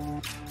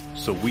one,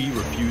 so we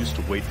refuse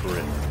to wait for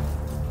it.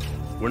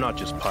 We're not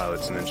just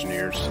pilots and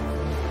engineers.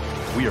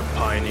 We are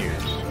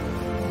pioneers.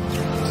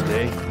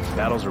 Today,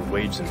 battles are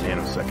waged in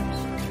nanoseconds,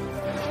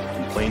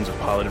 and planes are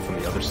piloted from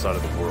the other side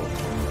of the world.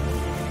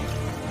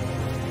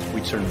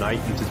 We turn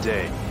night into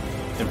day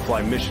and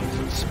fly missions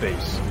into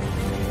space.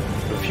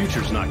 The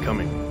future's not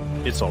coming.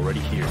 It's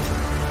already here.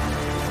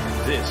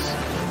 This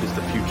is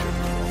the future.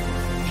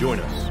 Join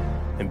us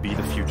and be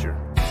the future.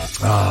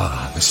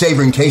 The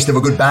savoring taste of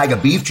a good bag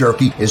of beef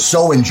jerky is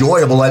so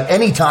enjoyable at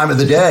any time of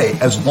the day,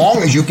 as long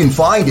as you can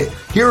find it.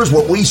 Here's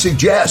what we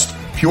suggest.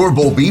 Pure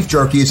Bull Beef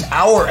Jerky is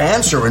our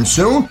answer, and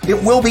soon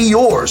it will be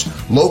yours.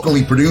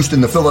 Locally produced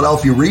in the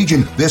Philadelphia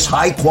region, this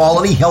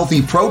high-quality,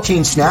 healthy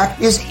protein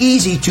snack is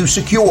easy to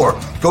secure.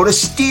 Go to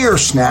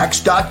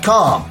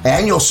steersnacks.com,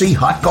 and you'll see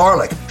hot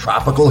garlic,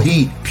 tropical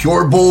heat,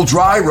 Pure Bull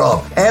dry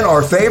rub, and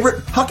our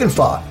favorite, Huck and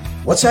Fod.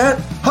 What's that?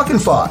 Huck and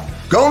Fod.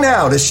 Go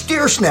now to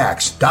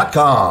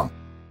steersnacks.com.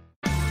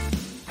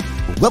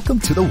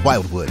 Welcome to the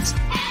Wildwoods,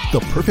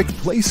 the perfect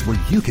place where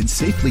you can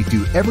safely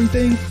do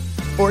everything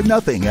or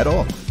nothing at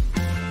all.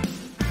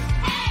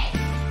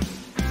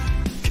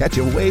 Catch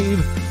a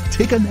wave,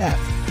 take a nap,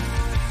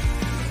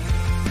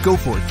 go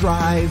for a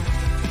drive,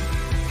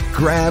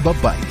 grab a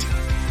bite.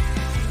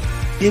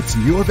 It's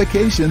your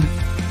vacation,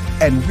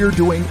 and we're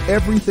doing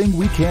everything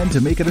we can to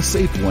make it a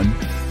safe one.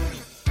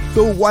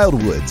 The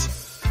Wildwoods.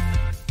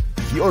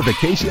 Your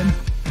vacation,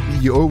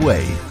 your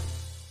way.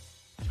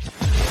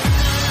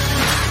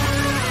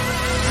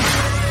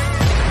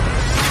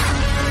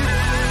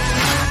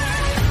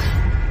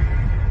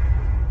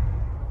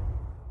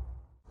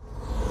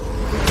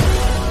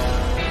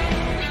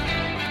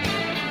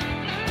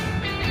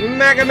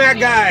 Mac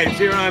guys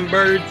here on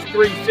Birds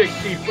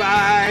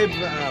 365.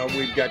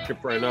 We've got you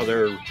for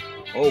another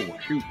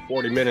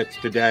 40 minutes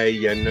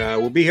today, and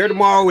we'll be here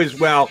tomorrow as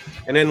well,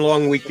 and then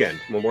long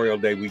weekend, Memorial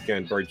Day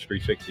weekend. Birds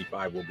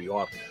 365 will be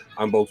off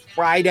on both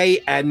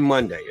Friday and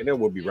Monday, and then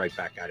we'll be right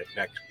back at it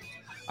next week.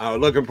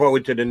 Looking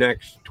forward to the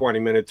next 20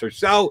 minutes or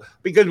so,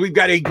 because we've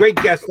got a great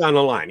guest on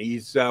the line.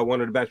 He's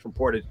one of the best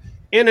reporters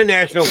in the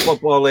National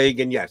Football League,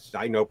 and yes,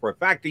 I know for a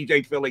fact he's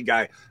a Philly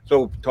guy, so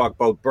we'll talk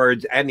both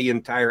Birds and the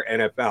entire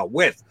NFL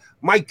with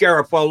Mike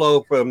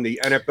Garafolo from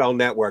the NFL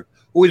Network,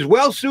 who is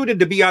well suited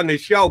to be on this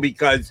show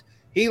because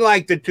he,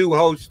 like the two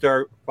hosts,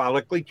 are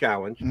follically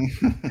challenged,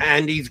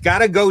 and he's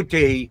got a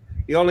goatee.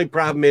 The only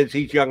problem is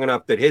he's young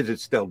enough that his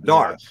is still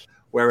dark,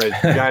 whereas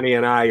Johnny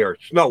and I are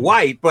Snow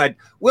White, but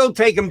we'll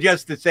take him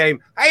just the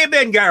same. How you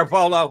been,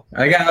 Garafolo?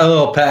 I got a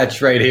little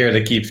patch right here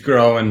that keeps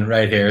growing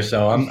right here,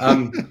 so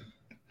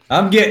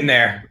I'm getting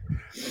there.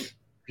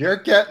 You're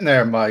getting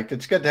there, Mike.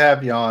 It's good to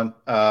have you on.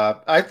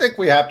 I think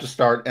we have to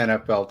start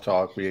NFL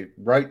talk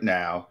right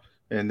now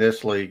in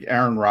this league.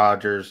 Aaron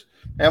Rodgers,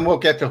 and we'll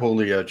get to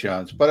Julio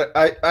Jones. But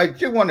I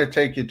do want to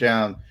take you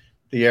down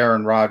the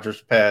Aaron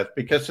Rodgers path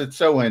because it's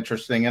so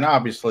interesting. And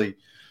obviously,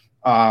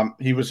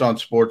 he was on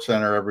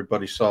SportsCenter.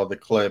 Everybody saw the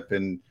clip,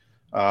 and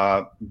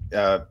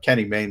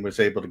Kenny Mayne was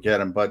able to get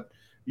him. But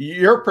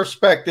your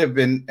perspective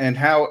and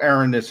how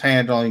Aaron is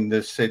handling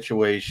this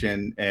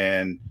situation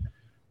and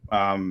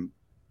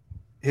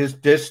his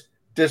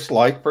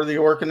dislike for the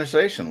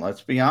organization.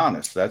 Let's be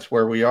honest. That's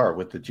where we are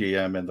with the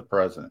GM and the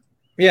president.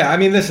 Yeah, I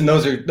mean, listen,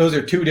 those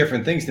are two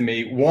different things to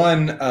me.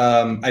 One,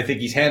 I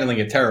think he's handling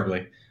it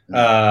terribly.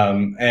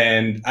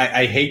 And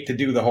I hate to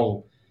do the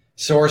whole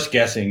source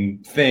guessing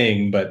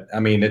thing, but I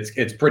mean,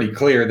 it's pretty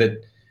clear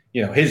that,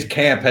 his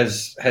camp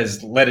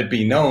has let it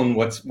be known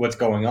what's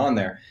going on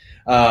there.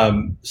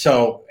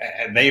 So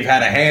they've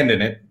had a hand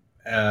in it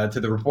to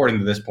the reporting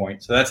to this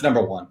point. So that's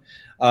number one.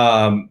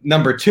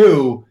 Number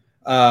two,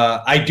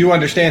 I do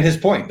understand his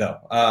point, though.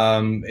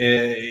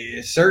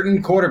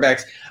 Certain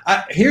quarterbacks,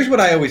 here's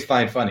what I always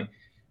find funny.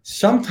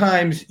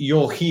 Sometimes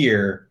you'll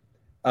hear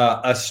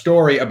a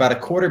story about a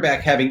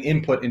quarterback having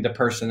input into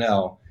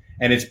personnel,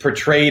 and it's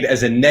portrayed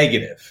as a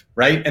negative,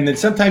 right? And then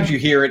sometimes you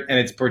hear it and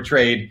it's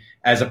portrayed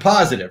as a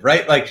positive,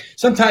 right? Like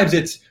sometimes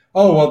it's,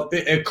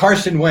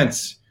 Carson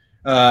Wentz,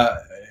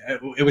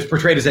 it was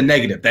portrayed as a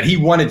negative, that he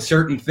wanted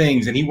certain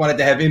things and he wanted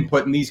to have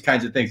input in these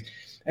kinds of things.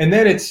 And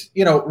then it's,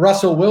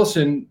 Russell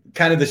Wilson,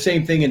 kind of the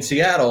same thing in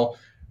Seattle,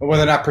 where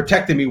they're not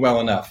protecting me well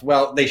enough.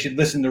 Well, they should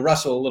listen to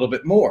Russell a little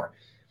bit more.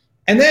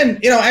 And then,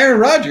 Aaron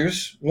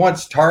Rodgers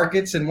wants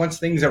targets and wants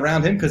things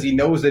around him because he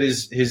knows that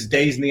his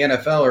days in the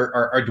NFL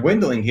are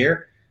dwindling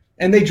here.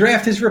 And they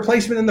draft his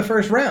replacement in the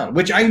first round,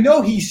 which I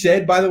know he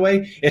said, by the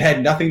way, it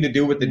had nothing to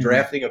do with the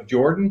drafting of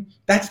Jordan.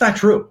 That's not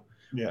true.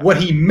 Yeah.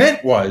 What he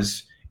meant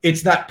was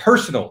it's not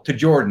personal to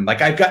Jordan.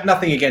 Like, I've got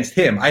nothing against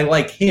him. I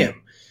like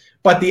him.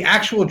 But the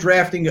actual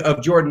drafting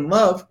of Jordan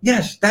Love,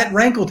 yes, that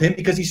rankled him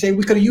because he's saying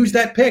we could have used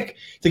that pick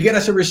to get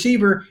us a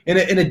receiver in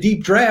a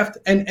deep draft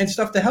and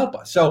stuff to help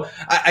us. So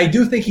I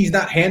do think he's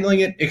not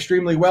handling it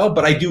extremely well,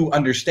 but I do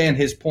understand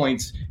his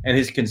points and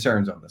his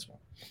concerns on this one.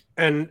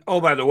 And,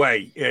 by the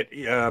way,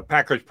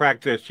 Packers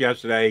practice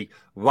yesterday,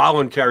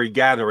 voluntary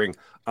gathering.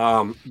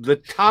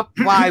 The top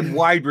 5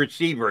 wide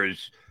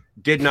receivers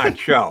did not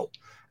show.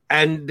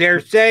 And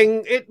they're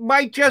saying it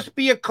might just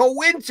be a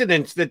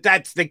coincidence that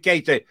that's the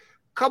case.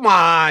 Come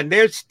on,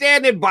 they're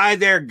standing by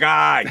their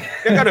guy.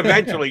 They're going to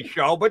eventually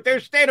show, but they're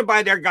standing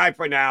by their guy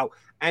for now,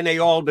 and they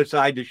all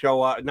decide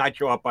to not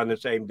show up on the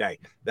same day.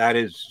 That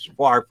is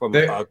far from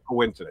a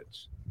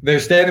coincidence.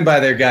 They're standing by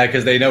their guy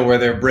because they know where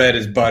their bread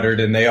is buttered,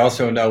 and they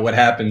also know what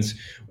happens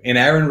in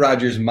Aaron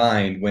Rodgers'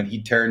 mind when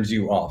he turns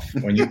you off.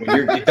 When he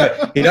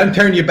doesn't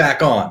turn you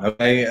back on.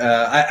 Okay,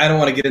 I don't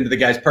want to get into the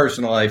guy's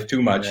personal life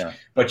too much,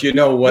 but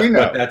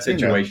what that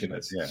situation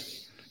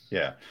is.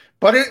 Yeah.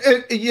 But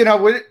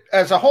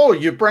as a whole,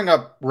 you bring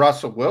up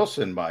Russell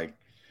Wilson, Mike.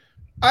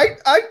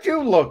 I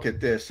do look at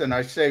this and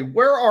I say,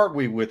 where are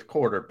we with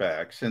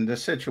quarterbacks in the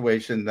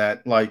situation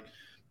that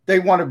they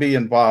want to be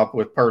involved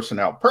with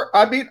personnel?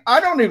 I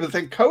don't even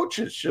think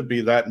coaches should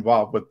be that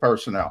involved with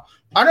personnel.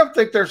 I don't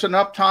think there's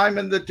enough time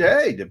in the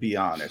day, to be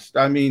honest.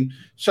 I mean,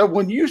 so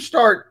when you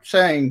start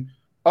saying,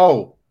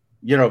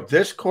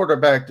 this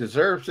quarterback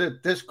deserves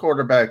it, this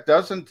quarterback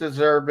doesn't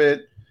deserve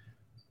it,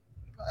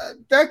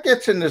 that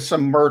gets into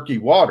some murky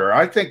water.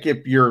 I think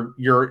if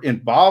you're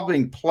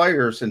involving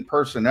players in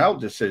personnel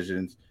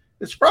decisions,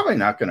 it's probably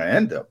not going to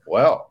end up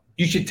well.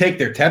 You should take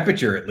their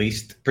temperature at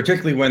least,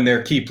 particularly when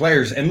they're key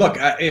players. And look,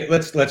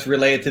 let's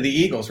relay it to the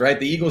Eagles, right?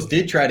 The Eagles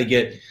did try to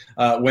get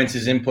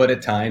Wentz's input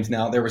at times.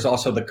 Now, there was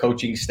also the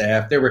coaching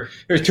staff. There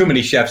was too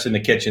many chefs in the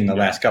kitchen the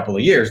last couple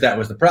of years. That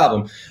was the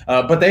problem.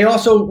 But they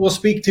also will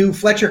speak to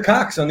Fletcher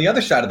Cox on the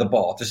other side of the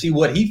ball to see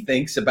what he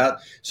thinks about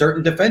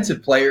certain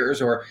defensive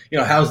players or,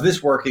 how's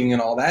this working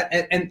and all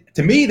that. And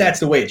to me,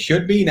 that's the way it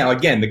should be. Now,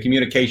 again, the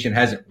communication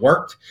hasn't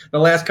worked the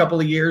last couple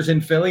of years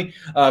in Philly.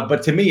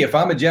 But to me, if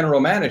I'm a general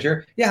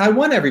manager, I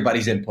want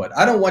everybody's input.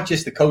 I don't want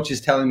just the coaches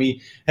telling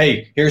me,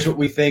 hey, here's what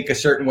we think a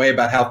certain way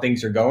about how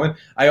things are going.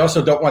 I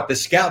also don't want the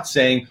scouts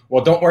saying,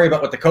 well, don't worry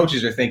about what the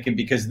coaches are thinking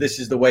because this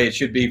is the way it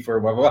should be for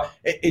blah, blah, blah.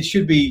 It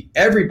should be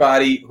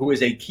everybody who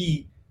is a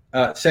key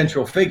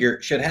central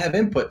figure should have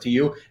input to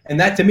you. And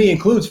that to me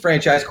includes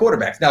franchise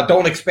quarterbacks. Now,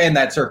 don't expand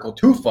that circle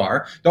too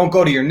far. Don't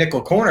go to your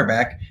nickel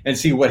cornerback and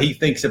see what he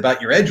thinks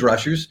about your edge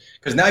rushers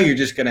because now you're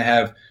just going to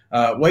have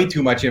way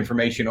too much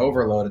information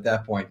overload at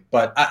that point.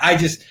 But I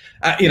just,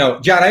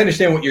 John, I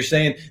understand what you're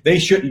saying. They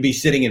shouldn't be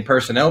sitting in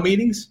personnel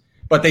meetings,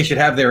 but they should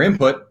have their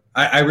input.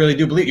 I really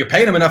do believe you're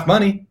paying them enough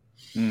money.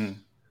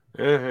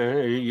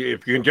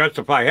 If you can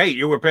justify, hey,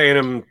 you were paying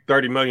him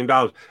 $30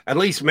 million, at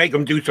least make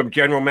him do some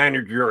general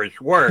managerish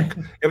work.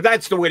 If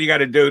that's the way you got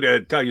to do to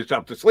tell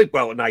yourself to sleep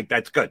well at night,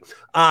 that's good.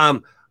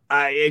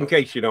 In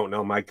case you don't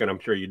know, Mike, and I'm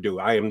sure you do,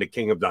 I am the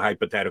king of the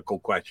hypothetical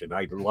question.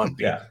 I love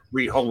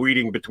the whole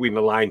reading between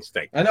the lines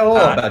thing. I know all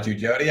about you,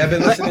 Jody. I've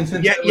been listening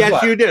since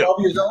yes, you do.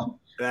 12 years old?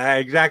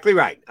 Exactly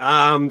right.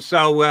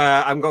 So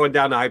I'm going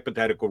down the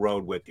hypothetical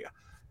road with you.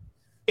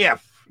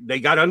 If they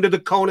got under the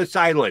cone of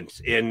silence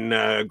in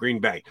Green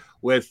Bay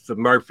with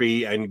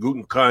Murphy and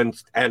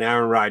Gutekunst and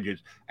Aaron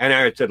Rodgers, and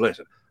Aaron said,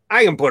 listen,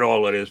 I can put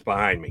all of this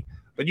behind me,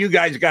 but you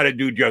guys got to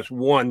do just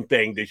one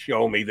thing to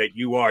show me that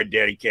you are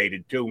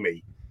dedicated to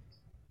me.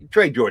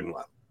 Trade Jordan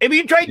Love. If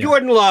you trade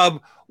Jordan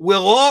Love, we're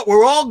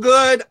all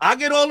good. I'll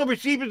get all the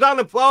receivers on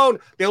the phone.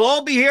 They'll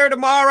all be here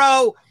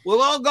tomorrow.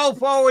 We'll all go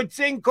forward,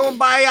 sing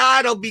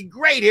Kumbaya. It'll be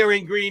great here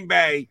in Green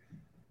Bay.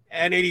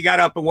 And then he got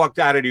up and walked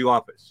out of the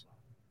office.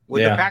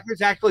 Would the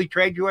Packers actually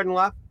trade Jordan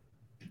Love?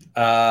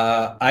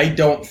 I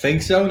don't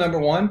think so, number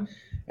one.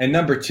 And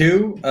number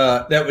two,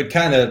 that would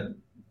kind of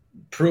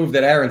prove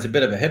that Aaron's a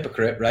bit of a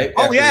hypocrite, right?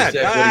 Oh, yeah.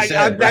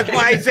 That's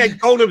why I said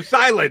cone of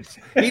silence.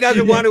 He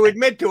doesn't want to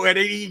admit to it.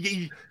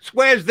 He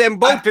swears them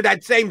both to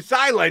that same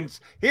silence.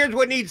 Here's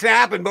what needs to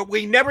happen, but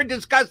we never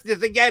discuss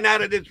this again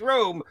out of this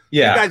room.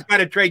 Yeah. You guys got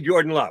to trade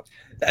Jordan Love.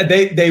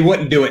 They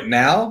wouldn't do it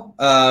now.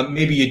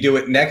 Maybe you do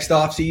it next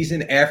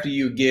offseason after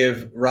you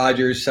give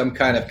Rodgers some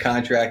kind of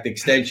contract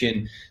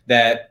extension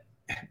that,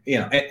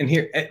 and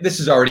here, this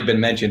has already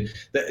been mentioned.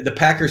 The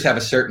Packers have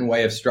a certain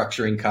way of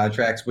structuring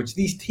contracts, which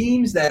these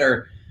teams that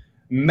are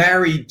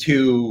married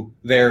to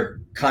their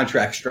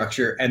contract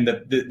structure, and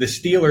the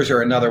Steelers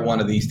are another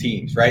one of these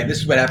teams, right? This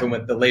is what happened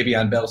with the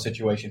Le'Veon Bell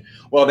situation.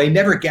 Well, they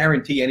never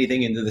guarantee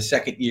anything into the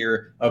second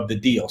year of the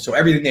deal. So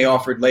everything they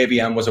offered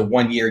Le'Veon was a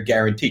 1-year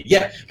guarantee.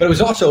 Yeah, but it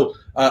was also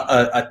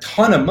a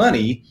ton of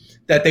money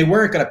that they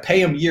weren't going to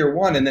pay him year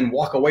one and then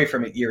walk away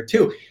from it year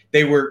two.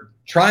 They were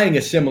trying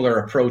a similar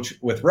approach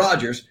with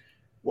Rodgers.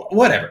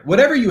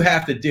 Whatever you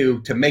have to do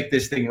to make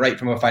this thing right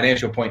from a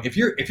financial point. If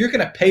you're going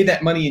to pay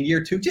that money in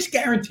year two, just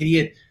guarantee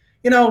it.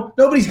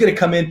 Nobody's going to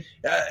come in.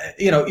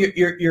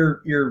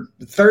 Your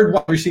third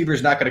wide receiver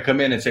is not going to come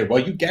in and say, "Well,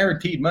 you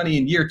guaranteed money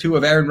in year two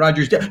of Aaron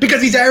Rodgers,"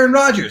 because he's Aaron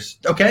Rodgers.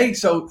 Okay,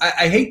 so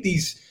I hate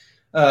these.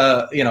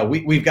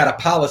 We've got a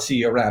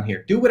policy around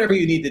here. Do whatever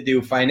you need to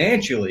do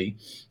financially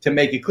to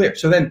make it clear.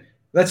 So then,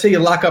 let's say you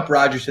lock up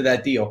Rodgers to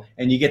that deal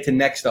and you get to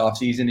next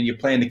offseason and you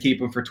plan to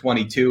keep him for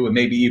 22 and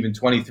maybe even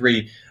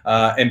 23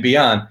 and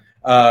beyond.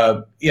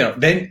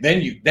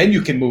 Then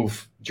you can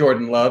move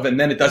Jordan Love, and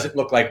then it doesn't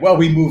look like, well,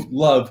 we moved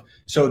Love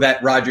so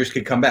that Rodgers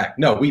could come back.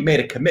 No, we made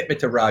a commitment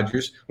to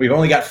Rodgers. We've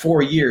only got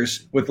 4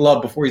 years with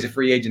Love before he's a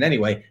free agent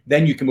anyway.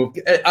 Then you can move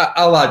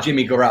a la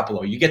Jimmy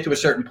Garoppolo. You get to a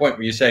certain point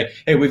where you say,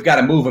 hey, we've got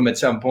to move him at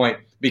some point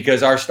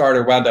because our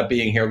starter wound up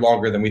being here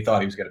longer than we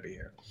thought he was going to be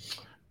here.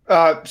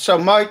 So,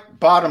 Mike,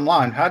 bottom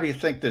line, how do you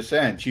think this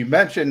ends? You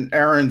mentioned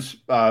Aaron's,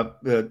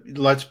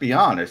 let's be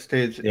honest,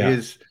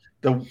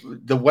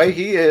 the way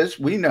he is,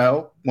 we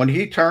know when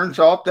he turns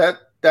off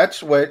that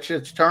switch,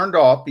 it's turned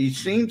off. He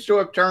seems to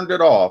have turned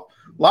it off.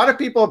 A lot of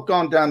people have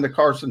gone down the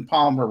Carson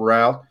Palmer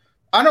route.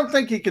 I don't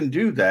think he can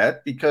do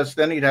that because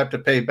then he'd have to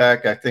pay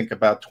back, I think,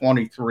 about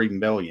 $23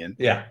 million.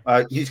 Yeah.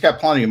 He's got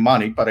plenty of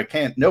money, but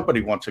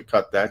nobody wants to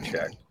cut that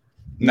check.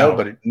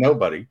 No.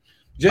 Nobody.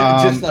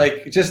 Just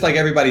like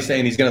everybody's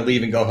saying he's going to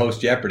leave and go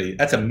host Jeopardy.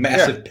 That's a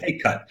massive pay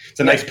cut. It's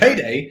a nice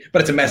payday,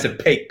 but it's a massive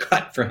pay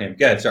cut for him.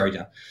 Go ahead. Sorry,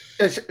 John.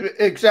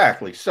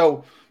 Exactly.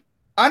 So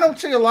I don't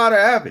see a lot of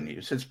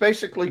avenues. It's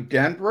basically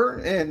Denver,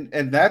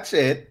 and that's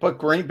it. But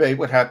Green Bay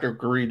would have to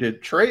agree to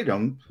trade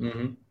him.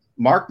 Mm-hmm.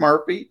 Mark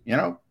Murphy,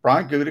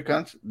 Brian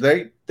Gutekunst,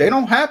 they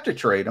don't have to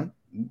trade him.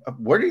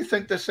 Where do you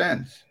think this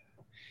ends?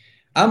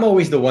 I'm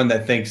always the one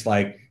that thinks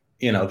like,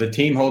 the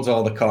team holds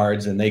all the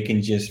cards and they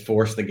can just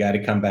force the guy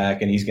to come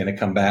back and he's going to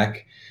come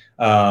back.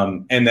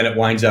 And then it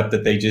winds up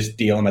that they just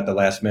deal him at the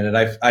last minute.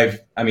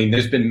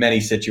 There's been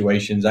many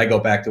situations. I go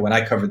back to when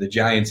I covered the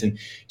Giants, and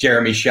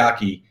Jeremy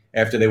Shockey,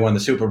 after they won the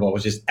Super Bowl,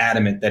 was just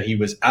adamant that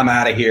I'm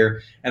out of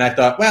here. And I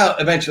thought, well,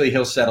 eventually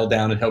he'll settle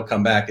down and he'll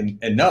come back. And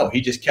no,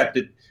 he just kept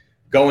it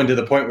going to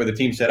the point where the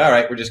team said, all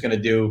right, we're just going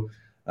to do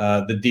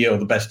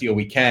the best deal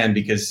we can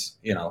because,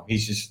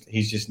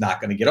 he's just not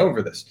going to get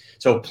over this.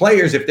 So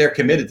players, if they're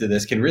committed to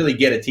this, can really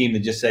get a team to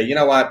just say, you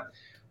know what,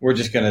 we're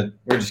just going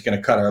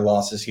to cut our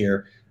losses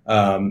here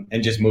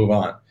and just move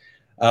on.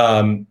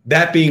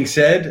 That being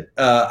said,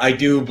 I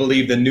do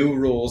believe the new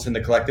rules in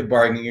the collective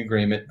bargaining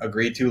agreement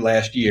agreed to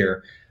last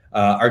year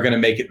are going to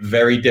make it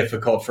very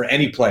difficult for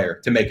any player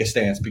to make a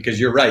stance, because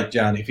you're right,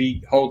 John, if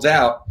he holds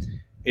out,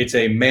 it's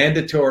a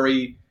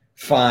mandatory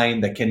fine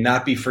that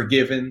cannot be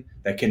forgiven,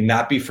 that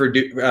cannot be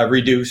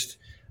reduced.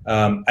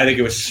 I think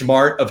it was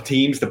smart of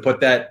teams to put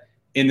that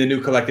in the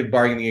new collective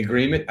bargaining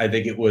agreement. I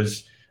think it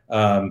was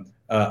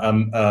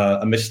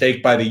a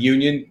mistake by the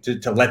union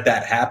to let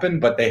that happen,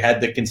 but they had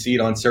to concede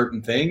on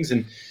certain things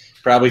and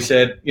probably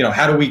said,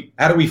 how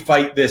do we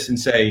fight this and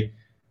say,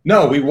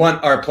 no, we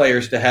want our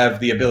players to have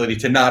the ability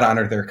to not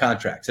honor their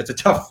contracts. It's a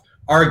tough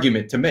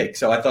argument to make.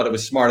 So I thought it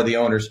was smart of the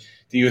owners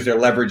to use their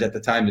leverage at the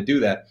time to do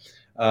that.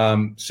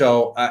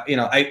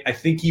 I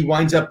think he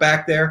winds up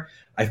back there.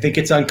 I think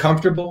it's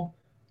uncomfortable,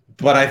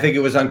 but I think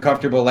it was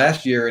uncomfortable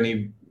last year and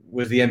he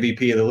was the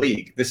MVP of the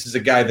league. This is a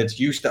guy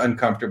that's used to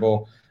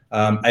uncomfortable.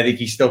 I think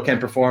he still can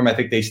perform. I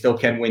think they still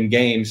can win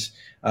games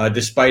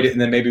despite it. And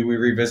then maybe we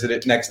revisit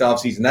it next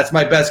offseason. That's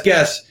my best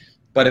guess.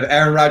 But if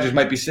Aaron Rodgers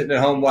might be sitting at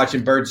home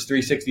watching Birds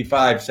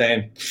 365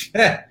 saying,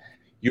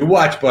 you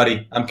watch,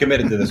 buddy. I'm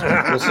committed to this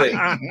one. We'll see.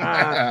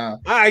 All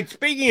right.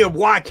 Speaking of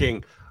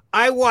watching,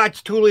 I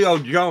watched Julio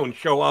Jones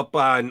show up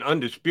on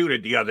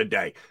Undisputed the other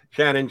day.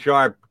 Shannon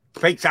Sharp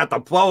fakes out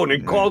the phone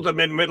and calls him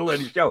in the middle of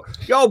the show.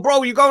 Yo,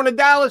 bro, you going to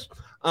Dallas?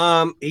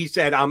 He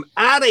said, I'm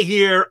out of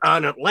here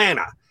on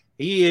Atlanta.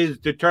 He is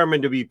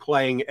determined to be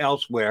playing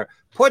elsewhere.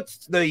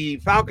 Puts the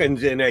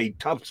Falcons in a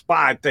tough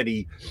spot that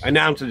he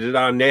announces it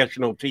on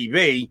national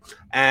TV,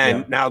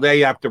 and now they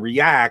have to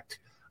react.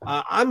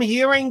 I'm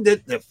hearing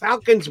that the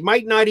Falcons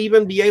might not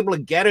even be able to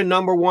get a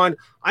number one.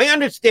 I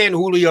understand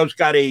Julio's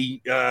got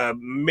a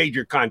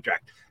major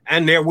contract,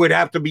 and there would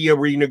have to be a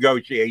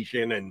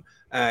renegotiation, and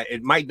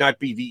it might not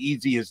be the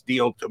easiest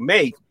deal to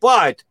make,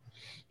 but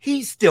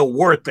he's still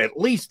worth at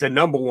least a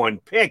number one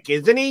pick,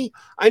 isn't he?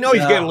 I know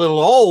he's getting a little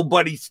old,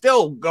 but he's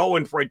still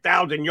going for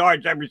 1,000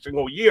 yards every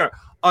single year,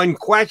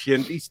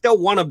 unquestioned. He's still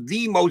one of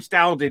the most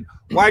talented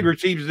wide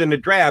receivers in the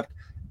draft.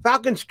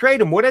 Falcons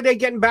trade him. What are they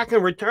getting back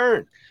in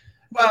return?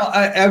 Well,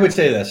 I would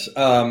say this.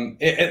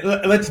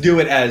 Let's do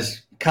it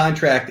as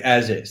contract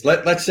as is.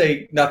 Let's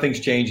say nothing's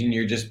changing.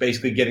 You're just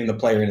basically getting the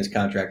player in his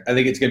contract. I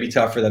think it's going to be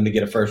tough for them to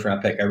get a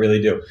first-round pick. I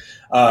really do.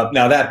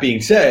 Now, that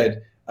being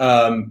said,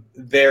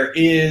 there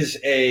is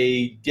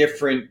a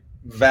different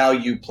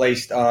value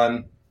placed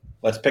on,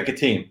 let's pick a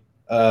team.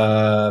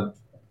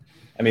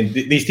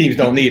 These teams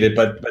don't need it,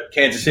 but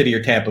Kansas City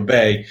or Tampa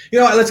Bay.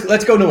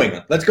 Let's go New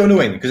England. Let's go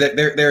New England because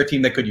they're a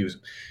team that could use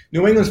them.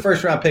 New England's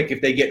first-round pick,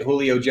 if they get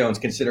Julio Jones,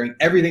 considering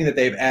everything that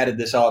they've added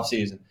this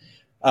offseason,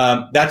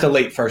 that's a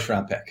late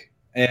first-round pick.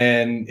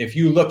 And if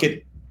you look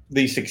at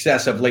the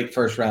success of late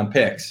first-round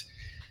picks,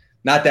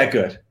 not that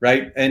good,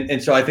 right?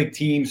 And so I think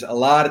a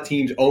lot of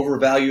teams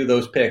overvalue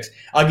those picks.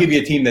 I'll give you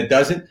a team that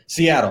doesn't.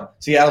 Seattle.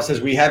 Seattle says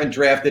we haven't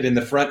drafted in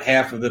the front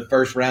half of the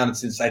first round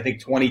since I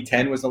think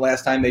 2010 was the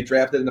last time they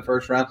drafted in the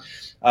first round,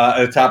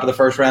 at the top of the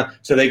first round.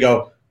 So they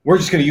go, we're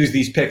just going to use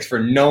these picks for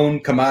known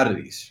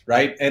commodities,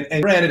 right?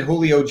 And granted,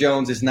 Julio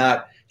Jones is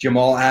not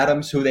Jamal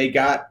Adams, who they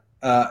got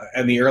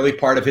in the early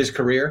part of his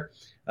career.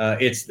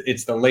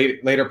 It's the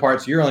later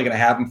parts. You're only going to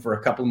have him for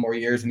a couple more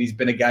years, and he's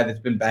been a guy that's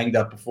been banged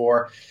up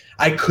before.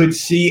 I could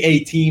see a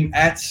team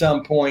at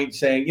some point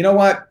saying, you know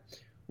what,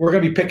 we're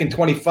going to be picking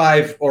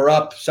 25 or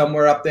up,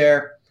 somewhere up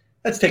there.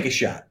 Let's take a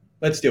shot.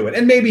 Let's do it.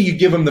 And maybe you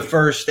give them the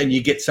first and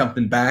you get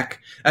something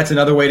back. That's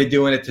another way to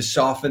doing it, to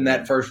soften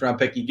that first-round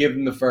pick. You give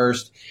them the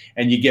first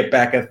and you get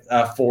back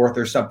a fourth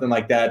or something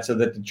like that so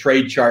that the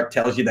trade chart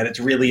tells you that it's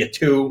really a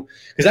 2.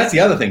 Because that's the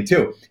other thing,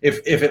 too.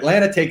 If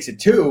Atlanta takes a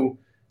 2,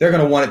 they're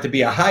going to want it to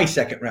be a high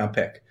second-round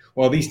pick.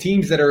 Well, these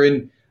teams that are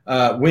in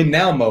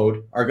win-now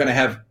mode are going to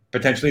have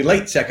potentially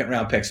late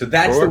second-round picks. So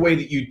that's the way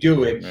that you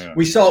do it. Yeah.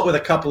 We saw it with a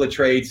couple of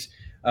trades.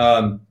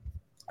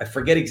 I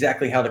forget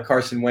exactly how the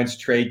Carson Wentz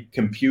trade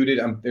computed.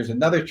 There's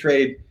another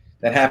trade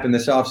that happened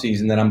this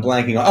offseason that I'm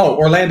blanking on. Oh,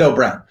 Orlando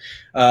Brown.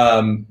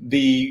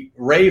 The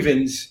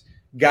Ravens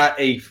got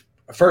a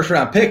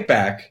first-round pick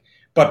back,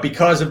 but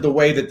because of the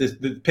way that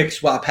the pick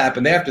swap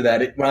happened after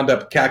that, it wound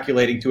up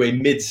calculating to a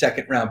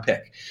mid-second round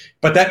pick.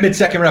 But that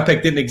mid-second round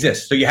pick didn't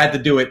exist, so you had to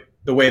do it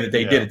the way that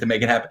they did it to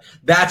make it happen.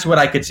 That's what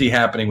I could see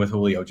happening with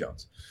Julio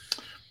Jones.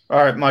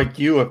 All right, Mike,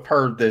 you have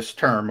heard this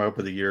term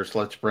over the years.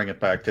 Let's bring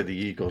it back to the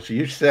Eagles.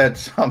 You said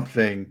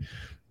something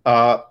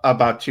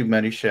about too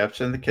many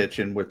chefs in the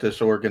kitchen with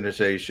this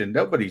organization.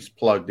 Nobody's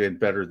plugged in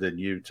better than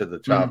you to the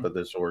top of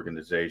this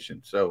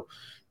organization. So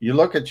you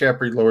look at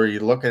Jeffrey Lurie,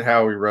 you look at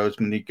Howie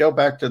Roseman, you go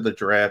back to the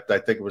draft. I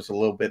think it was a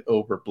little bit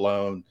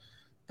overblown,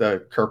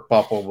 the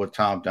kerfuffle with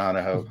Tom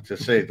Donahoe, to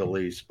say the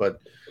least.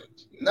 But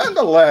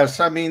nonetheless,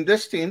 I mean,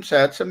 this team's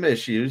had some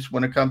issues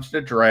when it comes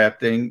to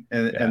drafting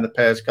in the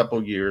past couple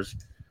of years.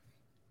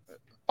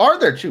 Are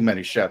there too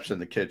many chefs in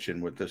the kitchen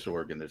with this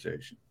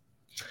organization?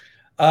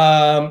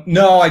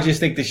 No, I just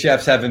think the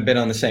chefs haven't been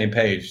on the same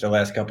page the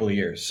last couple of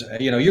years.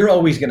 You're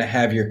always going to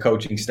have your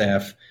coaching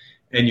staff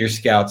and your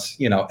scouts.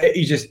 You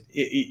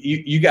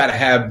got to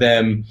have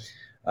them.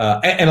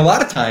 And a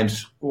lot of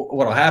times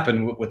what will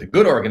happen with the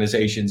good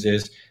organizations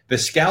is the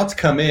scouts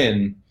come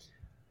in,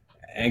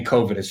 and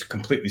COVID has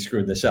completely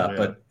screwed this up,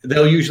 but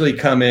they'll usually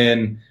come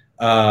in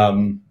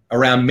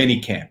around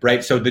mini camp,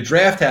 right? So the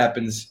draft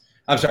happens.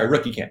 I'm sorry,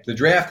 rookie camp. The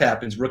draft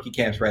happens, rookie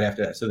camp's right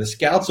after that. So the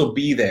scouts will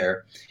be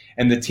there,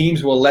 and the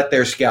teams will let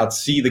their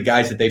scouts see the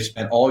guys that they've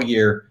spent all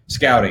year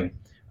scouting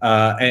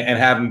and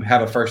have them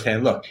have a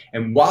firsthand look.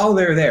 And while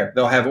they're there,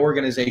 they'll have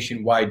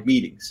organization-wide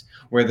meetings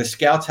where the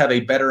scouts have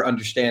a better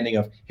understanding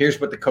of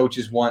here's what the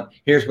coaches want,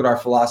 here's what our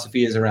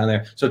philosophy is around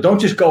there. So don't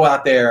just go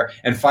out there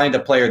and find a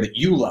player that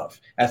you love,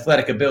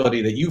 athletic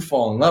ability that you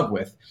fall in love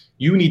with.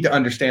 You need to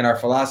understand our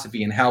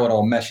philosophy and how it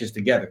all meshes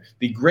together.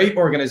 The great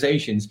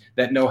organizations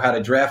that know how to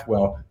draft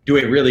well do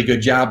a really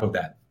good job of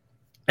that.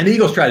 And the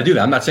Eagles try to do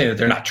that. I'm not saying that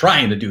they're not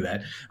trying to do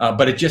that,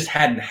 but it just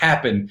hadn't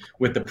happened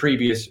with the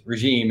previous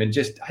regime. And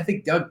I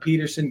think Doug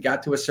Peterson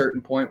got to a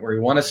certain point where he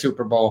won a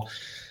Super Bowl,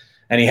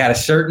 and he had a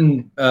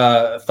certain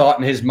thought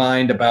in his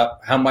mind about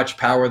how much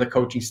power the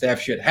coaching staff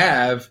should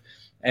have.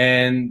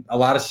 And a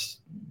lot of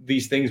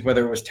these things,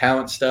 whether it was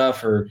talent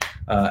stuff or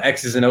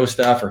X's and O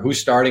stuff or who's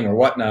starting or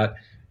whatnot,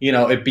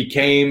 it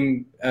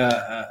became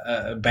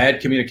a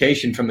bad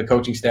communication from the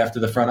coaching staff to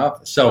the front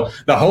office. So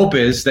the hope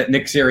is that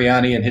Nick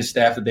Sirianni and his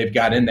staff that they've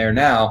got in there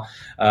now,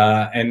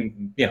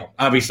 and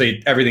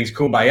obviously everything's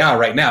kumbaya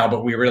right now,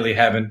 but we really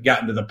haven't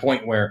gotten to the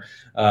point where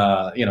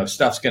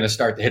stuff's going to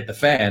start to hit the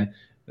fan.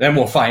 Then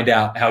we'll find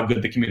out how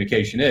good the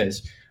communication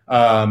is.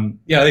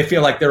 They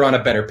feel like they're on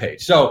a better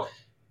page. So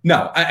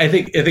no, I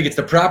think it's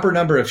the proper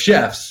number of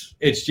chefs.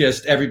 It's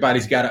just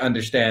everybody's got to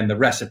understand the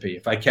recipe.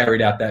 If I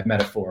carried out that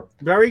metaphor,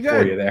 very good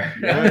for you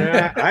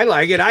there. I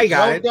like it. I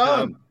got it.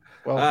 Done.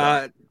 Well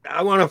done.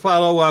 I want to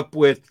follow up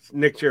with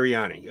Nick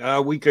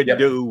Sirianni. We could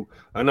do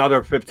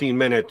another 15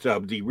 minutes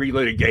of the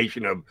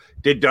relitigation of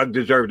did Doug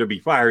deserve to be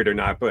fired or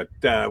not, but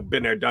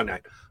been there, done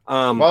that.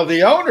 Well,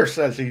 the owner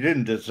says he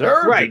didn't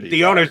deserve right. to be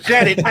The owner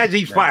said it as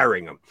he's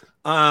firing him.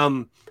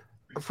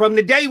 From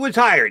the day he was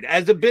hired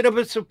as a bit of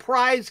a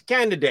surprise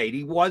candidate,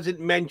 he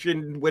wasn't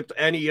mentioned with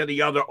any of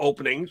the other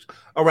openings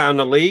around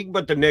the league,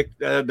 but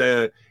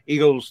the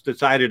Eagles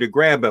decided to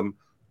grab him.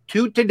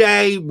 To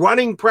today,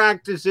 running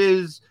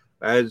practices,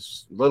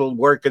 as little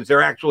work as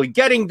they're actually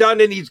getting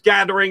done in these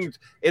gatherings,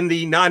 in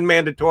the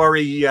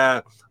non-mandatory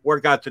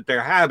workouts that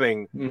they're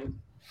having. Mm-hmm.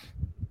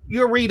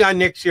 Your read on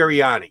Nick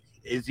Sirianni.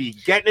 Is he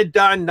getting it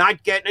done,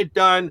 not getting it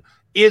done?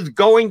 Is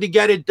going to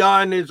get it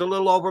done, is a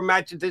little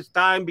overmatched at this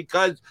time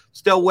because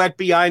still wet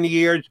behind the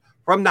ears.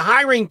 From the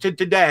hiring to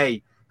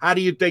today, how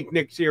do you think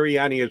Nick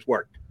Sirianni has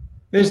worked?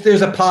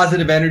 There's a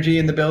positive energy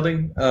in the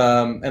building.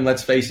 And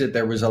let's face it,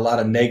 there was a lot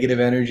of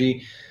negative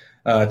energy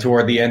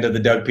toward the end of the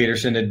Doug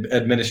Peterson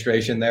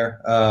administration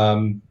there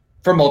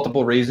for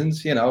multiple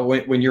reasons.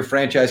 When your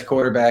franchise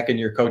quarterback and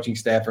your coaching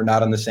staff are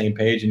not on the same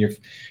page and your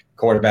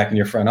quarterback and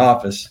your front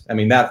office, I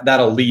mean,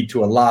 that'll lead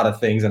to a lot of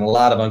things and a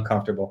lot of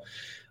uncomfortable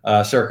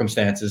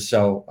circumstances.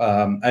 So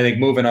I think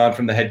moving on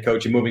from the head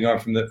coach and moving on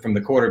from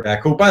the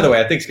quarterback, who, by the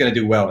way, I think is going to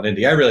do well in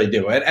Indy. I really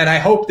do. And I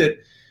hope that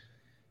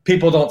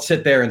people don't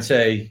sit there and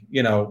say,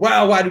 well,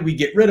 why did we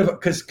get rid of it?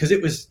 Because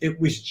it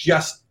was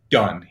just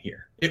done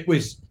here.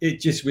 It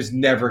just was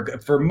never,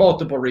 for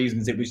multiple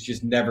reasons, it was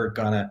just never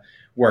going to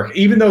work.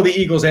 Even though the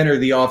Eagles entered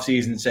the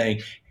offseason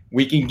saying,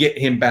 we can get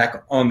him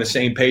back on the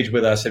same page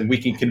with us and we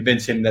can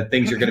convince him that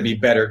things are going to be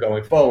better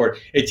going forward.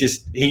 It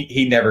just,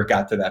 he never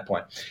got to that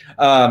point.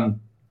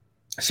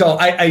 So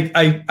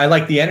I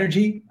like the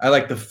energy. I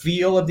like the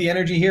feel of the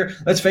energy here.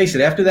 Let's face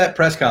it. After that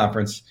press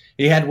conference,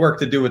 he had work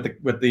to do with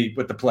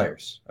the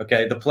players.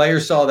 Okay, the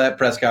players saw that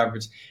press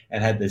conference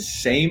and had the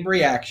same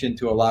reaction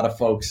to a lot of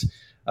folks,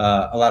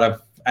 a lot of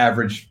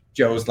average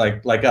Joes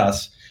like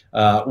us,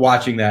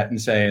 watching that and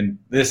saying,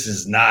 "This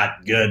is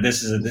not good.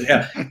 This is."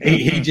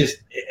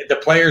 The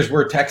players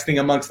were texting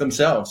amongst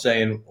themselves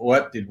saying,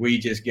 "What did we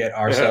just get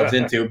ourselves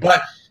into?"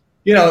 But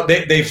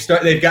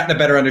they've gotten a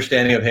better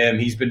understanding of him.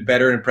 He's been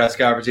better in press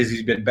conferences.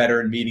 He's been better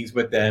in meetings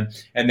with them,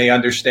 and they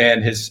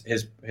understand his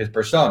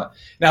persona.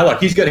 Now, look,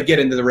 he's going to get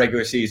into the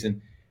regular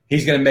season.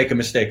 He's going to make a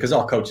mistake because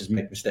all coaches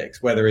make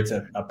mistakes, whether it's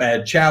a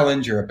bad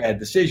challenge or a bad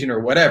decision or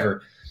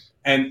whatever.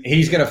 And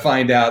he's going to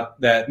find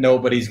out that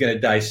nobody's going to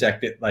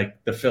dissect it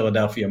like the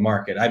Philadelphia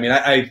market. I mean,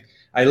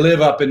 I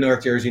live up in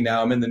North Jersey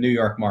now. I'm in the New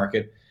York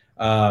market.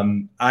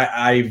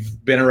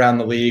 I've been around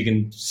the league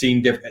and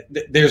seen different.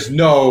 There's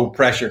no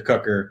pressure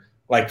cooker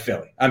like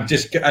Philly.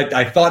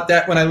 I thought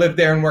that when I lived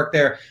there and worked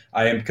there.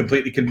 I am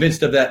completely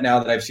convinced of that now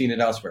that I've seen it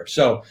elsewhere.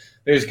 So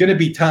there's going to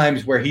be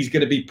times where he's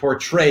going to be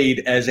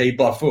portrayed as a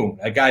buffoon,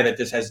 a guy that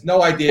just has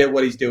no idea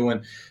what he's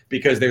doing,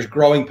 because there's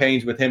growing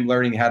pains with him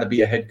learning how to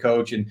be a head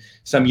coach and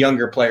some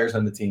younger players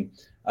on the team.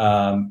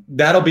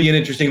 That'll be an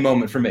interesting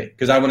moment for me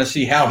because I want to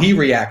see how he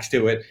reacts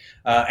to it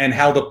and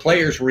how the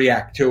players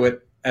react to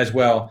it as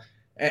well,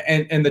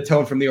 and the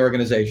tone from the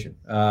organization.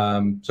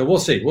 So we'll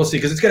see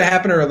because it's going to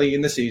happen early in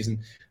the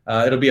season.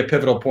 It'll be a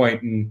pivotal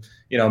point, and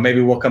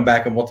maybe we'll come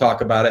back and we'll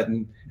talk about it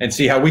and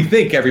see how we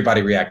think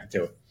everybody reacted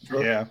to it.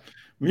 Yeah,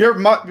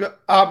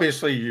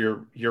 obviously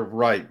you're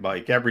right,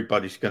 Mike.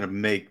 Everybody's going to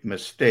make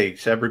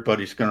mistakes.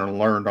 Everybody's going to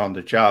learn on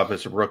the job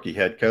as a rookie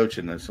head coach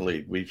in this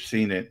league. We've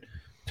seen it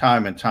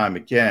time and time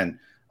again.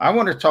 I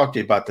want to talk to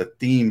you about the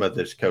theme of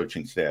this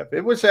coaching staff.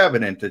 It was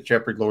evident that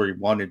Jeffrey Lurie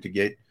wanted to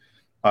get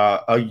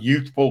a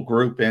youthful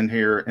group in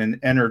here, an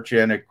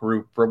energetic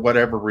group for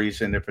whatever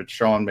reason. If it's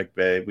Sean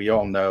McVay, we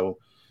all know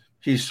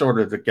he's sort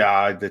of the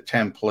guy, the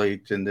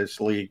template in this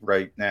league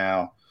right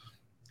now.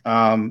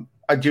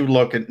 I do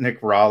look at Nick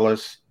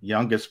Rallis,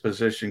 youngest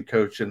position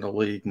coach in the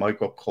league,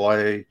 Michael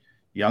Clay,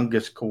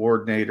 youngest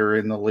coordinator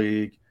in the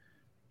league.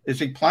 Is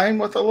he playing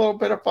with a little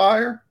bit of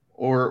fire,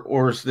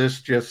 or is this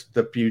just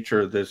the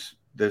future of this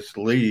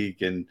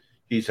league and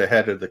he's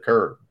ahead of the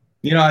curve?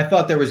 I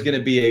thought there was going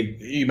to be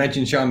you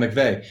mentioned Sean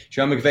McVay.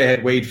 Sean McVay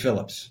had Wade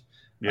Phillips.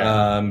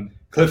 Yeah.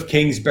 Cliff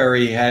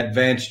Kingsbury had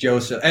Vance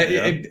Joseph.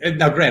 Yeah.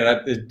 Now,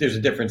 granted, there's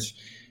a difference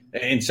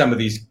in some of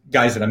these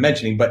guys that I'm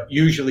mentioning, but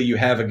usually you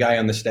have a guy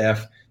on the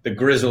staff, the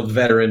grizzled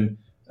veteran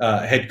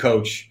head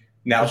coach,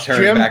 now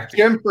turning back.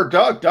 Jim for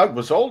Doug. Doug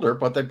was older,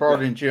 but they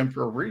brought in Jim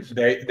for a reason.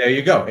 There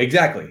you go.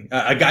 Exactly.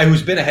 A guy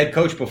who's been a head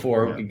coach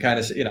before who can kind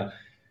of,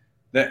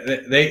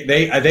 They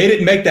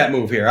didn't make that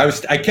move here.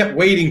 I kept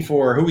waiting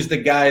for who's the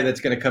guy that's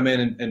going to come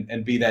in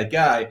and be that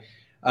guy.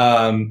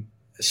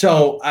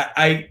 So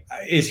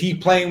is he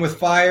playing with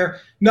fire?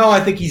 No, I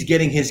think he's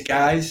getting his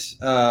guys.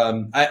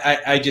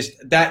 I just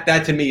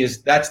that to me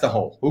that's the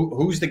hole.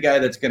 Who's the guy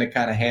that's going to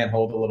kind of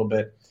handhold a little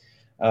bit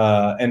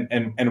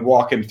and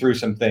walk him through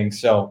some things.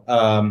 So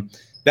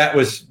that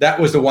was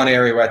the one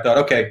area where I thought,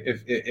 okay,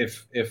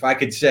 if I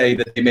could say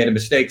that they made a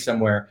mistake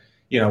somewhere,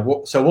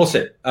 so we'll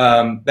see.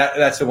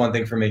 That's the one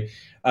thing for me.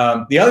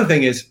 The other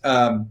thing is,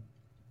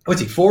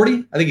 what's he,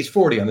 40? I think he's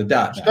 40 on the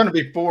dot. It's going to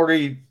be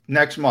 40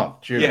 next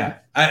month, June. Yeah.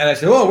 And I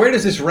said, well, where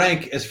does this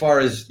rank as far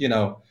as,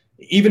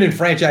 even in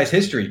franchise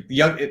history?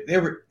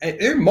 There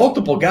were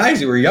multiple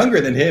guys who were younger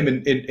than him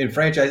in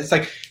franchise. It's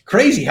like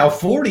crazy how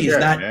 40 is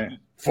not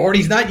 40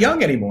 is not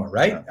young anymore,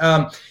 right?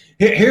 Yeah.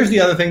 Here's the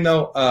other thing,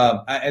 though.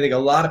 I think a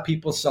lot of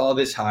people saw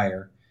this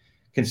hire,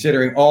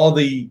 considering all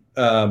the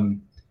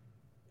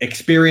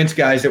experienced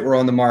guys that were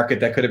on the market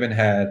that could have been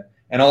had,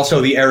 and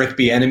also the Eric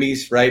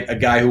Bieniemys, right? A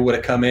guy who would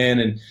have come in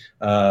and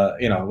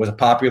was a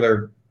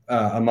popular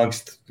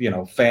amongst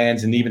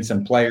fans and even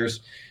some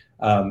players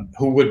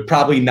who would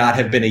probably not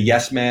have been a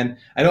yes man.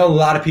 I know a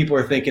lot of people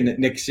are thinking that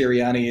Nick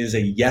Sirianni is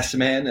a yes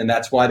man, and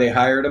that's why they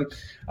hired him.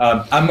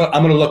 I'm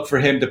going to look for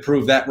him to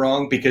prove that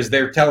wrong, because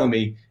they're telling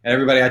me, and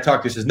everybody I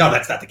talk to says, no,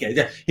 that's not the case.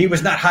 He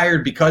was not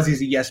hired because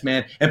he's a yes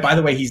man. And by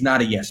the way, he's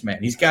not a yes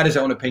man. He's got his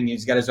own opinion.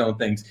 He's got his own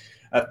things.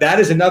 That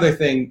is another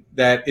thing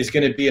that is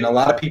going to be in a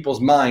lot of people's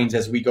minds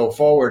as we go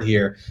forward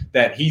here,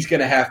 that he's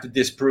going to have to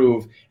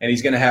disprove, and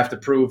he's going to have to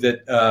prove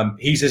that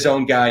he's his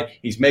own guy,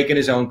 he's making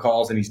his own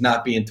calls, and he's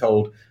not being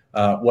told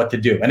what to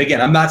do. And again,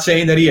 I'm not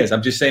saying that he is.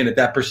 I'm just saying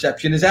that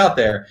perception is out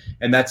there,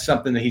 and that's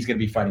something that he's going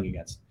to be fighting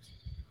against.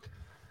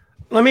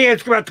 Let me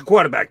ask you about the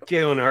quarterback,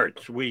 Jalen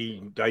Hurts.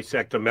 We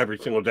dissect him every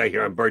single day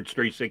here on Birds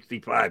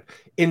 365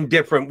 in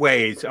different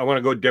ways. I want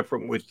to go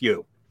different with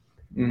you.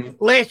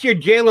 Mm-hmm. Last year,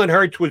 Jalen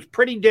Hurts was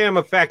pretty damn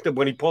effective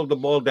when he pulled the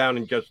ball down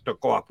and just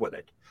took off with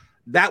it.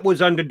 That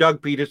was under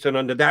Doug Peterson,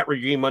 under that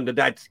regime, under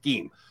that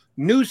scheme.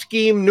 New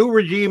scheme, new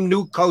regime,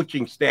 new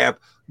coaching staff.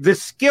 The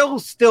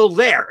skill's still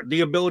there,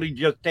 the ability to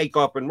just take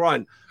off and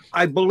run.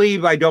 I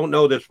believe, I don't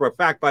know this for a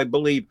fact, but I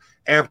believe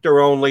after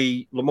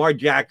only Lamar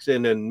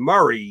Jackson and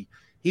Murray,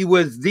 he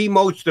was the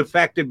most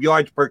effective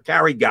yards per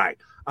carry guy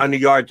on the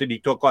yards that he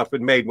took off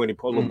and made when he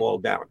pulled the ball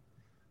down.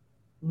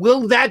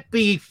 Will that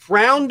be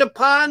frowned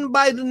upon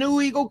by the new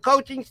Eagle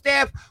coaching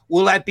staff?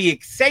 Will that be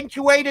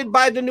accentuated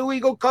by the new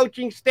Eagle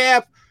coaching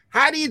staff?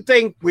 How do you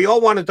think, we all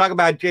want to talk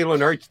about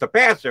Jalen Hurts, the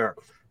passer.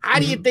 How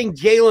do you think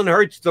Jalen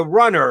Hurts, the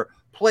runner,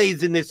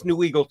 plays in this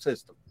new Eagle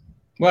system?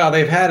 Well,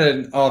 they've had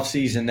an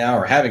offseason now,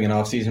 or having an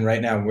offseason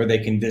right now, where they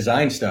can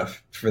design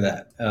stuff for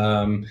that.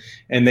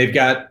 And they've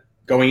got,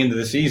 going into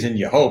the season,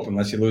 you hope,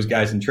 unless you lose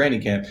guys in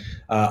training camp,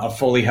 a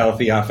fully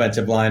healthy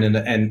offensive line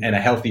and a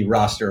healthy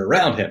roster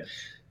around him.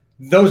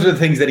 Those are the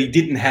things that he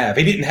didn't have.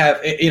 He didn't have,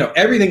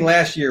 everything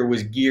last year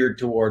was geared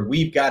toward,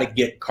 we've got to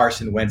get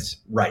Carson Wentz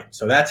right.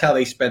 So that's how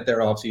they spent their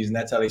offseason.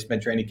 That's how they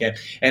spent training camp.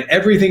 And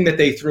everything that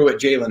they threw at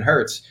Jalen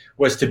Hurts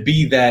was to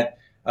be that,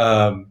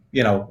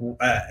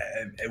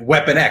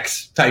 Weapon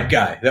X type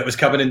guy that was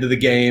coming into the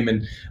game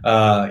and,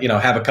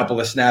 have a couple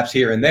of snaps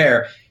here and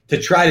there.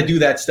 To try to do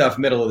that stuff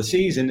middle of the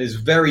season is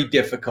very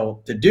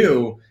difficult to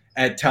do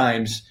at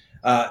times.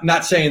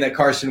 Not saying that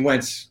Carson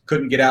Wentz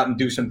couldn't get out and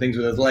do some things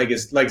with his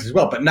legs as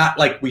well, but not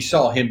like we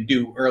saw him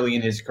do early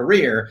in his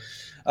career.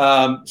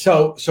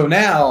 So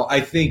now I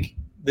think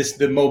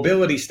the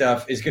mobility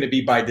stuff is going to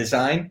be by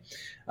design.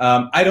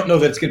 I don't know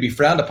that it's going to be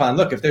frowned upon.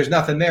 Look, if there's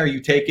nothing there,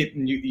 you take it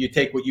and you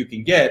take what you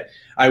can get.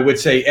 I would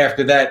say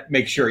after that,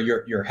 make sure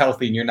you're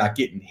healthy and you're not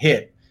getting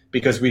hit,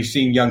 because we've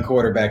seen young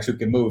quarterbacks who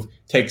can move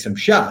take some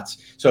shots.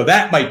 So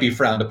that might be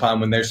frowned upon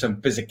when there's some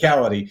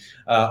physicality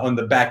on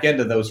the back end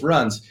of those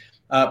runs.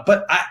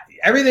 But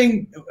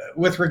everything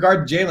with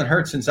regard to Jalen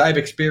Hurts, since I've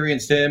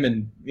experienced him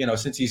and,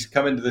 since he's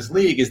come into this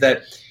league, is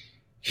that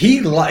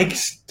he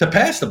likes to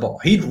pass the ball.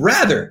 He'd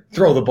rather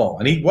throw the ball,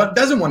 and he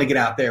doesn't want to get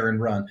out there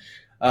and run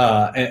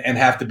and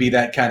have to be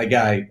that kind of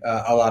guy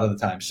a lot of the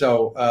time.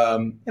 So,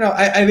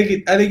 I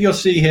think you'll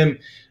see him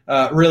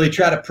really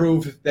try to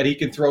prove that he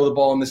can throw the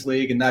ball in this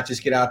league and not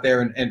just get out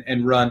there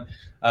and run.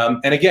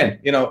 And again,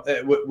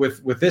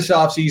 with this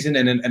offseason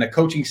and a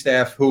coaching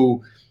staff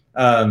who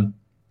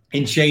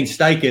in Shane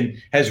Steichen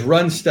has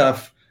run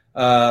stuff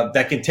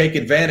that can take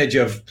advantage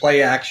of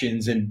play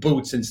actions and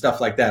boots and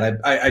stuff like that.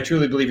 I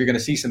truly believe you're going to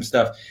see some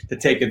stuff to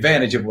take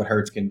advantage of what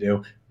Hurts can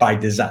do by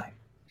design.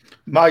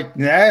 Mike,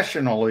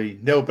 nationally,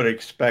 nobody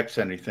expects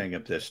anything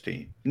of this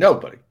team.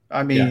 Nobody.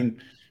 I mean,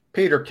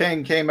 Peter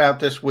King came out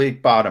this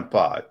week, bottom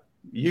 5.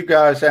 You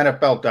guys,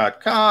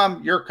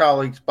 NFL.com, your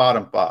colleagues,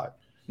 bottom 5.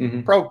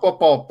 Mm-hmm. Pro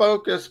Football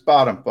Focus,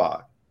 bottom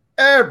 5.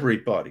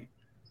 Everybody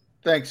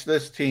thinks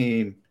this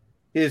team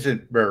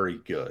isn't very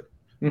good.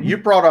 Mm-hmm. You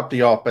brought up the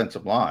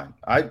offensive line.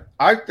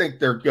 I think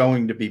they're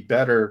going to be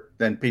better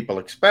than people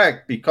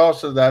expect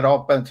because of that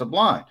offensive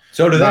line.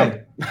 So do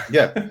they.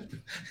 Yeah.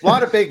 A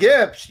lot of big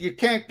ifs. You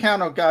can't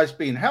count on guys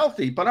being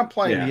healthy, but I'm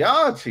playing the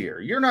odds here.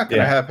 You're not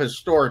going to have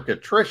historic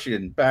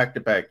attrition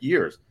back-to-back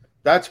years.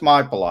 That's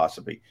my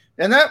philosophy.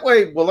 And that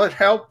way, will it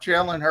help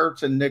Jalen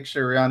Hurts and Nick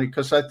Sirianni?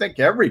 Because I think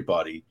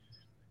everybody,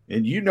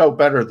 and you know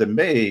better than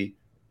me,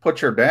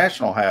 put your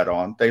national hat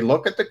on. They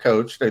look at the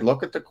coach, they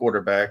look at the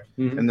quarterback,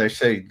 and they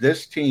say,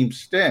 this team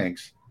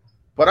stinks.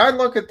 But I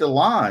look at the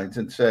lines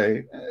and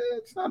say,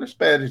 it's not as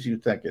bad as you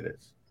think it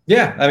is.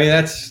 Yeah, I mean,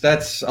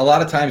 that's a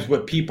lot of times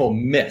what people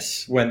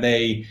miss when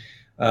they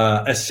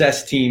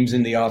assess teams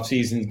in the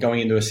offseason going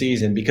into a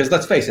season. Because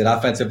let's face it,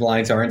 offensive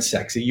lines aren't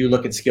sexy. You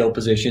look at skill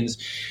positions,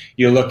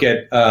 you look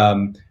at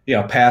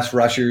pass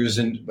rushers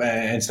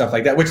and stuff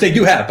like that, which they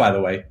do have, by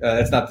the way.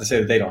 That's not to say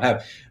that they don't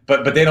have.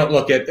 But they don't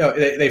look at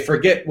they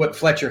forget what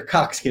Fletcher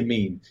Cox can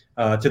mean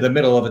to the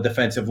middle of a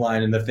defensive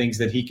line and the things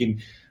that he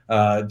can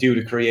do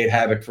to create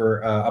havoc for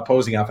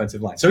opposing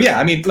offensive line. So, yeah,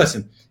 I mean,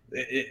 listen,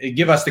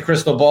 give us the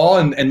crystal ball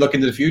and look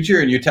into the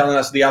future, and you're telling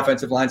us the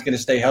offensive line is going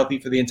to stay healthy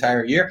for the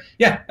entire year.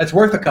 Yeah, that's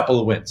worth a couple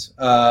of wins.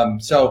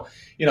 So,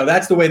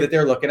 that's the way that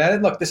they're looking at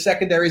it. Look, the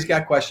secondary's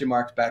got question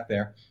marks back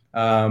there.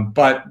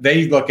 But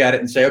they look at it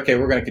and say, okay,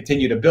 we're going to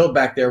continue to build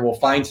back there. We'll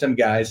find some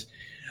guys.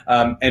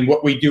 And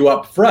what we do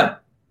up front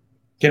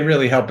can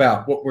really help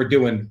out what we're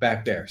doing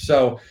back there.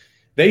 So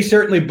they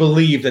certainly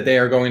believe that they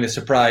are going to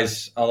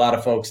surprise a lot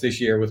of folks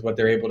this year with what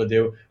they're able to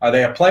do. Are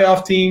they a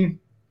playoff team?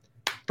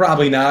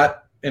 Probably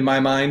not in my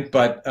mind,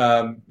 but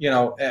are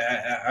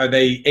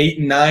they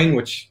 8-9,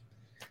 which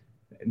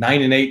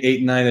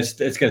 9-8,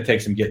 8-9, it's going to take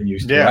some getting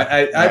used to.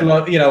 Yeah. I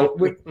love,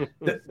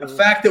 the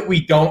fact that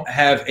we don't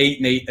have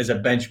 8-8 as a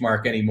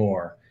benchmark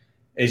anymore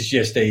is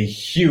just a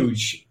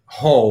huge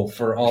hole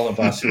for all of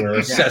us who are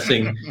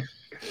assessing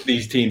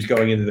these teams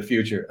going into the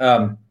future.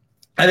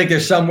 I think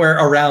there's somewhere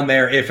around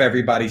there if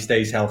everybody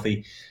stays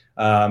healthy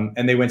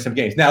and they win some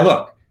games. Now,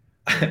 look,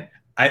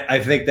 I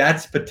think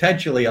that's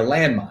potentially a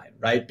landmine,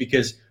 right?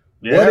 Because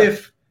what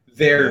if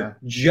they're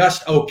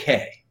just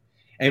okay?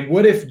 And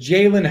what if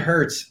Jalen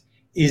Hurts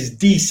is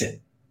decent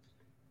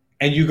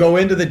and you go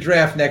into the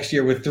draft next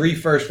year with 3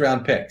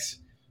 first-round picks,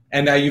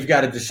 and now you've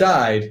got to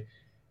decide,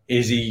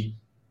 is he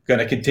going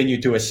to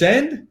continue to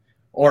ascend,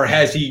 or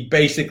has he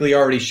basically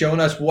already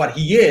shown us what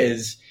he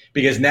is?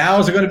 Because now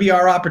is going to be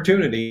our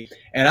opportunity.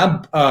 And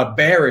I'm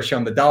bearish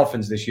on the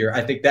Dolphins this year.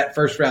 I think that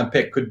first-round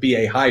pick could be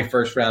a high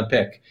first-round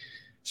pick.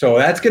 So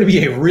that's going to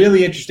be a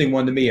really interesting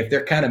one to me. If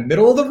they're kind of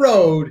middle of the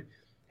road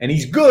and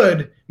he's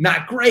good,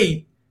 not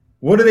great,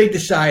 what do they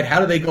decide? How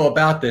do they go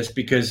about this?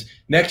 Because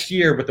next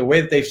year, with the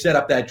way that they've set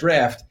up that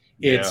draft,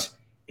 if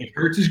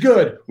Hurts is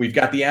good, we've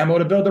got the ammo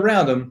to build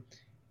around him.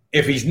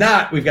 If he's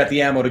not, we've got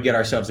the ammo to get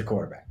ourselves a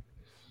quarterback.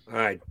 All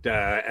right.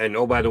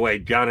 And by the way,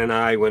 John and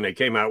I, when they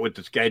came out with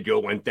the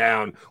schedule, went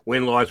down,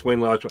 win-loss.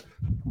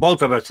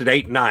 Both of us at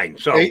 8-9.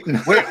 So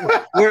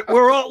 8-9.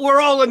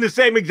 we're all in the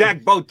same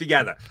exact boat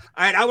together.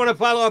 All right. I want to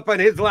follow up on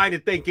his line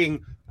of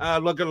thinking,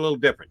 looking a little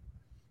different.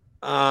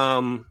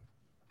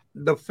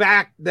 The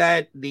fact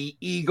that the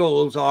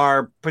Eagles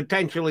are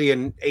potentially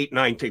an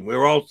 8-9 team.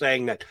 We're all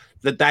saying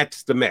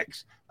that's the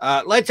mix.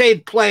 Let's say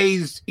it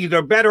plays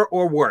either better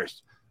or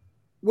worse.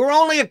 We're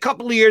only a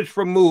couple of years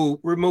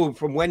removed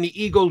from when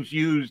the Eagles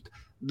used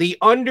the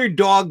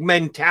underdog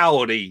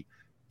mentality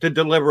to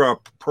deliver a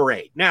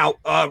parade. Now,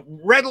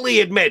 readily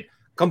admit,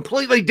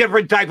 completely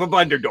different type of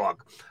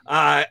underdog.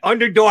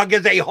 Underdog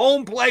is a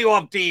home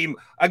playoff team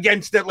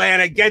against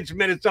Atlanta, against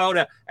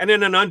Minnesota, and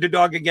then an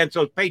underdog against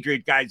those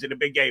Patriot guys in a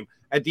big game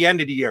at the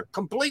end of the year.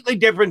 Completely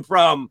different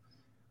from,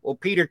 well,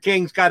 Peter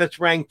King's got us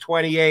ranked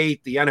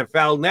 28th. The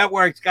NFL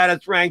Network's got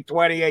us ranked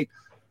 28th.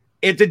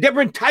 It's a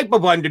different type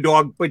of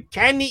underdog, but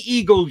can the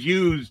Eagles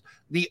use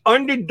the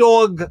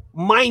underdog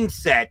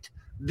mindset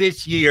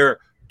this year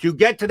to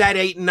get to that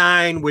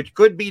 8-9, which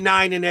could be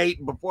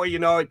 9-8? Before you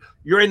know it,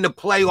 you're in the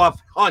playoff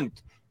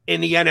hunt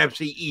in the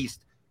NFC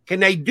East. Can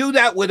they do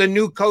that with a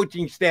new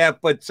coaching staff?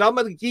 But some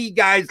of the key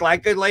guys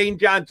like Lane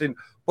Johnson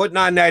putting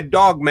on that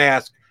dog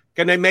mask,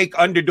 can they make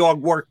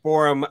underdog work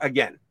for them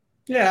again?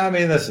 Yeah, I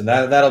mean, listen,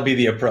 that'll be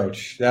the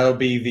approach. That'll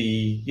be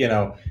the,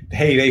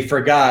 hey, they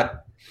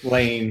forgot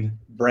Lane,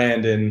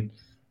 Brandon,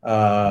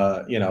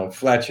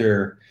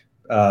 Fletcher,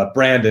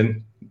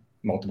 Brandon,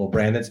 multiple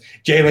Brandons,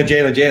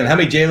 Jalen. How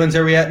many Jalen's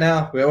are we at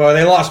now? Well,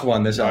 they lost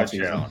one this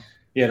offseason.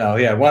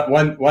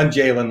 One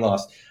Jalen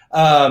lost.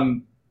 I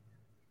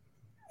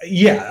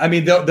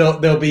mean,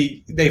 they'll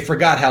be. They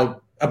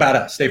forgot about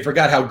us. They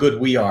forgot how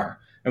good we are,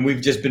 and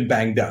we've just been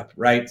banged up,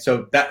 right?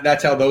 So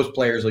that's how those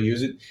players will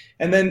use it.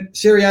 And then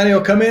Sirianni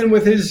will come in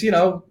with his,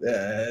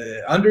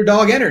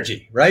 underdog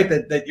energy, right?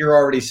 That you're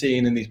already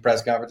seeing in these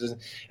press conferences.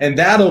 And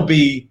that'll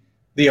be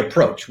the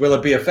approach. Will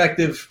it be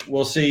effective?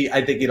 We'll see.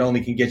 I think it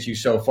only can get you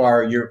so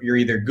far. You're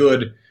either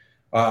good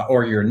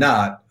or you're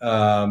not.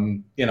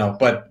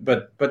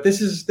 But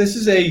this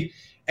is a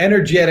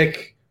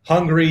energetic,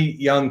 hungry,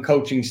 young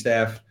coaching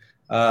staff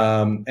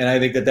And I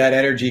think that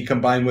energy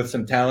combined with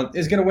some talent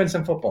is going to win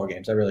some football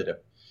games. I really do.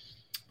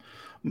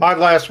 My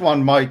last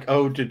one, Mike,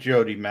 ode to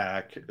Jody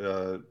Mack.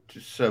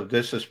 So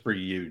this is for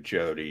you,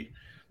 Jody.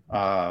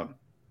 Deshaun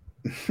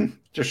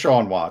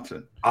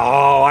Watson.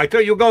 Oh, I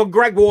thought you were going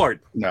Greg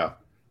Ward. No.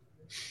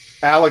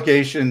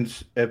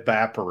 Allegations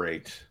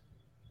evaporate.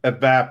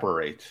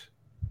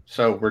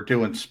 So we're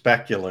doing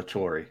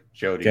speculatory,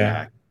 Jody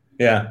Mack.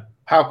 Yeah.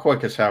 How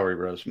quick is Howie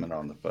Roseman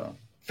on the phone?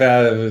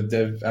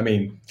 I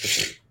mean,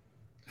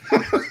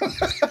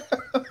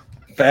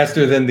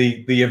 faster than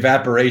the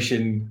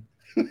evaporation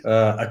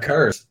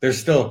occurs. There's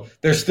still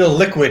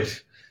liquid,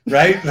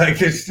 right? Like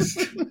there's just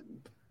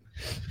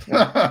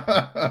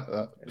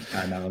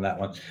time out on that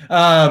one.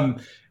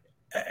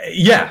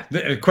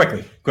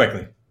 Quickly.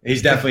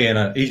 He's definitely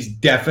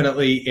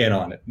in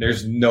on it.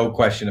 There's no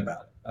question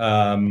about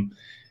it.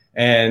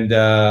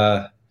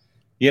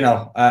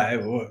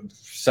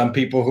 Some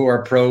people who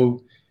are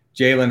pro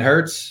Jalen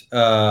Hurts,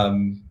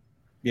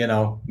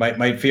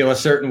 might feel a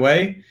certain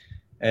way.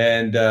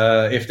 And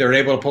if they're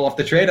able to pull off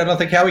the trade, I don't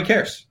think Howie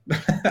cares.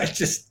 I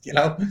just,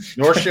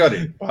 nor should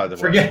he, by the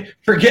way.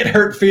 Forget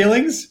hurt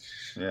feelings.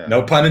 Yeah.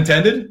 No pun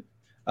intended.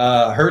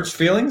 Hurts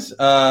feelings. He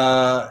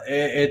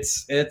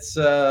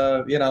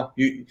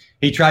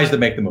tries to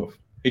make the move.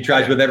 He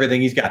tries with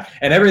everything he's got.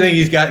 And everything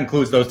he's got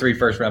includes those 3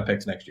 first-round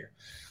picks next year.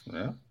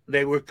 Yeah.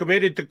 They were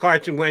committed to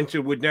Carson Wentz,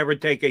 who would never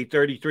take a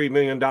 $33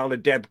 million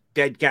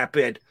dead cap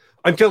hit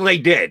until they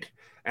did.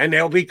 And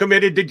they'll be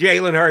committed to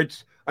Jalen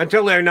Hurts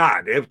until they're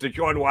not. If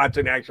Deshaun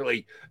Watson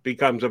actually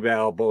becomes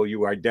available,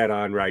 you are dead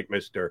on right,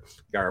 Mr.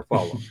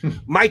 Garofalo.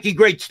 Mikey,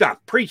 great stuff.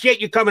 Appreciate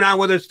you coming on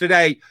with us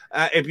today.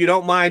 If you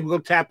don't mind, we'll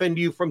tap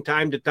into you from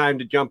time to time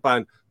to jump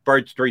on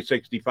Birds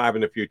 365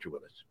 in the future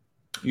with us.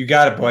 You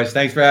got it, boys.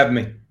 Thanks for having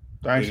me.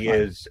 Thanks, he Mike.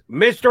 is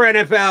Mr.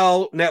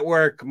 NFL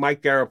Network,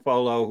 Mike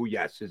Garofalo, who,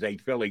 yes, is a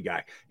Philly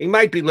guy. He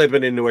might be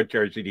living in North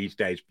Jersey these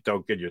days, but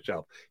don't kid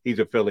yourself. He's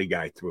a Philly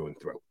guy through and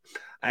through.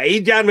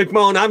 He's John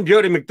McMullen. I'm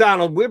Jody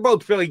McDonald. We're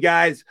both Philly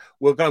guys.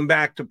 We'll come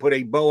back to put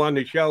a bow on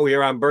the show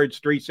here on Birds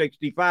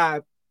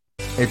 365.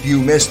 If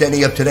you missed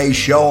any of today's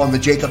show on the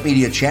Jacob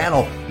Media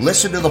channel,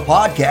 listen to the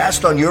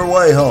podcast on your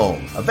way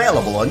home.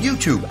 Available on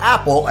YouTube,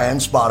 Apple, and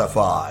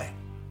Spotify.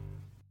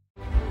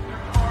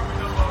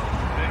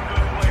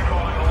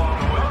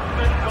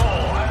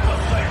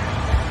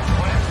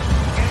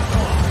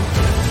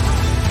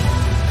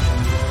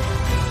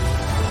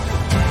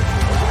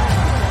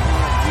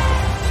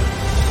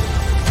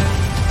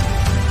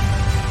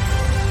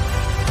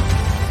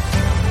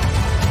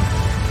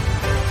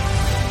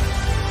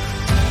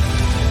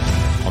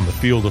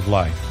 Field of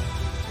life,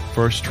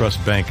 First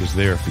Trust Bank is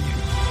there for you.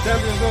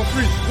 Champions on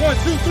 3. 1,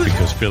 2, 3.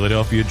 Because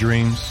Philadelphia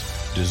dreams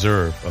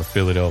deserve a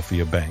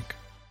Philadelphia bank.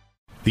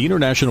 The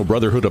International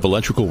Brotherhood of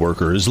Electrical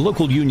Workers,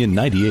 Local Union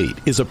 98,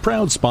 is a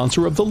proud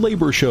sponsor of The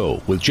Labor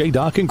Show with J.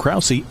 Doc and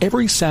Krause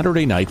every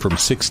Saturday night from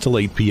 6 till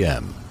 8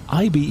 p.m.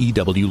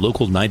 IBEW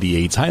Local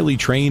 98's highly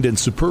trained and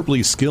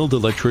superbly skilled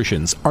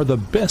electricians are the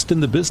best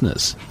in the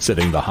business,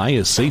 setting the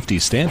highest safety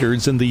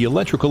standards in the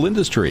electrical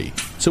industry.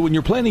 So when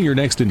you're planning your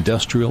next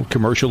industrial,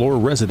 commercial, or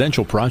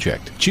residential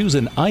project, choose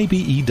an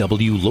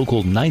IBEW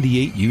Local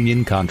 98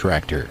 union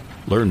contractor.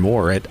 Learn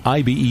more at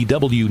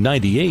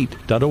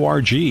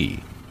IBEW98.org.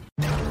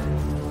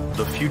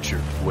 The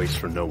future waits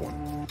for no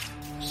one,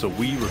 so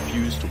we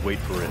refuse to wait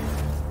for it.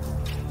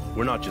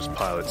 We're not just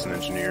pilots and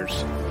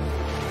engineers.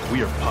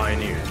 We are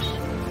pioneers.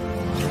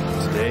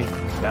 Today,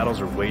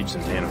 battles are waged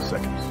in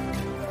nanoseconds,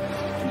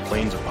 and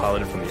planes are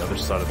piloted from the other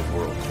side of the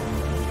world.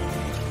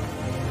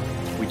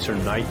 We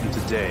turn night into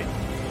day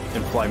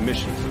and fly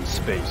missions in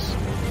space.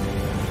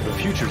 The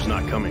future's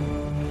not coming.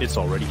 It's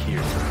already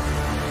here.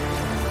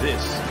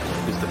 This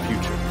is the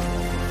future.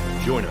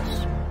 Join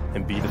us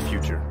and be the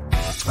future.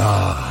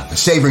 The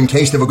savoring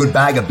taste of a good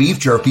bag of beef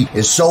jerky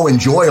is so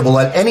enjoyable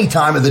at any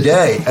time of the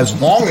day, as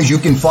long as you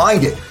can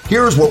find it.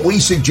 Here's what we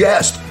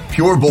suggest.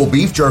 Pure Bull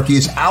Beef Jerky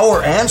is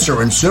our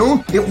answer, and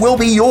soon it will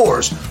be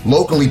yours.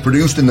 Locally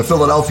produced in the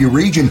Philadelphia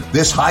region,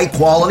 this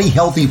high-quality,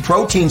 healthy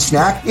protein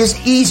snack is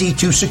easy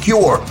to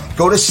secure.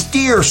 Go to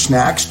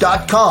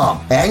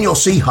steersnacks.com, and you'll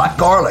see hot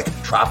garlic,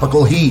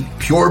 tropical heat,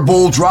 Pure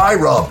Bull dry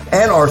rub,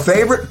 and our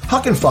favorite,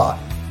 Huck and Fod.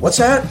 What's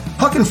that?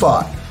 Huck and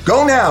Fod.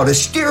 Go now to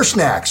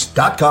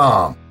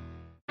steersnacks.com.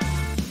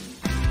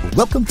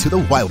 Welcome to the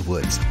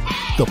Wildwoods,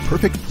 the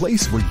perfect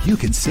place where you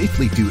can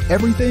safely do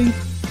everything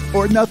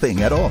or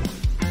nothing at all.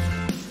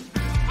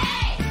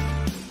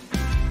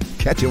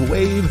 Catch a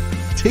wave,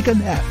 take a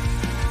nap,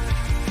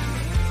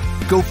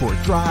 go for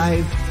a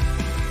drive,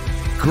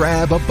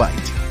 grab a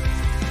bite.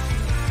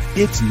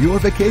 It's your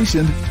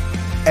vacation,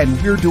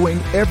 and we're doing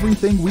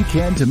everything we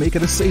can to make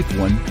it a safe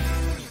one.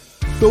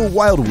 The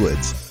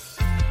Wildwoods.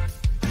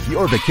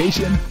 Your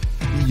vacation,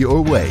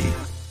 your way.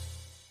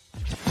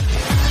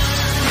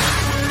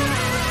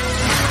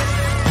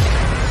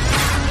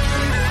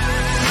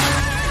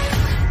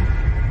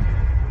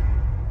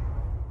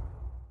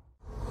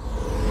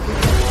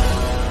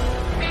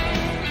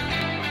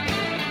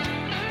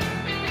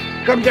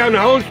 Come down the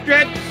home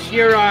stretch.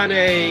 here on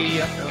a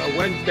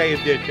Wednesday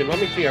edition. Let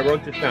me see, I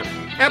wrote this down.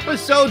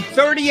 Episode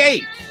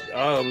 38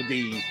 of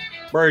the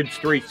Birds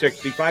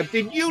 365.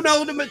 Did you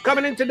know that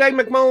coming in today,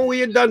 McMullen, we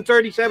had done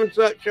 37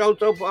 shows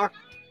so far?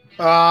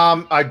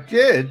 I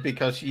did,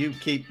 because you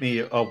keep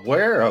me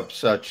aware of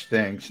such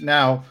things.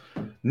 Now,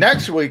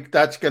 next week,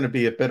 that's going to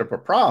be a bit of a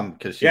problem,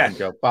 because you can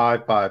go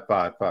 5, 5,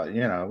 5, 5.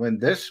 You know, and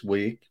this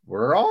week,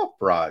 we're off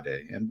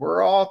Friday and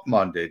we're off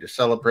Monday to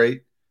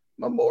celebrate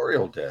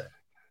Memorial Day.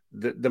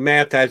 The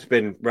math has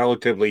been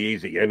relatively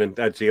easy, and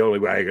that's the only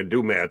way I can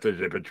do math is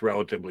if it's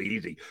relatively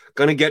easy.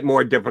 Going to get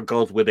more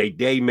difficult with a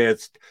day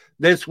missed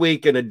this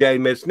week and a day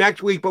missed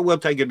next week, but we'll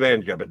take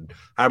advantage of it and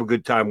have a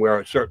good time.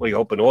 We're certainly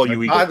hoping all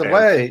you Eagles By the fans.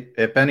 way,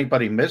 if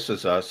anybody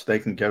misses us, they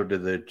can go to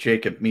the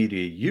Jacob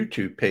Media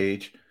YouTube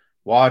page,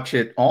 watch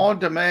it on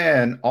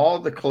demand, all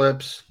the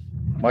clips.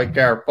 Mike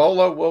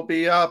Garafolo will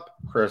be up.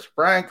 Chris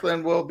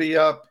Franklin will be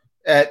up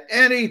at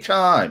any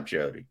time,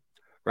 Jody.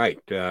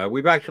 Right.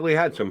 We've actually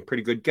had some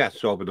pretty good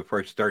guests over the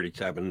first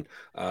 37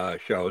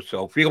 shows,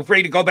 so feel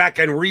free to go back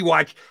and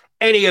rewatch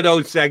any of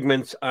those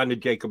segments on the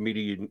Jacob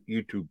Media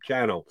YouTube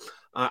channel.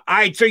 All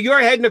right, so you're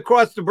heading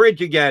across the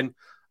bridge again.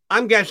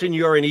 I'm guessing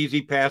you're an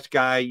Easy Pass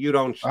guy. You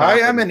don't stop.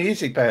 I am an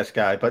Easy Pass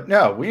guy, but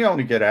no, we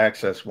only get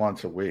access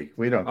once a week.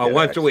 We don't get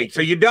once a week.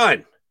 So you're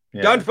done.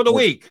 Yeah, done for the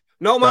week.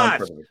 No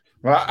mas.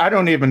 Well, I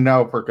don't even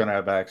know if we're going to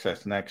have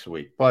access next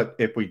week, but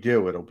if we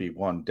do, it'll be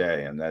one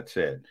day, and that's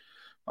it.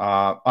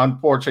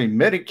 Unfortunately,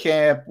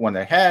 minicamp, when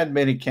they had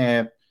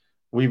minicamp,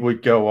 we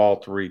would go all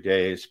 3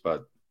 days,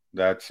 but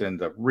that's in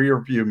the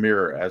rear view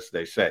mirror, as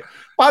they say.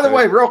 By the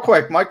way, real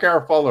quick, Mike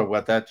Garafolo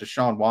with that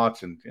Deshaun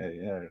Watson.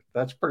 Yeah,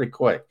 that's pretty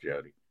quick,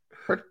 Jody.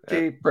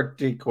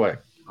 Pretty quick.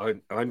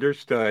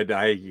 Understood.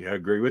 I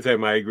agree with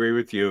him. I agree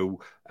with you.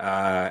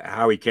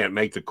 How he can't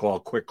make the call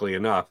quickly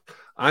enough.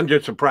 I'm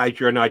just surprised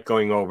you're not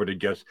going over to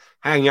just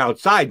hang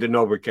outside the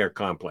NovaCare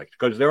complex,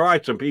 because there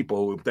are some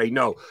people who, if they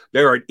know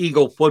there are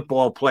Eagle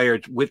football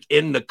players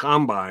within the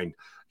combine,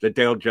 that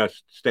they'll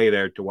just stay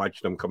there to watch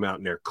them come out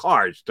in their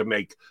cars to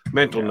make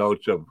mental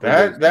notes of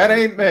that.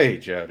 Ain't me,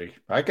 Jody.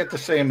 I get to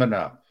see him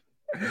enough.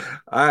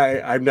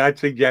 I'm not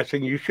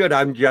suggesting you should.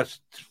 I'm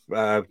just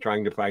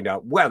trying to find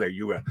out whether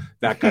you are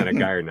that kind of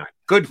guy or not.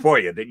 Good for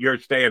you that you're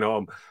staying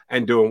home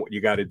and doing what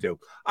you got to do.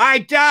 All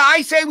right,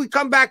 I say we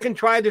come back and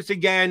try this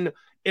again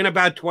in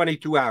about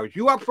 22 hours.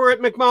 You up for it,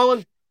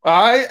 McMullen?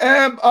 I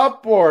am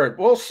up for it.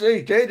 We'll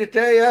see. Day to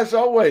day, as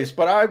always,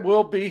 but I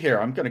will be here.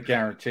 I'm going to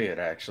guarantee it,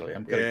 actually.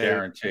 I'm going to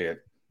guarantee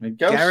it. I mean,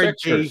 go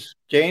Sixers.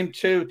 Game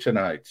 2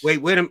 tonight. Wait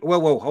a minute.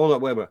 Whoa, hold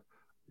on. Wait.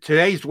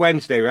 Today's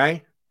Wednesday,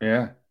 right?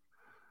 Yeah.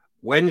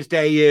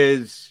 Wednesday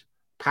is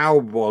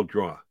Powerball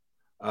draw.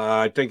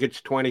 I think it's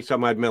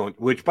 20-some-odd million,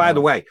 which, by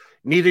the way,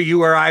 neither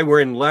you or I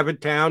were in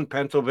Levittown,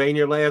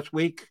 Pennsylvania last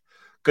week,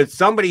 because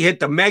somebody hit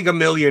the Mega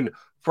Million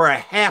for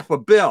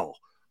 $500 million.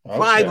 Okay.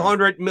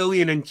 500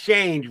 million and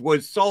change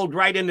was sold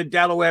right in the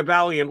Delaware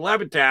Valley in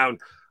Levittown.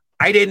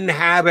 I didn't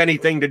have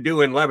anything to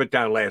do in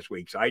Levittown last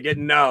week, so I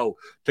didn't know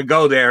to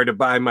go there to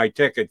buy my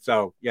ticket.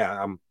 So,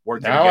 yeah, I'm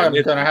working. Now I'm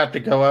going to have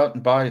to go out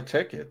and buy a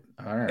ticket.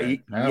 All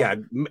right. Yeah,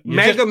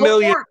 Mega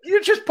Million.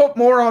 You just put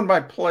more on my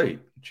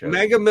plate. Joe.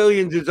 Mega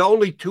Millions is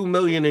only 2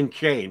 million and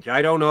change.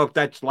 I don't know if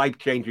that's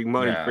life-changing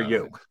money for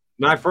you.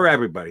 Not for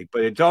everybody,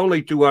 but it's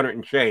only 200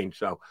 and change.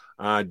 So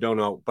I don't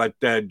know. But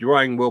the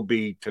drawing will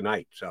be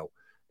tonight. So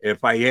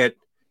if I hit,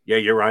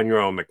 you're on your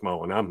own,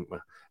 McMullen. I'm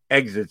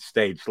exit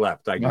stage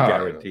left. I can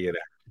guarantee you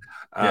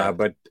that.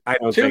 But I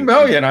don't think 2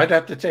 million. I'd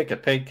have to take a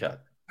pay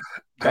cut.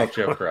 Tell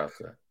Joe Krause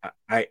that.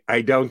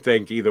 I don't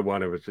think either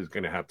one of us is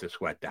going to have to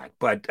sweat that.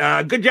 But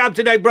good job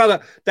today,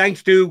 brother.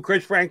 Thanks to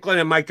Chris Franklin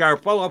and Mike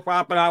Garafolo for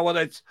hopping out with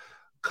us.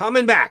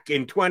 Coming back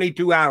in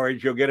 22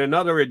 hours, you'll get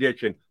another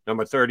edition,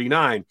 number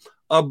 39,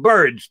 of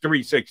Birds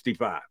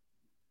 365.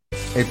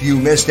 If you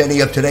missed any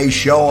of today's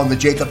show on the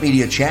Jacob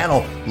Media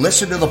channel,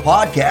 listen to the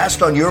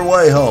podcast on your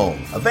way home.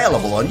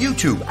 Available on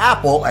YouTube,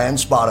 Apple, and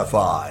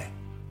Spotify.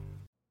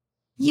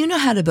 You know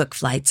how to book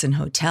flights and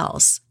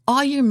hotels.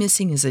 All you're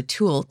missing is a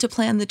tool to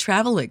plan the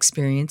travel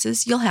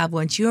experiences you'll have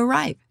once you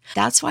arrive.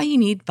 That's why you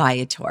need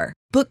Viator.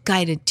 Book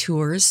guided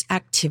tours,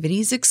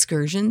 activities,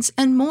 excursions,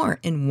 and more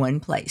in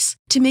one place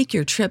to make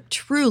your trip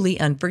truly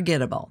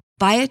unforgettable.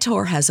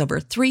 Viator has over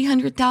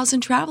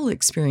 300,000 travel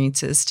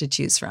experiences to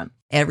choose from.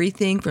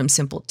 Everything from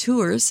simple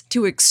tours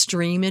to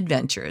extreme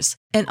adventures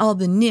and all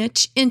the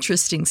niche,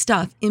 interesting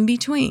stuff in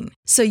between.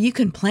 So you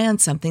can plan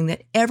something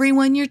that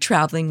everyone you're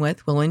traveling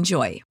with will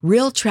enjoy.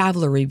 Real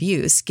traveler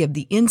reviews give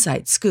the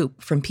inside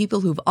scoop from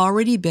people who've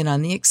already been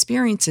on the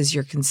experiences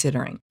you're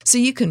considering. So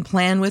you can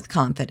plan with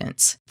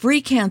confidence.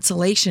 Free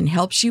cancellation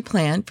helps you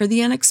plan for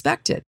the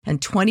unexpected.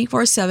 And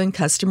 24/7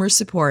 customer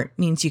support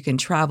means you can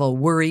travel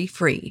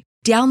worry-free.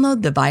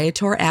 Download the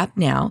Viator app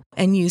now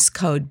and use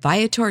code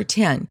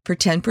Viator10 for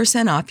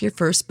 10% off your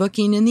first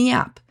booking in the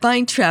app.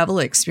 Find travel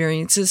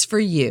experiences for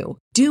you.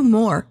 Do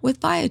more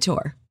with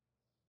Viator.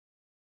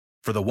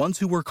 For the ones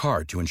who work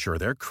hard to ensure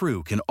their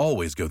crew can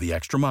always go the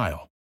extra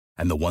mile,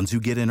 and the ones who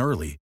get in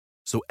early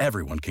so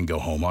everyone can go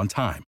home on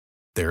time,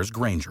 there's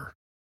Grainger,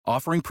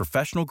 offering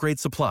professional-grade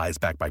supplies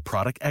backed by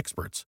product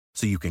experts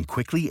so you can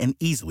quickly and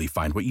easily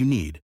find what you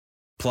need.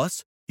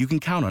 Plus, you can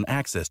count on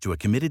access to a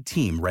committed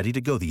team ready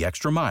to go the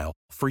extra mile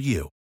for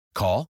you.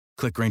 Call,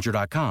 click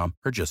Grainger.com,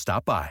 or just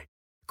stop by.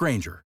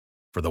 Grainger,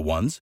 for the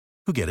ones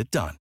who get it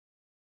done.